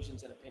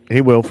conclusions and opinions.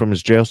 he will from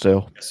his jail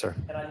cell. Yes, sir.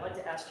 And I'd like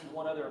to ask you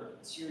one other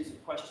series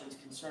of questions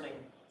concerning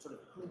sort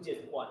of who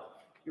did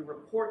what. Your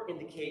report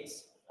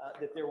indicates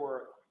that there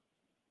were,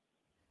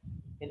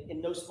 in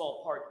no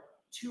small part,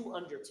 two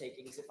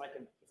undertakings, if I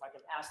can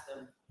ask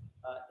them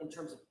in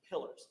terms of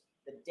pillars: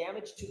 the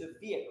damage to the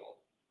vehicle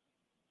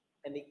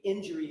and the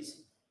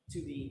injuries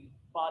to the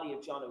body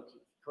of John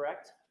O'Keefe.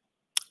 Correct?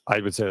 I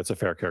would say that's a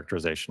fair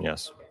characterization.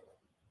 Yes. Okay.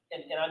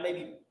 And I may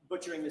be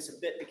butchering this a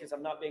bit because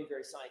I'm not being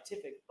very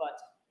scientific, but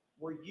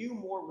were you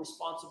more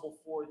responsible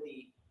for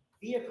the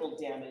vehicle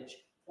damage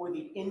or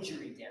the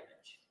injury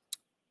damage?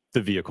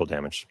 The vehicle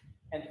damage.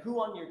 And who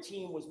on your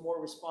team was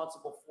more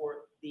responsible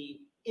for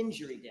the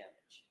injury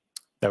damage?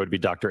 That would be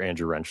Dr.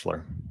 Andrew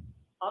Rentschler.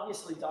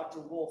 Obviously, Dr.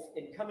 Wolf,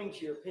 in coming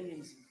to your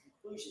opinions and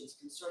conclusions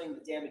concerning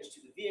the damage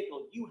to the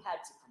vehicle, you had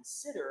to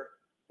consider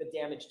the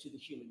damage to the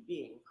human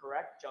being,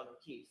 correct, John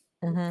O'Keefe?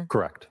 Mhm.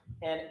 Correct.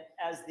 And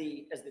as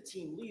the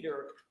team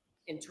leader,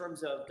 in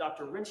terms of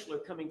Dr.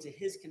 Rentschler coming to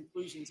his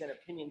conclusions and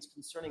opinions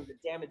concerning the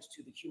damage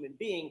to the human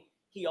being,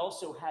 he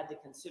also had to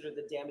consider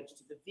the damage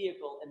to the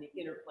vehicle and the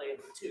interplay of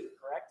the two,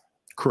 correct?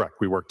 Correct.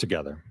 We work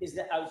together. Is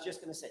that, I was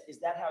just going to say, is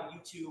that how you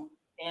two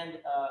and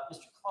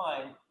Mr.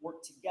 Klein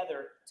work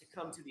together to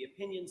come to the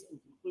opinions and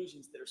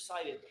conclusions that are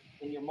cited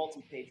in your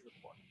multi-page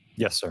report?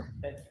 Yes, sir.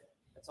 Thank you.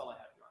 That's all I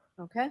have, Your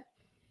Honor. Okay.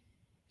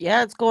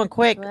 Yeah, it's going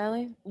quick.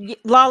 Lally?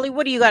 Lolly,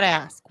 what do you got to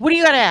ask? What do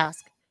you got to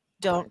ask?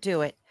 Don't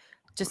do it.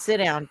 Just sit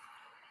down.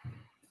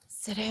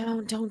 Sit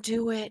down. Don't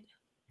do it.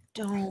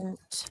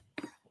 Don't.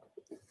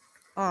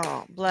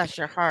 Oh, bless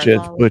your heart.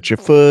 Just Lolly. put your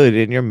foot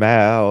in your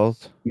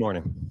mouth. Good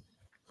morning.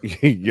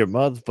 Your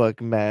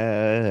motherfucking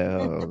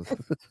mouth.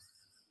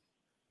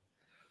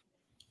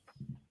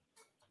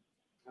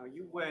 Now,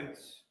 you went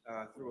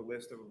through a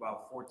list of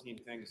about 14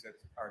 things that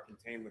are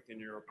contained within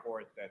your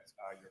report that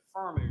your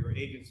firm or your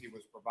agency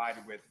was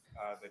provided with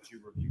that you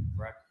reviewed,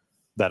 correct?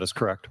 That is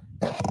correct.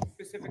 Did you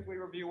specifically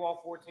review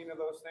all 14 of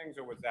those things,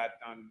 or was that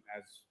done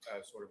as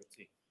sort of a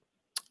team?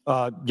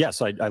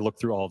 Yes, I looked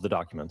through all of the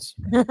documents.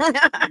 You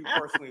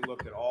personally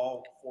looked at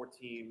all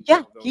 14 Yeah,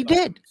 of those he did.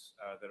 items,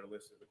 that are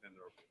listed within the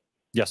report.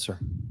 Yes, sir.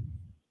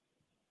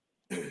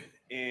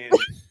 And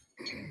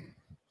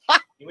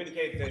you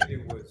indicate that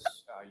it was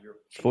your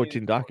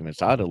 14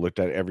 documents. I'd have looked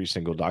at every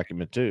single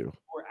document too. You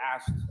were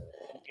asked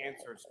to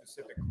answer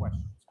specific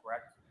questions,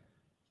 correct?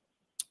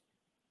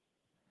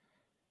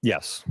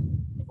 Yes.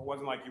 It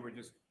wasn't like you were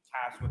just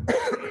tasked with,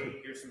 hey,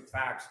 here's some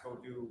facts, go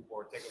do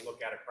or take a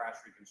look at a crash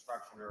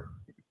reconstruction or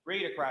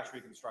create a crash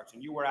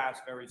reconstruction. You were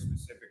asked very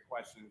specific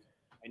questions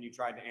and you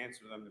tried to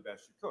answer them the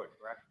best you could,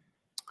 correct?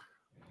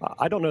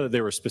 I don't know that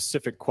there were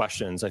specific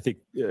questions. I think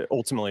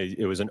ultimately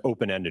it was an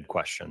open-ended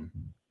question.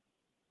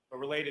 But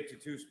related to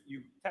two,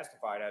 you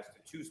testified as to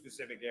two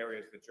specific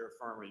areas that your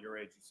firm or your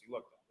agency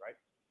looked at, right?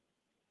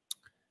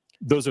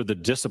 Those are the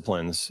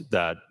disciplines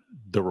that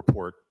the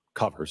report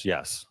covers,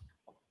 yes.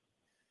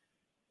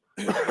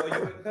 Well,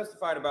 you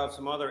testified about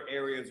some other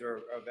areas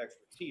of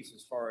expertise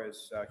as far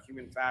as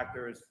human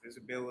factors,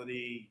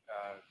 visibility,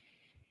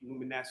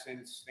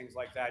 luminescence, things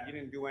like that. You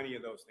didn't do any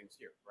of those things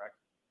here, correct?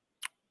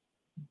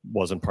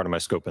 Wasn't part of my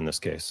scope in this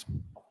case.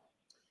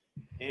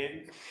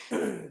 And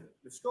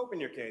the scope in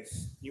your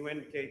case, you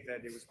indicate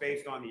that it was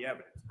based on the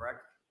evidence,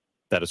 correct?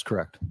 That is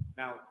correct.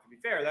 Now, to be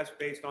fair, that's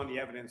based on the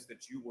evidence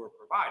that you were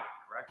provided,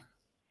 correct?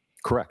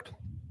 Correct.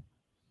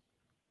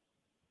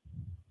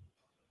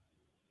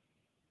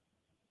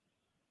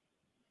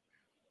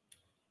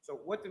 So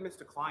what did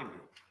Mr. Klein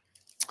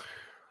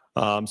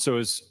do? So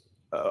as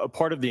a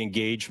part of the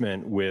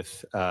engagement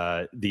with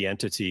the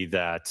entity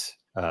that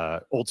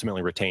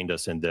ultimately retained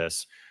us in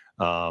this,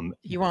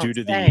 You won't due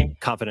to say. the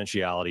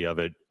confidentiality of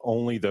it,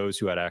 only those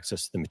who had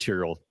access to the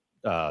material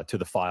to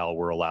the file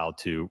were allowed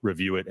to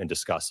review it and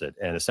discuss it.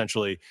 And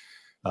essentially,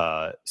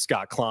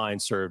 Scott Klein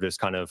served as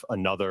kind of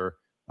another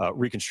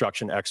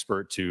reconstruction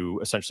expert to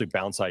essentially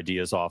bounce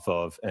ideas off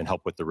of and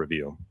help with the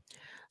review.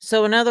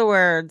 So in other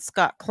words,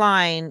 Scott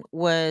Klein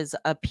was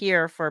a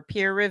peer for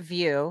peer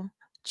review,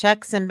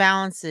 checks and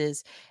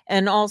balances,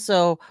 and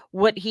also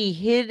what he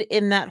hid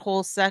in that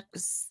whole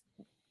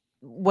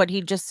what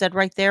he just said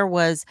right there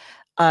was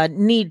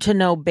need to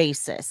know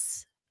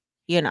basis,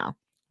 you know.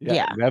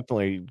 Yeah.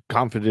 Definitely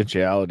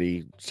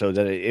confidentiality so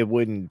that it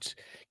wouldn't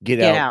get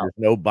Get out. out.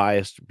 There's no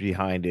bias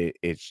behind it.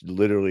 It's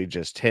literally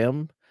just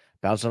him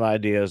bouncing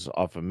ideas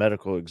off a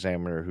medical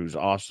examiner who's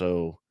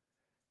also.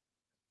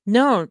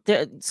 No,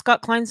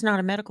 Scott Klein's not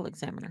a medical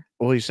examiner.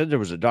 Well, he said there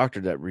was a doctor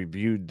that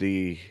reviewed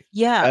the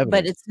Yeah,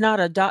 but evidence. it's not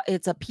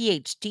it's a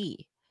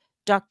PhD.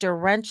 Dr.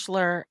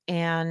 Rentschler,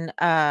 and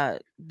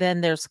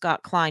then there's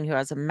Scott Klein, who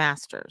has a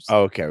master's.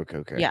 Oh, okay.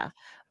 Yeah.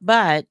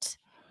 But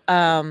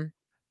But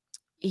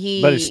it's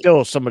he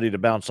still somebody to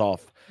bounce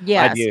off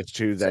yes, ideas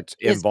to so that's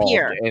his involved.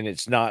 peer. And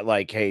it's not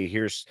like, hey,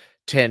 here's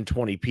 10,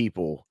 20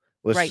 people.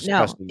 Let's Right.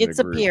 discuss No, it in it's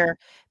a a group. peer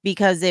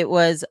because it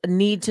was a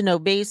need to know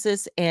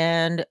basis.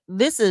 And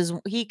this is,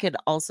 he could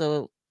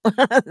also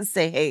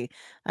say, hey,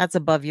 that's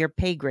above your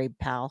pay grade,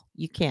 pal.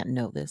 You can't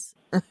know this.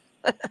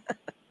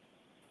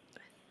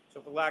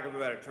 So for lack of a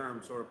better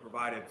term, sort of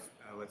provided,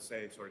 let's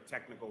say, sort of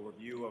technical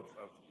review of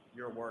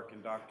your work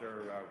and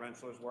Dr.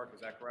 Rentschler's work.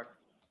 Is that correct?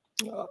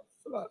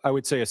 I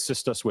would say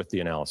assist us with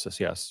the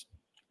analysis, yes.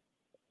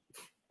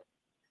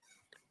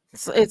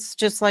 So it's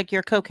just like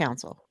your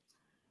co-counsel.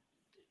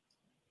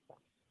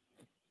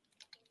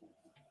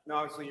 Now,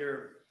 obviously,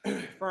 your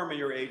firm or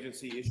your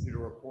agency issued a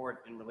report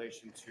in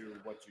relation to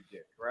what you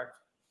did, correct?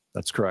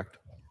 That's correct.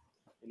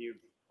 And you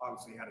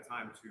obviously had a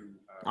time to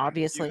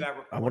Obviously. review that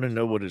report. I want to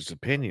know what his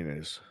opinion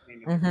is.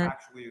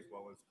 Factually, as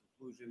well as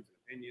conclusions,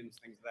 opinions,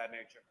 things of that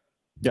nature.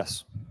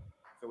 Yes.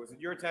 So is it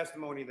your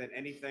testimony that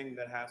anything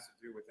that has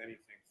to do with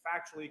anything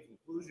factually,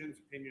 conclusions,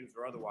 opinions,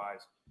 or otherwise,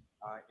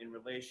 in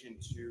relation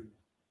to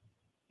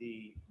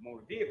the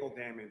motor vehicle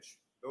damage,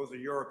 those are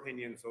your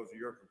opinions, those are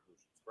your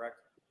conclusions, correct?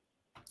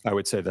 I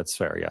would say that's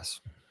fair,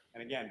 yes.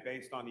 And again,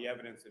 based on the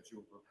evidence that you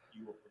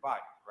were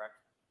providing, correct?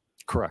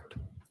 Correct.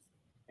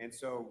 And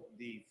so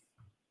the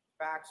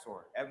facts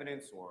or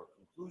evidence or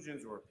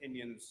conclusions or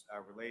opinions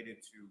related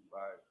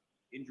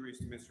to injuries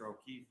to Mr.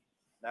 O'Keefe,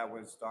 that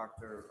was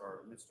Dr.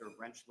 or Mr.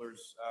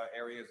 Rentschler's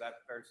area, is that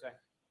fair to say?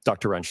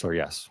 Dr. Rentschler,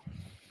 yes.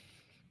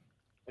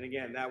 And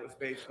again, that was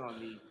based on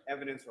the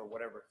evidence or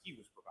whatever he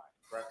was providing,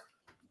 correct?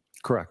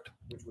 Correct.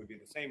 Which would be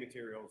the same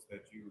materials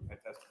that you had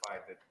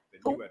testified that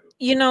you had.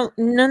 You know,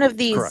 none of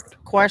these Correct.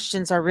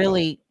 questions are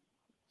really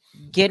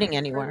getting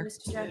anywhere.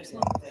 Mr. Jackson.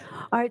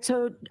 All right,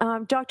 so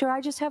doctor,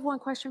 I just have one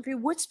question for you.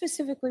 What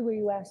specifically were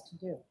you asked to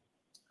do?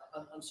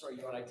 I'm sorry,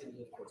 Your Honor, I didn't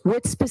hear the question.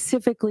 What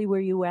specifically were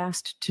you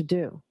asked to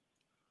do?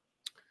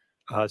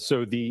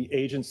 So the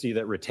agency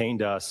that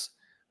retained us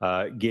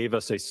gave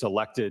us a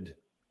selected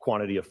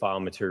quantity of file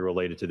material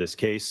related to this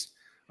case,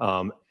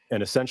 and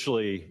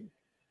essentially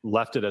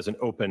left it as an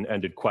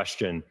open-ended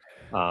question.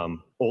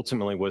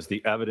 Ultimately, was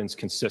the evidence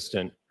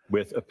consistent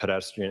with a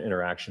pedestrian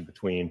interaction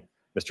between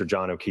Mr.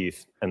 John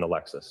O'Keefe and the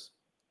Lexus?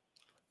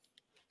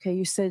 Okay,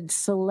 you said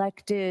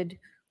selected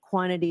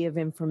quantity of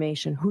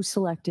information. Who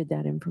selected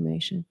that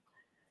information?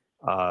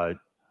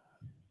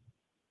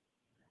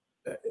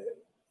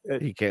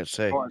 He can't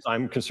say. As far as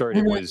I'm concerned,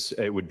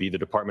 it would be the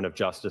Department of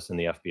Justice and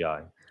the FBI.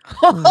 Right,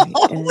 and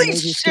Holy they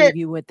just shit. gave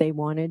you what they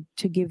wanted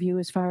to give you,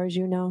 as far as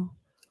you know?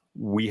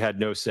 We had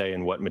no say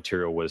in what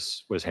material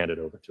was handed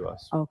over to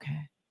us.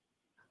 Okay.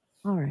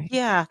 All right.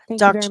 Yeah.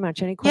 Thank you very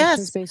much. Any questions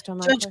Yes, based on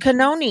my Judge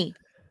questions? Cannone,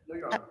 No,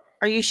 Your Honor.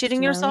 are you shitting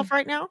Mr. yourself Riley?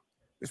 right now?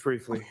 Just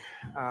briefly.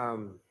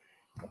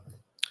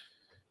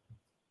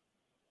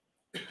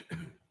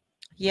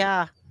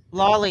 Yeah.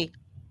 Lolly.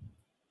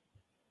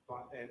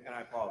 And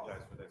I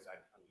apologize for this. I'm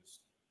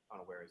just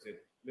unaware. Is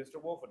it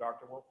Mr. Wolf or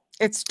Dr. Wolf?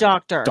 It's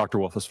Doctor. Dr.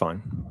 Wolf is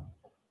fine.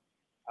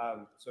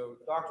 So,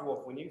 Dr.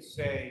 Wolf, when you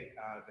say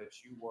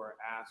that you were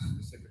asked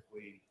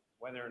specifically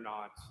whether or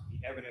not the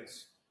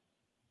evidence,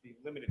 the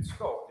limited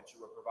scope that you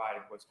were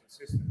provided was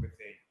consistent with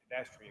a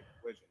pedestrian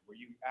collision, were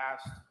you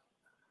asked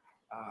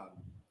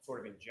sort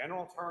of in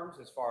general terms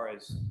as far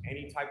as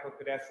any type of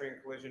pedestrian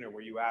collision, or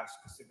were you asked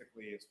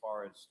specifically as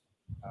far as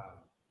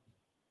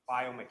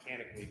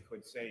biomechanically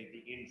could say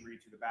the injury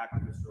to the back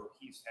of Mr.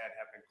 O'Keefe's head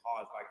have been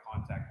caused by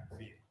contact with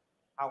the vehicle?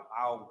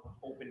 How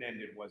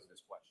open-ended was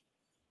this question?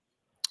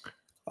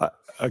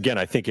 Again,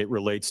 I think it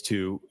relates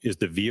to, is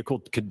the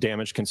vehicle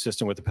damage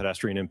consistent with the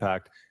pedestrian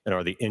impact, and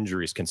are the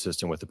injuries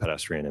consistent with the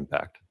pedestrian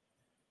impact?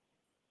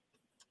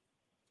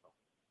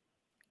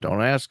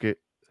 Don't ask it.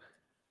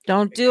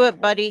 Don't do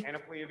it, buddy.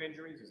 Panoply of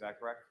injuries, is that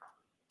correct?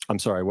 I'm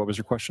sorry, what was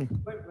your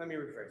question? Let me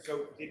rephrase.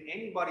 So did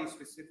anybody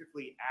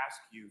specifically ask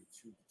you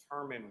to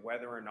determine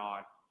whether or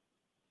not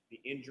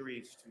the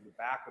injuries to the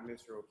back of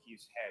Mr.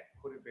 O'Keefe's head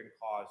could have been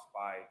caused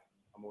by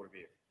a motor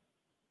vehicle?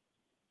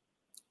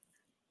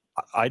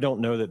 I don't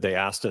know that they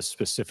asked us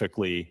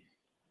specifically.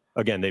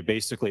 Again, they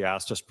basically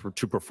asked us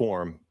to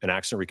perform an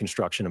accident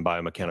reconstruction and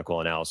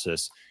biomechanical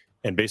analysis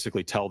and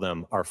basically tell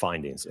them our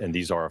findings. And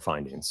these are our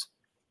findings.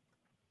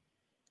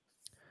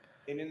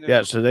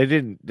 Yeah, so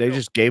they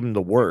just gave him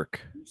the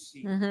work. Do you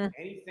see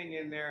anything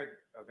in there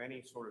of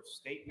any sort of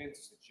statement,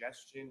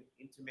 suggestion,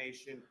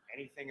 intimation,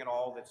 anything at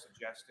all that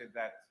suggested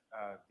that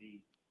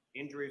the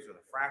injuries or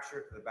the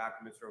fracture to the back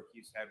of Mr.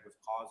 O'Keefe's head was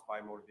caused by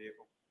a motor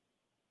vehicle?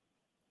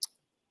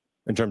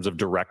 In terms of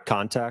direct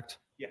contact?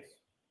 Yes.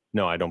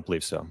 No, I don't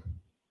believe so.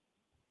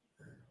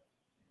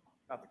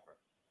 Nothing.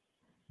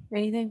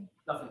 Anything?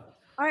 Nothing.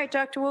 All right,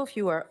 Dr. Wolf,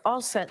 you are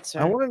all set, sir.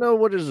 I want to know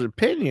what his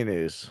opinion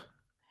is.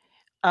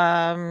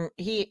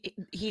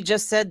 He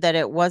just said that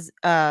it was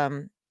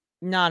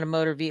not a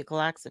motor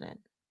vehicle accident.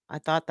 I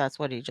thought that's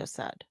what he just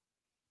said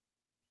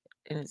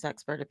in his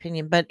expert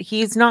opinion, but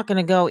he's not going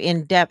to go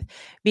in depth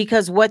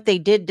because what they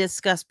did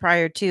discuss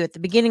prior to at the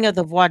beginning of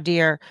the voir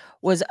dire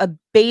was a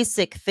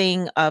basic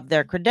thing of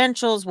their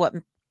credentials, what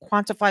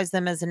quantifies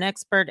them as an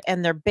expert,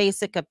 and their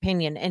basic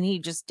opinion. And he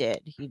just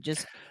did.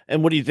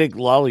 And what do you think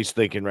Lolly's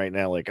thinking right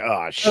now? Like,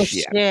 oh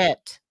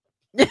shit.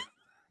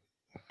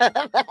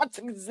 That's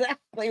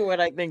exactly what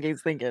I think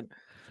he's thinking.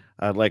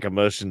 I'd like a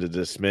motion to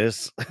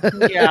dismiss.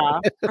 Yeah.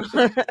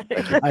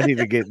 I need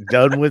to get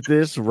done with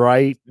this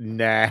right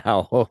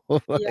now.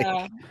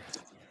 Yeah.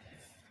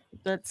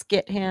 Let's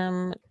get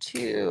him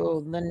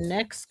to the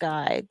next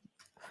guy.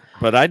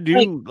 But I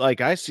do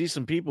I see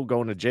some people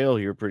going to jail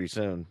here pretty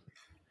soon.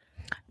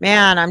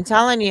 Man, I'm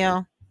telling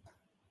you.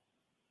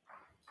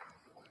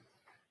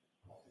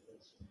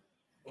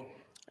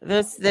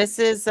 This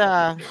is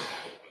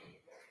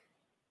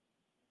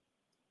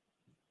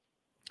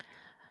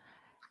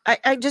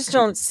I just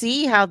don't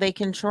see how they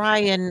can try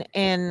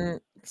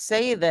and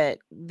say that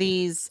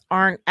these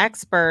aren't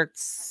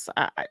experts.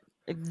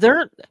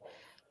 They're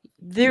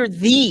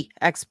the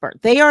expert.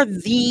 They are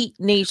the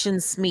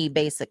nation's SME,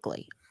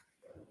 basically.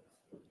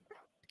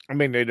 I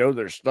mean, they know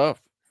their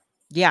stuff.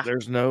 Yeah,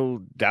 there's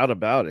no doubt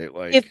about it.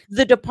 Like, if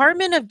the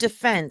Department of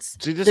Defense,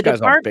 see, this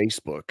guy's on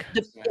Facebook.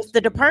 If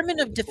the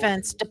Department of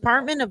Defense,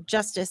 Department of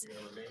Justice,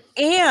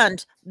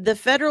 and the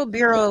Federal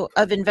Bureau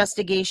of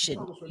Investigation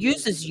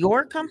uses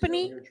your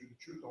company, I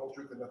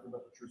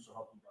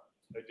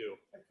do.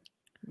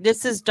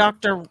 this is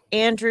Dr.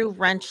 Andrew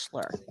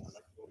Rentschler.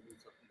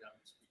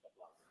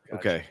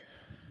 Okay.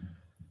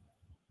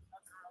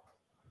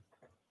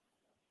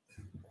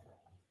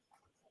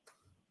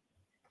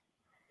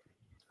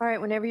 All right,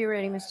 whenever you're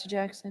ready, Mr.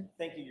 Jackson.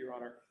 Thank you, Your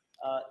Honor.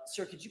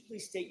 Sir, could you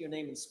please state your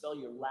name and spell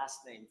your last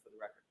name for the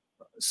record?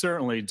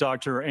 Certainly.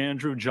 Dr.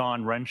 Andrew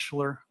John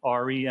Rentschler,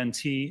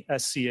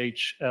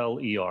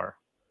 R-E-N-T-S-C-H-L-E-R.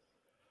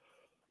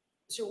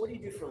 Sir, what do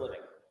you do for a living?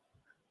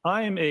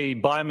 I am a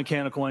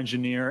biomechanical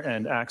engineer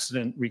and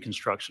accident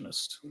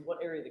reconstructionist. In what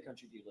area of the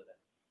country do you live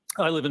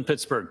in? I live in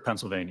Pittsburgh,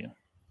 Pennsylvania.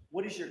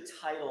 What is your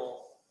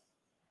title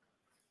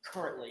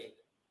currently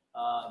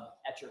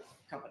at your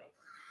company?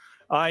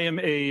 I am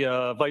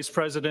a vice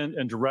president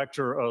and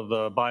director of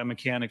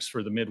biomechanics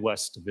for the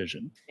Midwest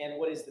Division. And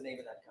what is the name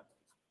of that company?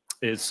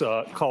 It's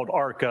called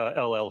ARCA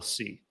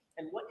LLC.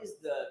 And what is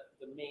the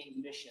main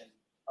mission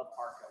of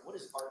ARCA? What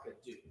does ARCA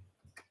do?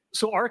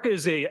 So ARCA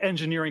is a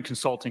engineering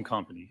consulting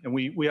company, and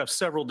we have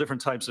several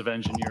different types of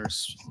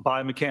engineers,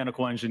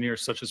 biomechanical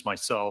engineers such as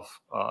myself,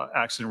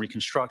 accident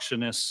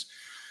reconstructionists,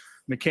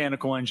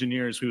 mechanical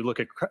engineers. We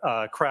look at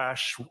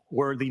crash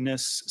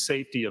worthiness,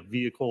 safety of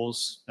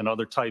vehicles, and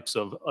other types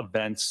of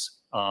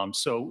events.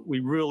 So we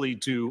really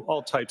do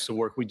all types of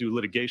work. We do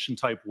litigation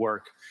type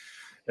work,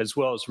 as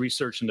well as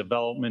research and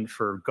development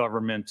for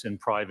government and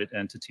private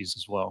entities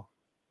as well.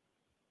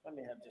 Let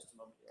me have just a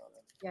moment here on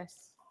that.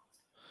 Yes.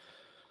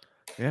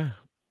 Yeah.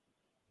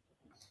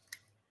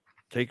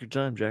 Take your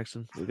time,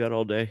 Jackson. We got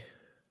all day.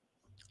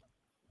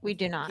 We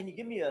do not. Can you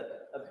give me a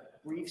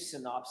brief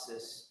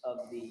synopsis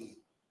of the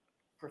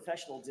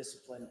professional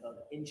discipline of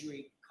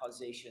injury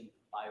causation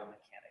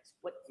biomechanics?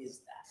 What is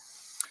that?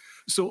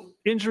 So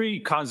injury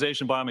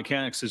causation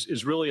biomechanics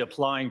is really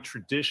applying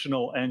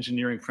traditional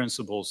engineering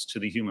principles to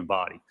the human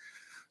body.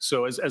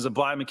 So as a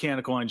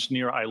biomechanical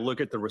engineer, I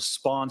look at the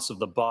response of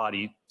the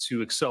body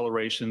to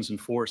accelerations and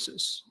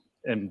forces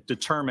and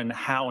determine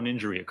how an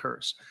injury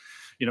occurs.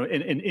 You know,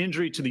 an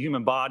injury to the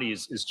human body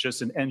is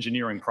just an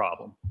engineering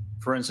problem.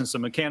 For instance, a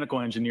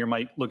mechanical engineer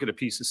might look at a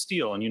piece of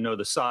steel and you know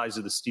the size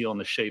of the steel and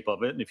the shape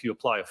of it. And if you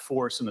apply a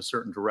force in a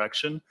certain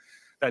direction,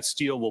 that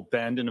steel will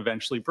bend and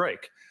eventually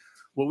break.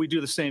 Well, we do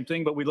the same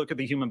thing, but we look at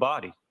the human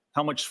body.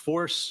 How much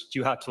force do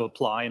you have to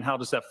apply, and how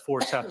does that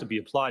force have to be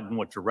applied in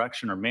what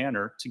direction or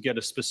manner to get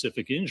a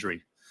specific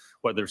injury?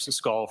 whether it's a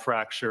skull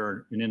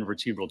fracture, an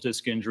intervertebral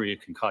disc injury, a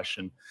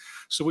concussion.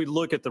 So we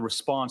look at the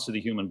response of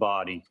the human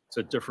body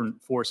to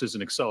different forces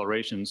and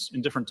accelerations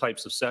in different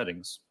types of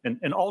settings.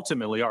 And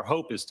ultimately, our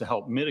hope is to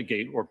help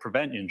mitigate or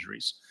prevent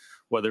injuries,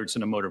 whether it's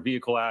in a motor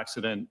vehicle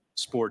accident,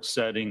 sports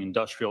setting,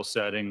 industrial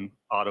setting,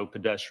 auto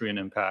pedestrian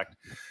impact,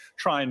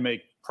 try and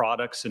make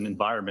products and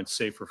environments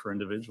safer for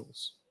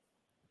individuals.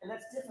 And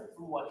that's different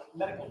from what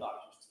medical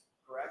doctors do,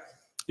 correct?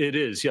 It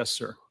is, yes,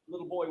 sir.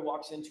 Little boy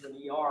walks into an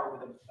ER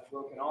with a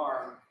broken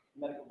arm.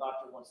 The medical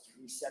doctor wants to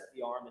reset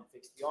the arm and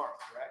fix the arm,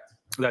 correct?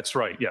 That's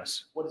right,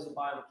 yes. What does a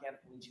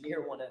biomechanical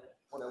engineer want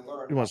to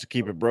learn? He wants to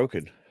keep it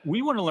broken.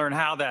 We want to learn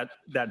how that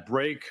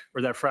break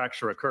or that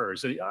fracture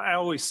occurs. I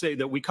always say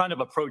that we kind of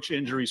approach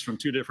injuries from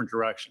two different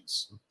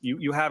directions.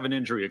 You have an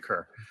injury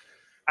occur.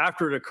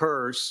 After it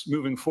occurs,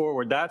 moving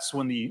forward, that's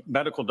when the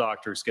medical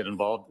doctors get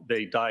involved.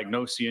 They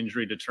diagnose the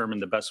injury, determine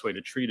the best way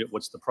to treat it,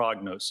 what's the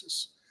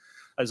prognosis.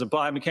 As a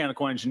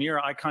biomechanical engineer,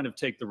 I kind of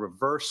take the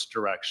reverse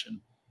direction.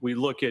 We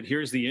look at,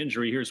 here's the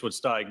injury, here's what's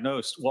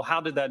diagnosed. Well,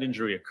 how did that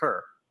injury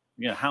occur?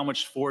 You know, how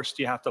much force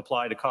do you have to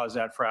apply to cause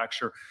that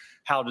fracture?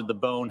 How did the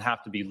bone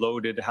have to be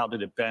loaded? How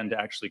did it bend to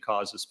actually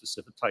cause a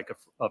specific type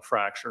of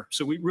fracture?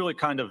 So we really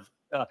kind of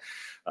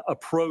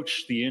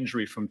approach the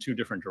injury from two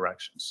different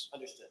directions.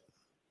 Understood.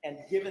 And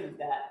given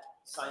that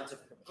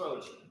scientific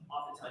approach,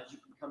 oftentimes you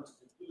can come to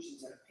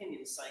conclusions and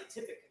opinions,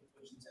 scientific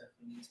conclusions and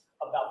opinions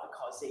about the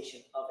causation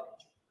of an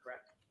injury,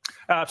 correct?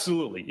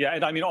 Absolutely. Yeah.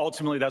 And I mean,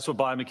 ultimately, that's what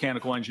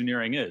biomechanical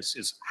engineering is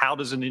how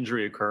does an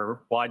injury occur?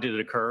 Why did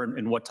it occur? And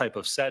in what type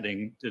of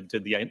setting did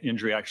the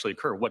injury actually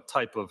occur? What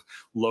type of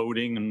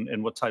loading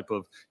and what type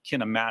of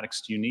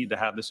kinematics do you need to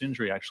have this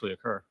injury actually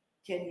occur?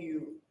 Can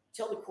you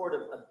tell the court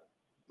a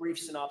brief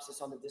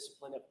synopsis on the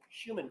discipline of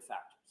human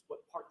factors?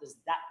 What part does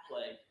that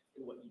play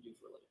in what you do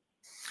for a living?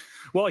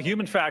 Well,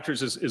 human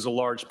factors is a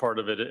large part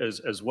of it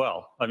as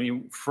well. I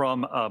mean,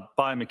 from a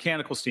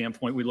biomechanical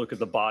standpoint, we look at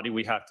the body.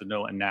 We have to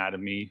know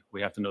anatomy.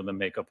 We have to know the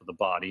makeup of the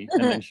body.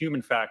 And then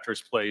human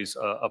factors plays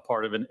a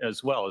part of it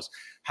as well, as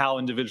how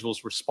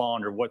individuals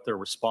respond or what their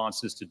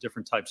response is to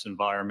different types of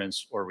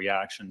environments or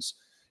reactions.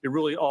 It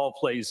really all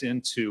plays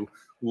into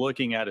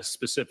looking at a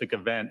specific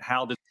event.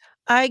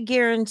 I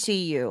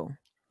guarantee you,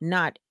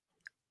 not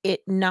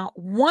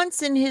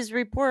once in his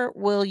report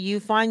will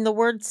you find the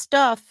word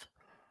stuff.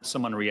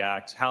 Someone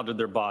react, how did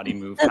their body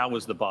move, how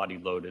was the body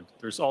loaded?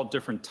 There's all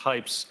different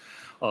types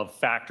of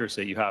factors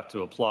that you have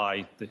to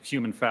apply. The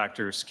human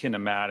factors,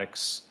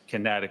 kinematics,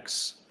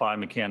 kinetics,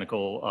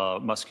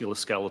 biomechanical,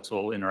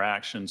 musculoskeletal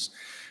interactions.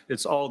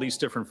 It's all these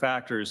different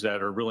factors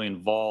that are really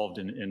involved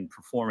in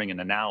performing an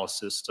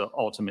analysis to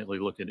ultimately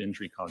look at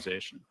injury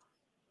causation.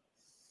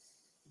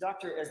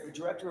 Doctor, as the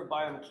director of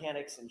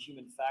biomechanics and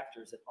human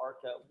factors at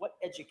ARCA, what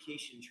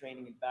education,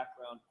 training, and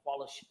background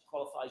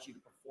qualifies you to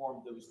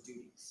perform those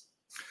duties?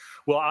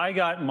 Well, I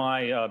got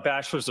my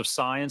bachelor's of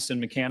science in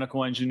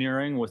mechanical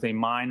engineering with a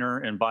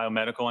minor in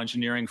biomedical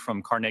engineering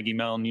from Carnegie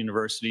Mellon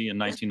University in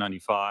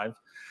 1995.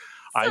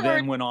 I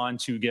then went on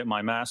to get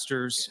my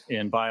master's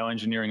in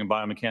bioengineering and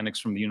biomechanics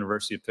from the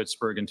University of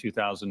Pittsburgh in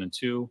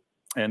 2002.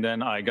 And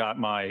then I got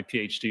my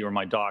PhD or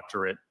my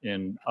doctorate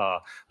in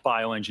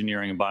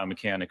bioengineering and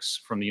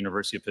biomechanics from the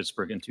University of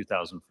Pittsburgh in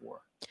 2004.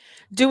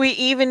 Do we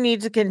even need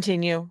to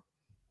continue?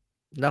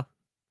 No.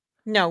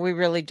 No, we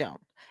really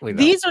don't.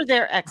 These are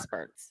their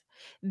experts.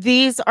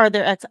 These are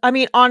their I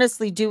mean,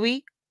 honestly, do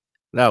we?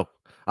 No.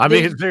 I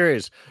mean, it's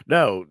serious.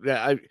 No.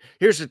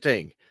 Here's the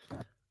thing.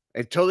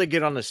 Until they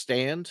get on the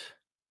stand,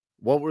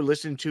 what we're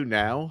listening to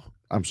now,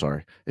 I'm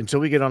sorry. Until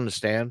we get on the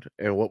stand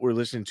and what we're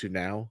listening to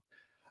now,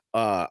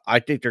 I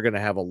think they're going to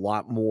have a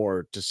lot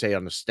more to say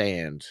on the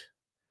stand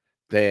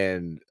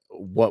than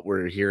what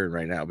we're hearing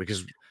right now,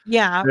 because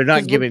they're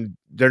not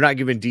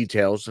giving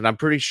details. And I'm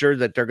pretty sure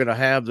that they're going to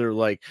have their,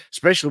 like,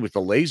 especially with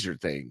the laser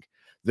thing,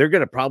 they're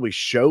going to probably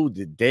show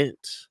the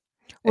dent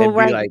and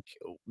be like,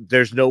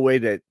 there's no way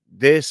that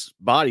this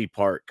body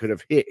part could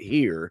have hit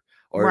here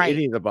or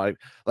any of the body.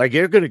 Like,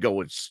 they're going to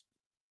go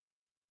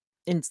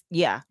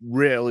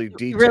really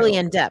detailed, really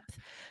in depth.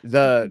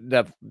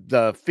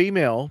 The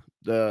female,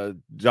 the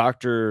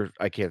doctor,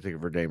 I can't think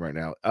of her name right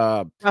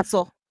now.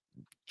 Russell.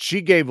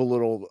 She gave a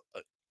little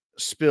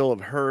spill of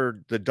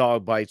the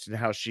dog bites and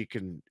how she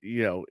came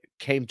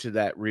to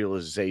that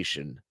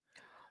realization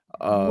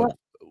of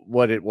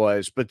what it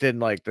was. But then,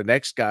 like, the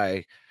next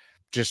guy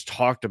just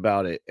talked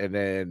about it, and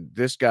then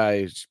this guy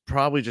is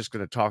probably just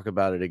going to talk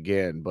about it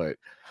again. But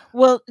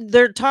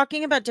they're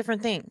talking about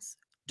different things.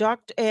 No.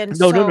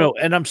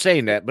 And I'm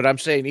saying that, but I'm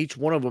saying each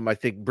one of them, I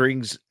think,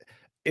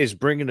 is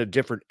bringing a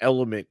different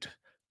element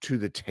to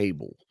the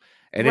table,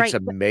 and it's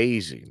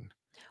amazing.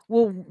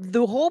 Well,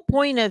 the whole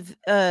point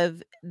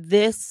of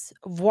this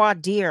Voir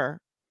Dire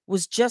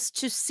was just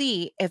to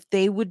see if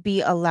they would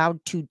be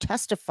allowed to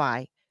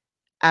testify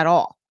at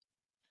all.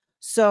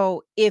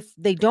 So if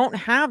they don't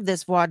have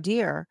this Voir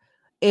Dire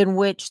in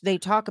which they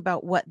talk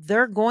about what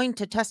they're going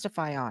to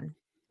testify on,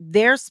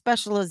 their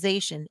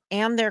specialization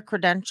and their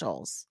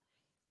credentials,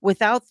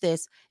 without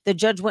this, the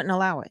judge wouldn't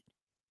allow it.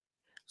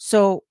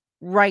 So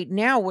right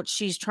now what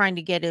she's trying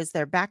to get is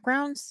their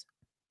backgrounds,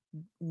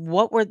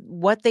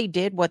 what they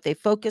did, what they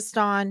focused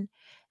on,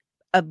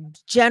 a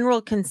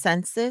general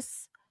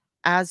consensus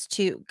as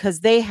to, because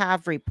they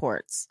have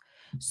reports.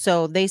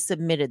 So they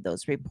submitted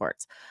those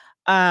reports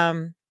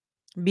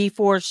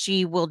before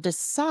she will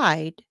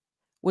decide,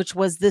 which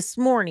was this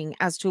morning,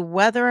 as to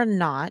whether or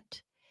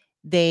not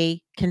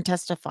they can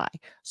testify.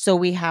 So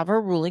we have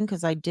our ruling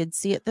because I did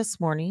see it this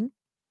morning.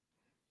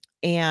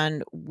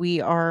 And we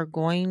are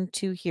going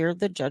to hear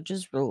the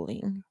judge's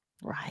ruling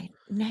right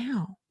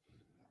now.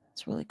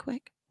 It's really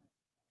quick.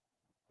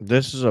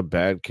 This is a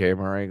bad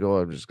camera angle.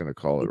 I'm just going to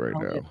call it right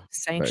now.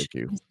 Sanction, Thank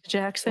you. Mr.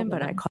 Jackson,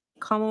 but I call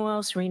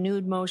Commonwealth's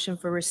renewed motion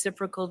for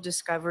reciprocal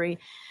discovery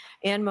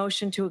and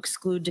motion to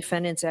exclude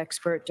defendant's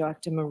expert,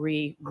 Dr.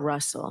 Marie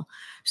Russell.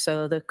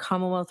 So the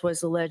Commonwealth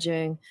was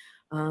alleging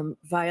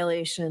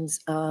violations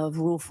of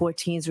Rule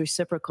 14's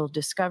reciprocal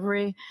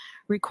discovery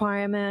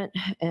requirement,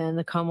 and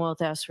the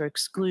Commonwealth asked for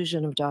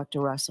exclusion of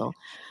Dr. Russell.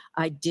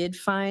 I did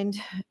find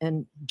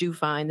and do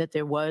find that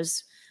there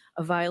was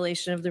a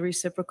violation of the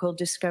reciprocal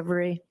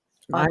discovery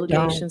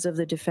obligations of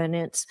the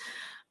defendants.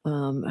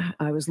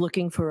 I was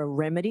looking for a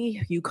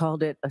remedy. You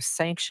called it a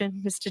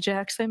sanction, Mr.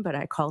 Jackson, but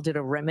I called it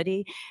a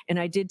remedy. And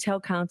I did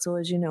tell counsel,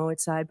 as you know, at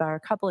sidebar a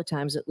couple of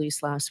times, at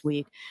least last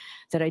week,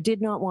 that I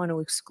did not want to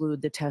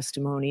exclude the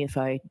testimony if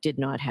I did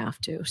not have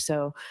to.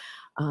 So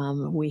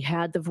we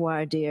had the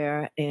voir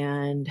dire,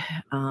 and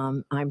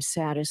I'm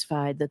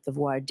satisfied that the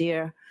voir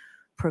dire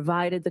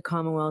provided the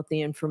Commonwealth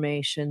the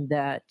information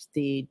that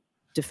the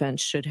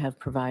defense should have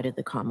provided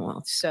the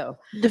Commonwealth. So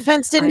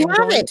defense didn't have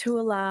going it to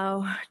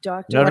allow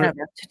Dr.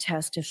 to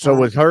testify. So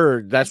with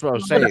her, that's what I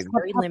was saying.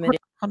 Very limited.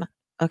 Hold on.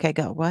 Okay,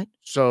 go. What?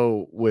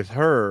 So with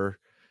her,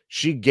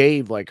 she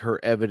gave like her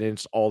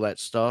evidence, all that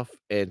stuff,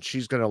 and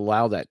she's going to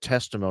allow that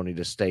testimony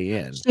to stay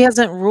in. She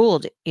hasn't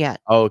ruled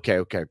yet. Oh,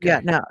 okay.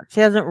 Yeah, no,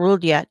 she hasn't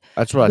ruled yet.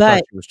 That's what I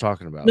thought she was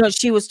talking about. No,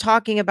 she was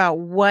talking about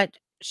what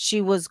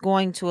she was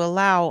going to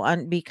allow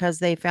because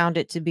they found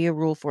it to be a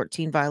Rule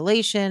 14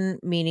 violation,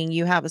 meaning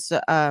you have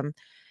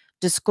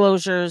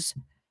disclosures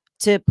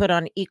to put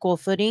on equal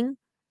footing.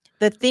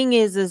 The thing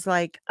is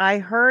like, I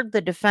heard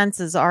the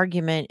defense's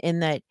argument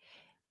in that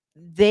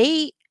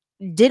they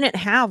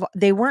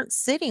weren't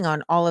sitting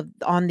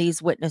on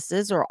these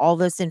witnesses or all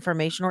this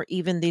information or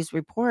even these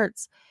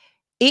reports.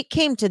 It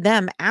came to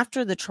them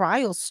after the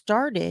trial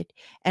started,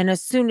 and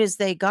as soon as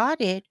they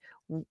got it,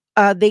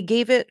 they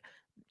gave it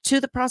to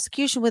the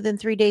prosecution within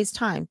 3 days'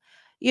 time.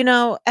 You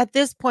know, at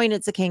this point,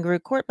 it's a kangaroo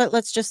court, but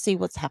let's just see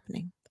what's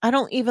happening. I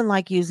don't even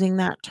like using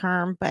that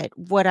term, but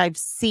what I've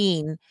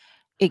seen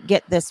it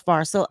get this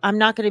far. So I'm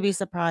not going to be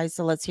surprised.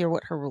 So let's hear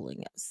what her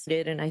ruling is.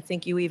 And I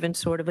think you even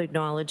sort of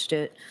acknowledged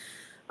it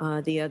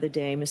the other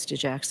day, Mr.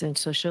 Jackson.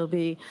 So she'll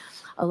be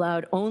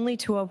allowed only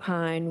to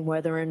opine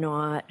whether or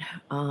not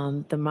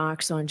the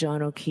marks on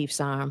John O'Keefe's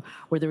arm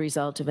were the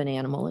result of an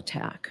animal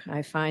attack.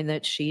 I find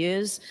that she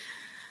is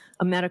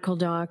a medical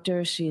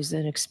doctor. She's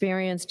an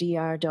experienced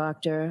ER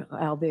doctor,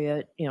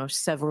 albeit,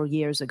 several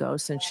years ago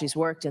since she's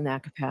worked in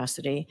that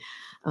capacity,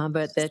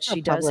 but that she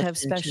does have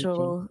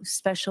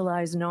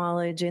specialized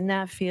knowledge in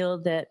that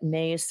field that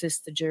may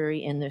assist the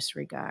jury in this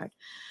regard.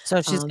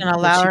 So she's going to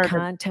allow her. She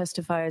can't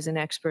testify as an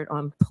expert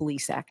on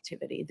police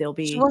activity. There'll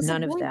be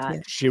none of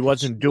that. She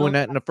wasn't doing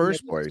that in the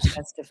first place.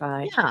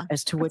 Testify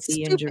as to what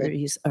the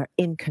injuries are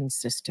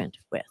inconsistent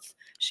with.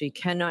 She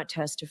cannot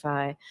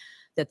testify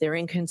that they're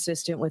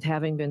inconsistent with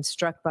having been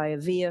struck by a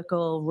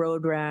vehicle,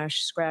 road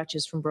rash,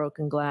 scratches from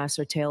broken glass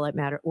or taillight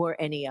matter, or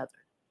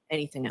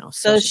anything else.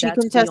 So she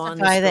can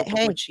testify that,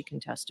 hey, she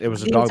can testify. It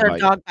was a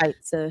dog bite.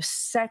 The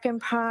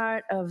second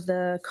part of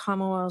the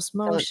Commonwealth's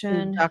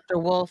motion. Dr.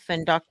 Wolf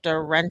and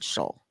Dr.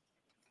 Rentschel.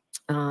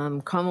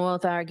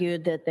 Commonwealth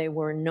argued that they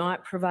were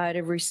not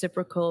provided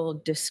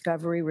reciprocal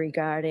discovery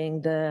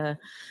regarding the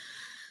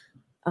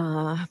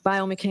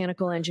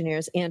biomechanical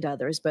engineers and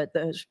others, but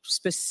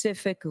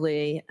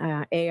specifically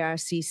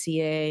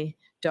ARCCA,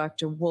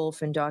 Dr.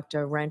 Wolf, and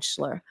Dr.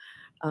 Rentschler.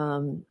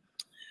 And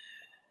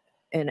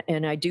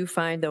I do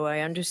find, though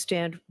I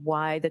understand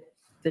why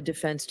the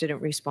defense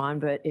didn't respond,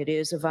 but it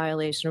is a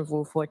violation of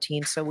Rule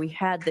 14. So we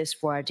had this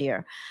voir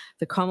dire.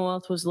 The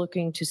Commonwealth was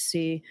looking to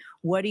see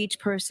what each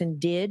person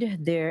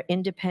did, their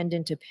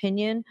independent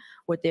opinion,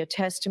 what their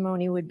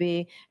testimony would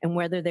be, and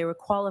whether they were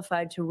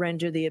qualified to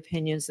render the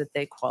opinions that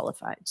they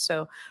qualified.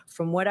 So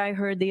from what I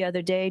heard the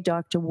other day,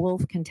 Dr.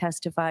 Wolf can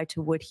testify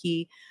to what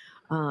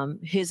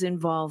his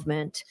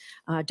involvement.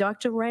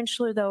 Dr.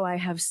 Rentschler, though, I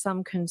have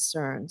some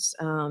concerns.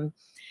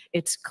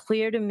 It's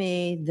clear to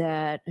me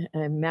that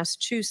in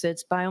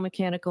Massachusetts,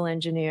 biomechanical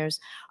engineers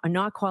are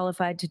not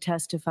qualified to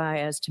testify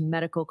as to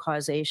medical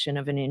causation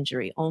of an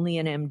injury. Only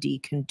an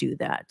MD can do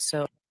that.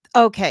 So,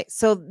 okay,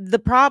 so the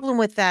problem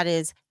with that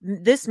is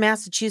this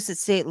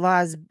Massachusetts state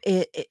law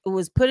it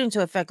was put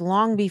into effect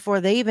long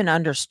before they even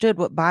understood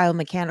what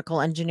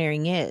biomechanical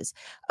engineering is.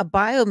 A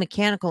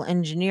biomechanical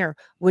engineer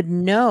would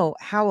know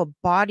how a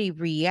body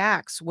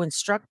reacts when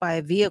struck by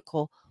a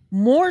vehicle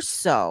more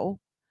so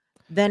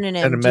than an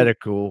MD. And a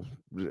medical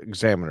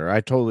examiner.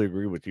 I totally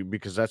agree with you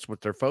because that's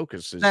what their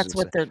focus is. That's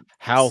what they're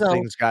how so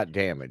things got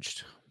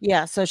damaged.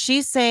 yeah, so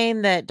she's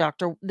saying that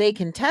they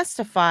can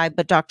testify,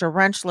 but Dr.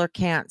 Rentschler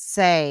can't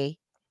say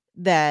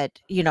that,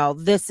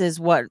 this is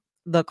what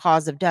the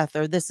cause of death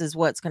or this is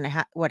what's going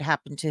to what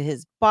happened to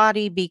his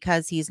body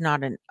because he's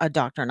not a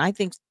doctor. And I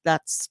think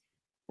that's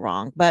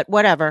wrong, but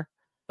whatever.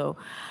 So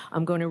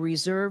I'm going to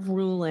reserve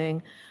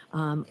ruling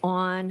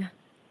on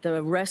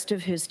the rest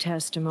of his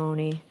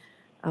testimony.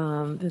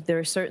 There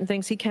are certain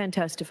things he can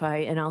testify,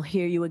 and I'll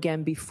hear you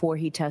again before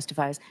he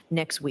testifies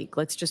next week.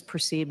 Let's just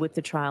proceed with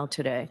the trial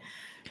today.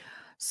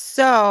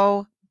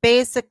 So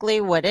basically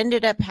what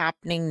ended up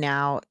happening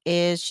now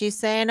is she's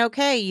saying,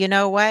 okay, you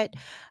know what,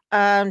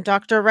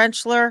 Dr.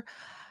 Rentschler,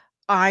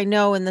 I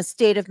know in the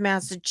state of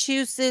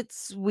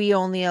Massachusetts, we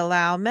only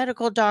allow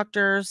medical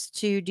doctors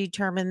to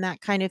determine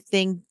that kind of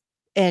thing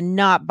and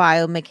not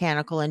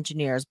biomechanical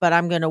engineers, but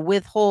I'm going to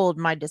withhold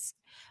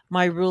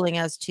my ruling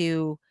as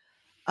to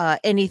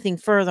anything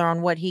further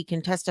on what he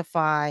can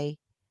testify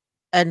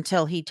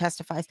until he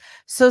testifies.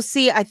 So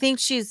see, I think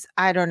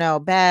I don't know,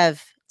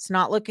 Bev, it's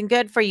not looking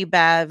good for you,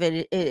 Bev.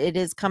 It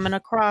is coming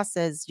across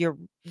as you're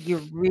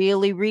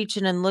really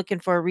reaching and looking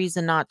for a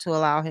reason not to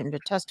allow him to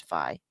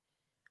testify.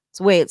 It's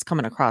the way it's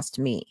coming across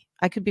to me.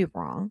 I could be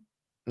wrong.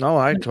 No,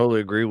 I totally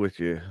agree with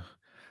you.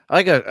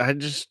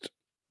 There's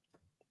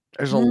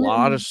a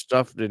lot of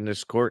stuff in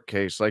this court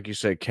case, like you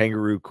said,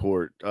 kangaroo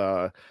court.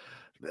 I've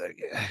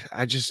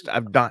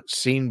not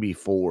seen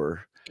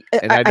before,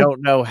 and I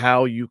don't know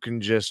how you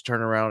can just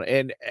turn around.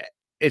 And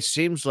it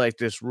seems like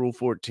this Rule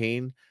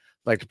 14,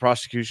 like the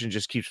prosecution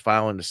just keeps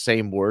filing the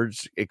same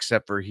words,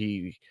 except for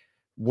he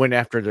went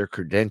after their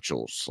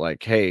credentials,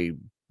 like, hey,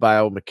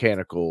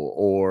 biomechanical,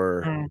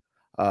 or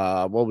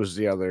what was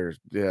the other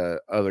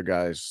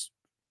guys,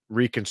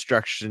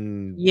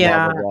 reconstruction,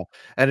 blah blah blah.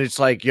 And it's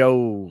like,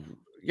 yo,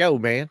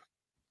 man.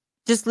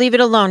 Just leave it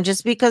alone.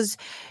 Just because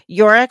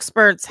your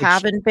experts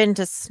haven't been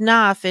to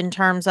snuff in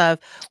terms of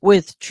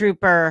with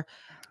Trooper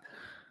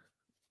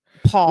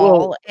Paul.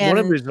 Well, one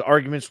of his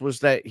arguments was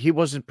that he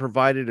wasn't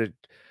provided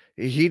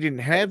he didn't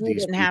have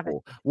these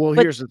people. Well,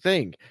 here's the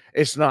thing.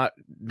 It's not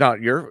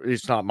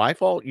my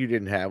fault you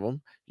didn't have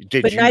them.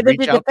 Did you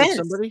reach out to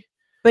somebody?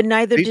 But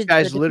neither did these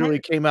guys literally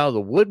came out of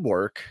the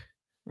woodwork.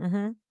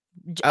 On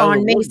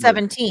May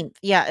 17th.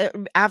 Yeah,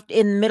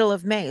 in the middle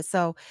of May.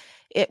 So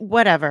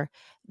whatever.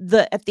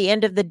 At the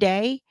end of the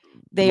day,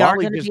 they are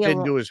going to just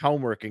didn't do his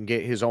homework and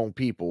get his own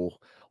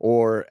people,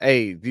 or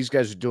hey, these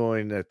guys are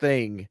doing their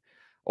thing,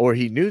 or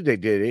he knew they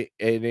did it,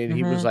 and then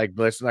he was like,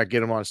 let's not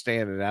get them on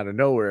stand, and out of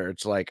nowhere,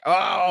 it's like,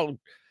 oh,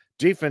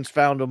 defense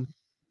found them.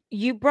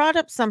 You brought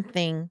up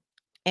something,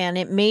 and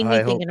it made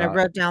me think, and I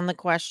wrote down the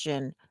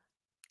question.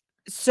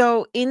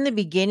 So in the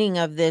beginning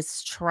of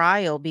this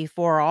trial,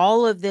 before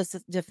all of this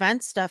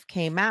defense stuff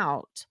came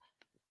out,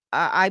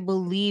 I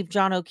believe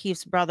John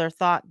O'Keefe's brother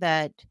thought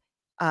that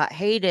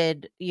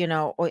hated,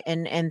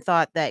 and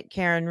thought that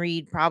Karen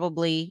Reed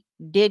probably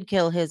did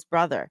kill his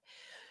brother.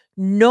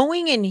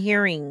 Knowing and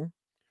hearing,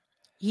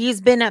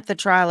 he's been at the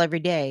trial every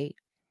day.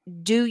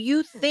 Do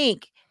you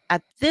think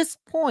at this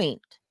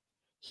point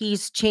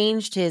he's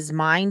changed his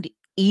mind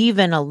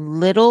even a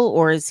little,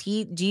 or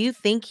do you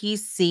think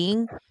he's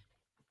seeing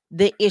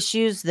the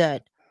issues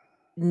that,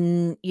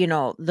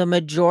 the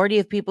majority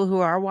of people who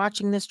are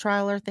watching this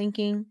trial are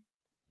thinking?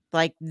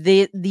 Like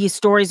these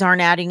stories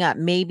aren't adding up.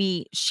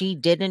 Maybe she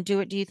didn't do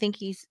it. Do you think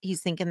he's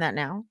thinking that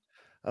now?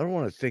 I don't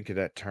want to think of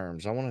that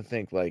terms. I want to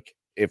think like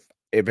if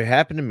it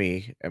happened to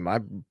me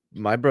and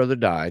my brother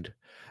died,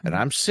 and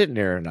I'm sitting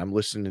there and I'm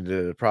listening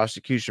to the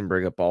prosecution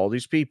bring up all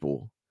these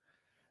people,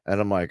 and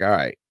I'm like, all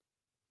right,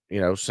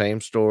 same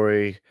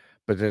story,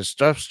 but then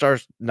stuff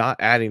starts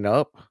not adding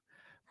up.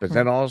 But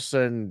then all of a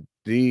sudden,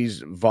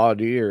 these Voir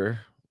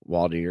Dire,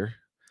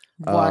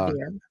 I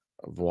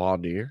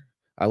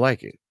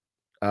like it.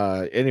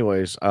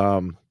 Anyways,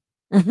 all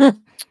of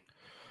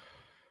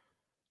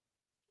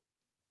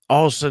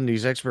a sudden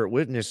these expert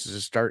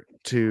witnesses start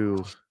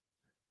to,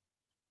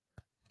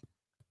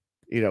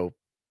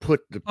 put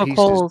the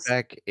pieces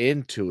back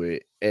into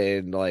it,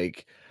 and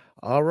like,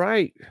 all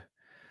right.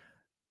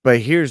 But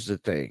here's the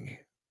thing.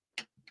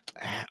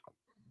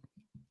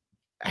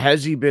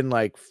 Has he been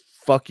like,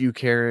 fuck you,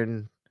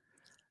 Karen,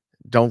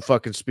 don't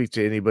fucking speak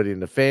to anybody in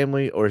the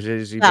family? Or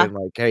has he been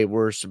like, hey,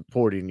 we're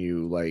supporting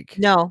you? Like,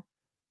 no.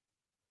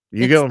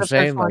 You get what I'm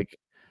saying? Like,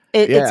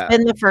 it's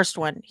been the first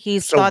one.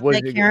 He's thought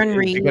that Karen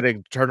Reed. Is he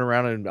gonna turn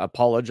around and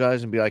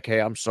apologize and be like, hey,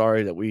 I'm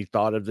sorry that we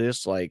thought of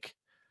this? Like,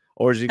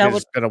 or is he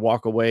just gonna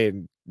walk away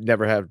and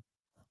never have?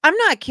 I'm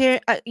not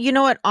caring. You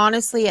know what?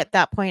 Honestly, at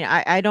that point,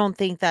 I don't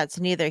think that's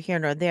neither here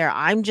nor there.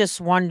 I'm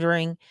just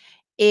wondering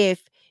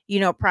if,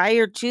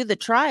 prior to the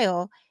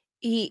trial,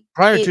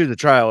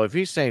 if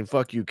he's saying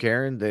fuck you,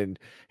 Karen, then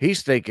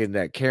he's thinking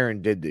that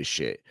Karen did this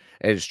shit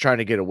and is trying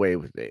to get away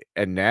with it.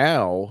 And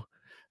now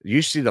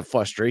you see the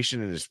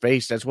frustration in his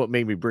face. That's what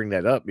made me bring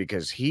that up,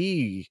 because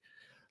he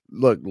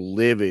looked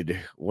livid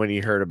when he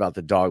heard about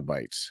the dog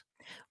bites.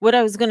 What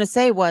I was going to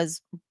say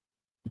was,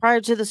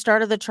 prior to the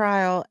start of the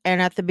trial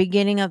and at the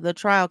beginning of the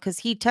trial, because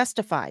he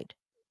testified.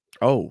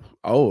 Oh,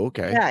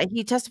 okay. Yeah,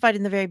 he testified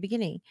in the very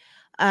beginning.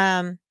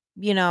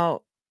 You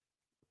know,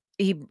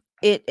 he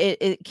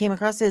it came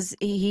across as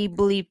he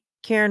believed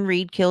Karen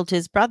Reed killed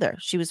his brother.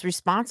 She was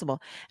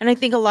responsible. And I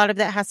think a lot of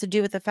that has to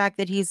do with the fact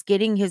that he's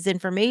getting his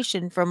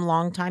information from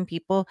longtime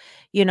people,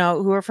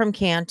 who are from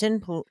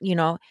Canton,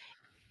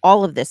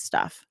 all of this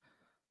stuff.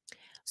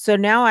 So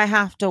now I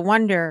have to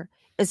wonder,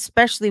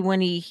 especially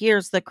when he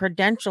hears the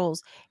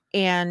credentials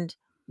and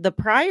the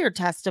prior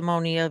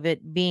testimony of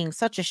it being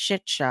such a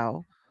shit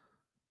show,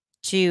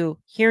 to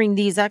hearing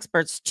these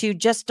experts, to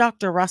just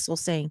Dr. Russell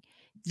saying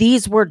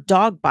these were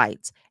dog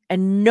bites,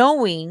 and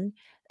knowing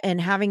and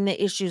having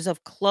the issues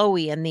of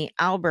Chloe and the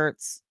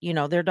Alberts,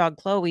 their dog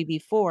Chloe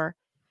before.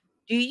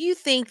 Do you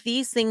think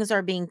these things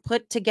are being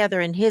put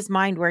together in his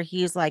mind where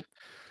he's like,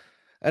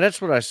 And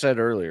that's what I said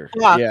earlier.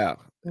 fuck, Yeah,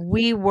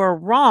 we were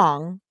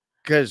wrong.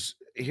 because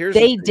here's the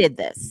They thing. did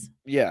this.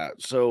 Yeah,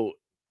 so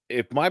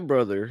if my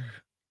brother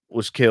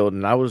was killed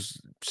and I was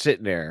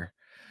sitting there,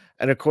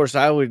 and of course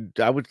I would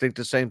think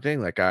the same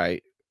thing. Like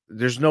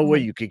there's no way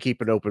Mhm. you could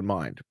keep an open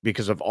mind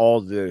because of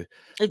all the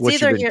It's what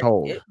you've either been you're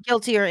told.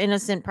 guilty or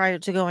innocent prior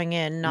to going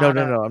in, No, not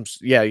no, no.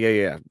 Yeah, yeah,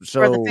 yeah.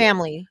 for the So,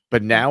 family.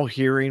 but now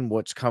hearing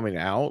what's coming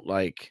out,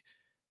 like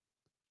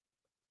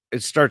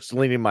it starts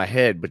leaning my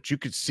head, but you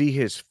could see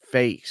his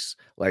face,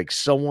 like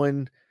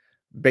someone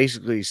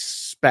basically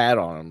spat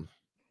on him,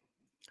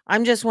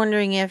 I'm just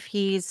wondering if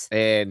he's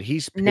and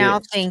he's now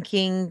pissed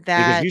thinking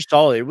because that, you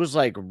saw it was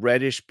like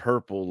reddish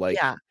purple, like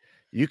yeah,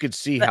 you could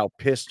see but how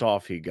pissed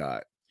off he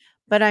got.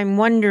 but I'm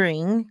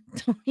wondering,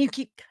 you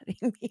keep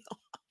cutting me off.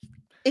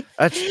 If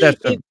That's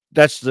if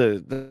that's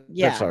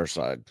yeah, our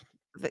side.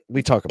 the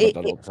We talk about it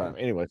that all the time.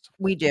 Anyways,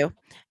 we do.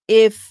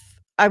 If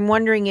I'm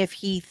wondering if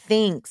he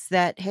thinks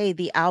that, hey,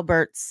 the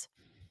Alberts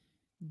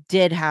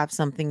did have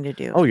something to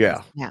do oh with this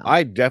yeah, now.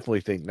 I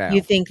definitely think You now.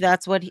 think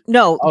that's what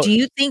no, Oh, do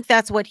you think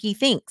that's what he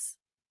thinks?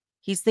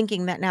 He's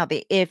thinking that now.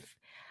 If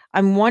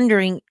I'm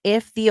wondering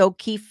if the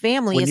O'Keefe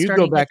family when is you go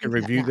starting to back and think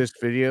that review now. this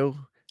video,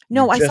 you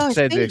No, I saw just his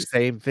said the face.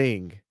 same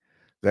thing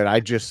that I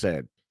just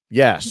said.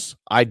 Yes,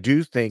 I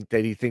do think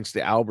that he thinks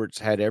the Alberts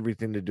had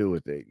everything to do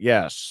with it.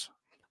 Yes.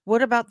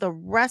 What about the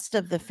rest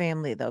of the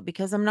family, though?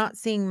 Because I'm not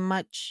seeing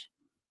much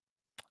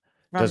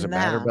Does from it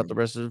matter about the them.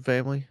 rest of the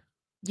family?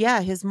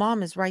 Yeah, his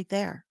mom is right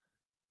there.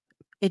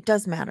 It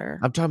does matter.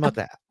 I'm talking about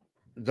that.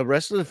 The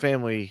rest of the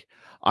family,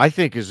 I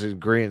think, is in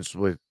agreeance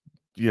with,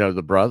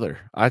 the brother.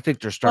 I think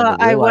they're starting Well, to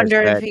I realize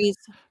wonder if that he's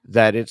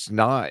it's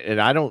not.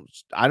 And I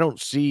don't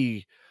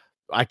see.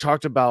 I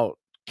talked about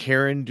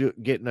Karen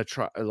getting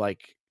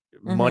like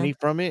mhm, money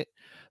from it,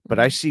 but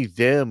I mhm. see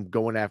them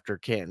going after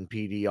Canton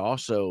PD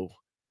also,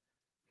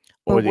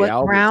 But or the what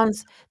Alberts.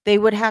 grounds they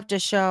would have to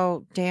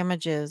show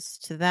damages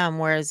to them,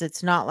 whereas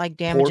it's not like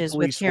Poor damages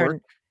with police work,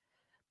 Karen.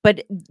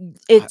 But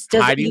it's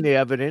doesn't hiding you the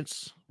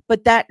evidence.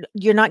 but that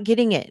you're not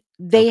getting it.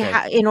 Okay,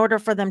 In order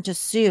for them to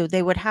sue,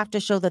 they would have to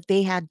show that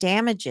they had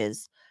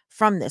damages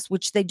from this,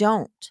 which they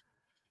don't.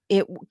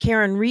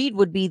 Karen Reed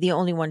would be the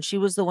only one. She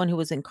was the one who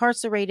was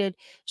incarcerated.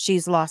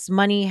 She's lost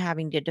money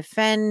having to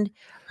defend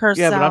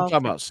yeah, but I'm herself.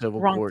 talking about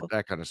civil court, Wrongful.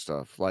 that kind of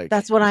stuff. That's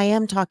Like, what I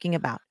am talking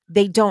about.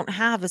 They don't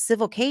have a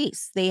civil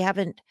case. They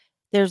haven't.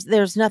 There's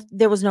not.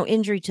 There was no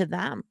injury to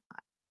them.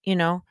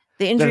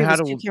 The then injury was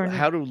to Karen Reed.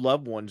 how do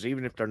loved ones,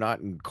 even if they're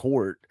not in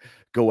court,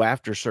 go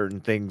after certain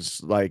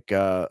things like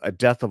a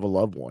death of a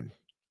loved one,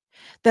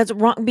 That's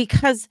wrong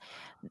because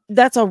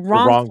that's a a wrongful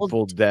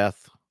wrongful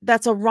death?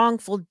 that's a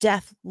wrongful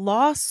death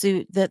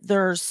lawsuit that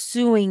they're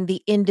suing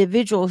the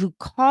individual who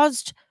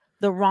caused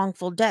the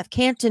wrongful death.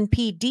 Canton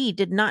PD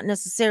did not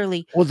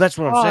necessarily Well, that's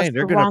what I'm cause saying.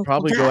 They're the gonna wrongful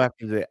probably go death.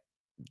 after the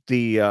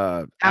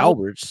Out,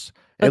 Alberts.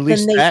 At but then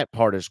least that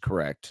part is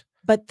correct.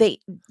 they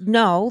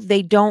no,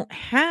 they don't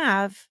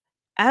have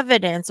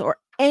evidence or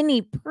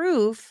any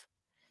proof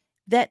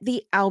that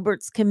the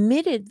Alberts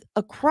committed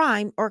a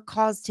crime or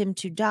caused him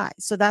to die.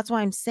 So that's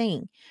why I'm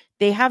saying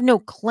they have no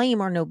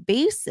claim or no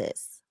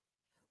basis.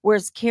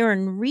 Whereas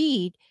Karen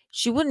Reed,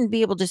 she wouldn't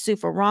be able to sue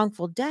for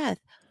wrongful death,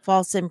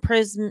 false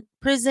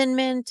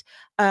imprisonment,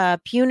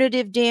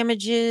 punitive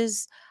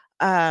damages,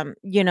 all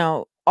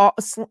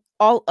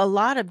a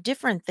lot of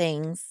different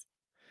things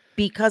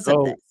because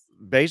of this. So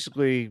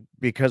basically,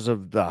 because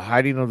of the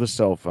hiding of the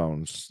cell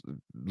phones,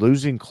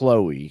 losing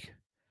Chloe,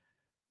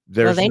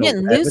 Well, there's they no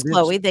didn't lose evidence.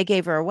 Chloe; they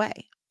gave her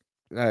away.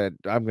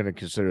 I'm going to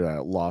consider that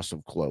a loss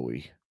of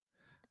Chloe.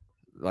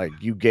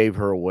 Like you gave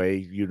her away,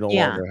 you no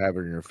Yeah, longer have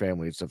her in your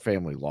family. It's a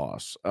family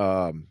loss.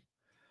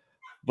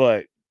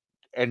 But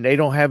and they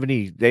don't have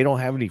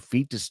any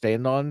feet to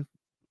stand on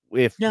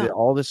if no,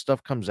 all this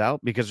stuff comes out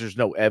because there's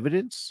no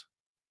evidence.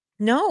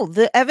 no.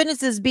 The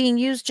evidence is being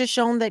used to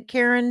show that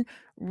Karen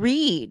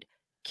Reed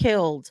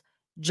killed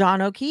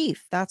John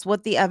O'Keefe. That's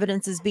what the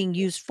evidence is being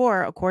used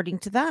for, according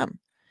to them.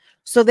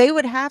 So they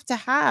would have to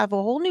have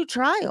a whole new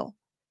trial.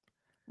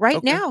 Right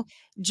Okay. now,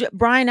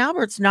 Brian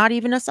Albert's not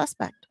even a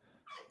suspect.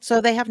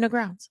 So they have no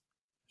grounds,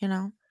 you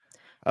know.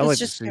 I It's like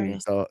to just see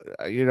curious. the,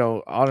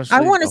 I honestly,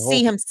 want to the whole.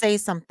 see him say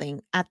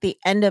something at the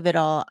end of it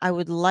all. I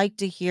would like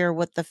to hear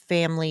what the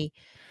family,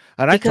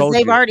 And I because told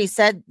they've you, already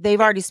said they've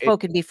it, already it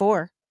spoken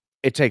before.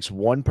 it takes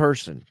one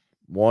person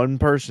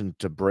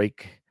to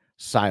break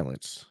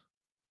silence,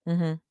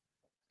 Hmm.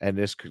 and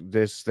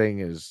this thing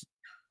is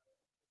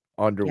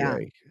Yeah.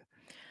 underway.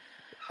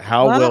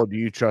 How Well, well do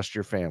you trust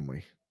your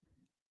family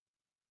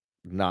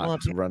well,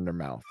 not to run their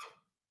mouth?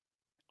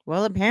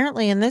 well,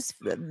 apparently in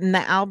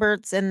the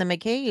Alberts and the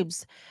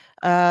McCabe's,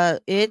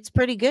 it's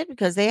pretty good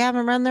because they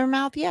haven't run their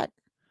mouth yet.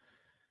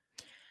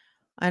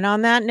 And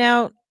on that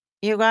note,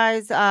 you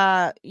guys,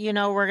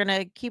 we're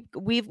gonna keep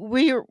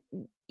we're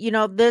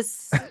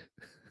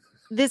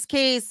this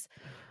case,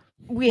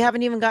 we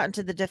haven't even gotten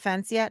to the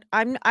defense yet.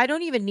 I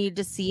don't even need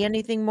to see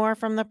anything more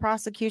from the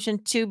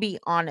prosecution, to be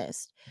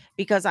honest,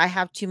 because I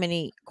have too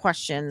many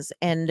questions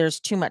and there's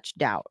too much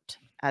doubt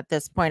at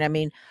this point. I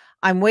mean,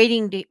 I'm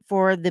waiting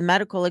for the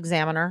medical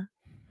examiner,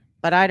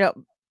 but I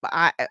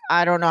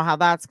don't know how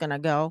that's going to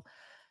go,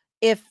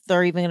 if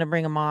they're even going to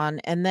bring him on.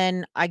 And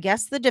then I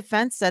guess the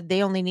defense said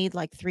they only need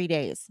like 3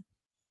 days.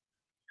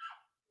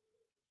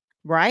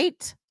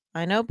 Right?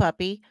 I know,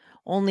 puppy.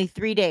 Only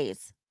 3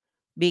 days.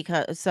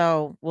 Because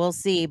so we'll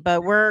see,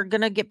 but we're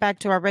gonna get back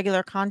to our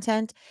regular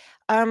content.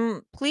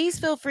 Please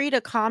feel free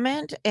to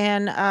comment,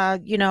 and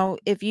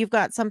if you've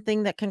got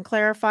something that can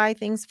clarify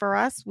things for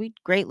us,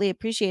 we'd greatly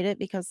appreciate it,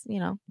 because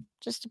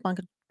just a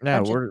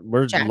Yeah, bunch of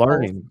we're chat goals.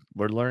 learning.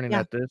 We're learning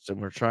Yeah. at this,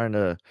 and we're trying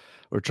to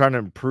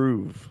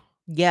improve.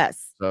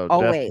 Yes, So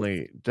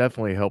always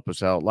definitely help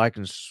us out. Like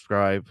and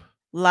subscribe.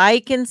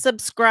 like and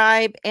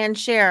subscribe and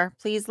share.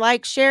 Please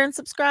like, share, and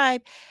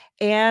subscribe.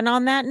 And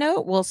on that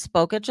note, we'll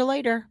spoke at you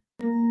later.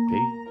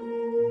 Peace.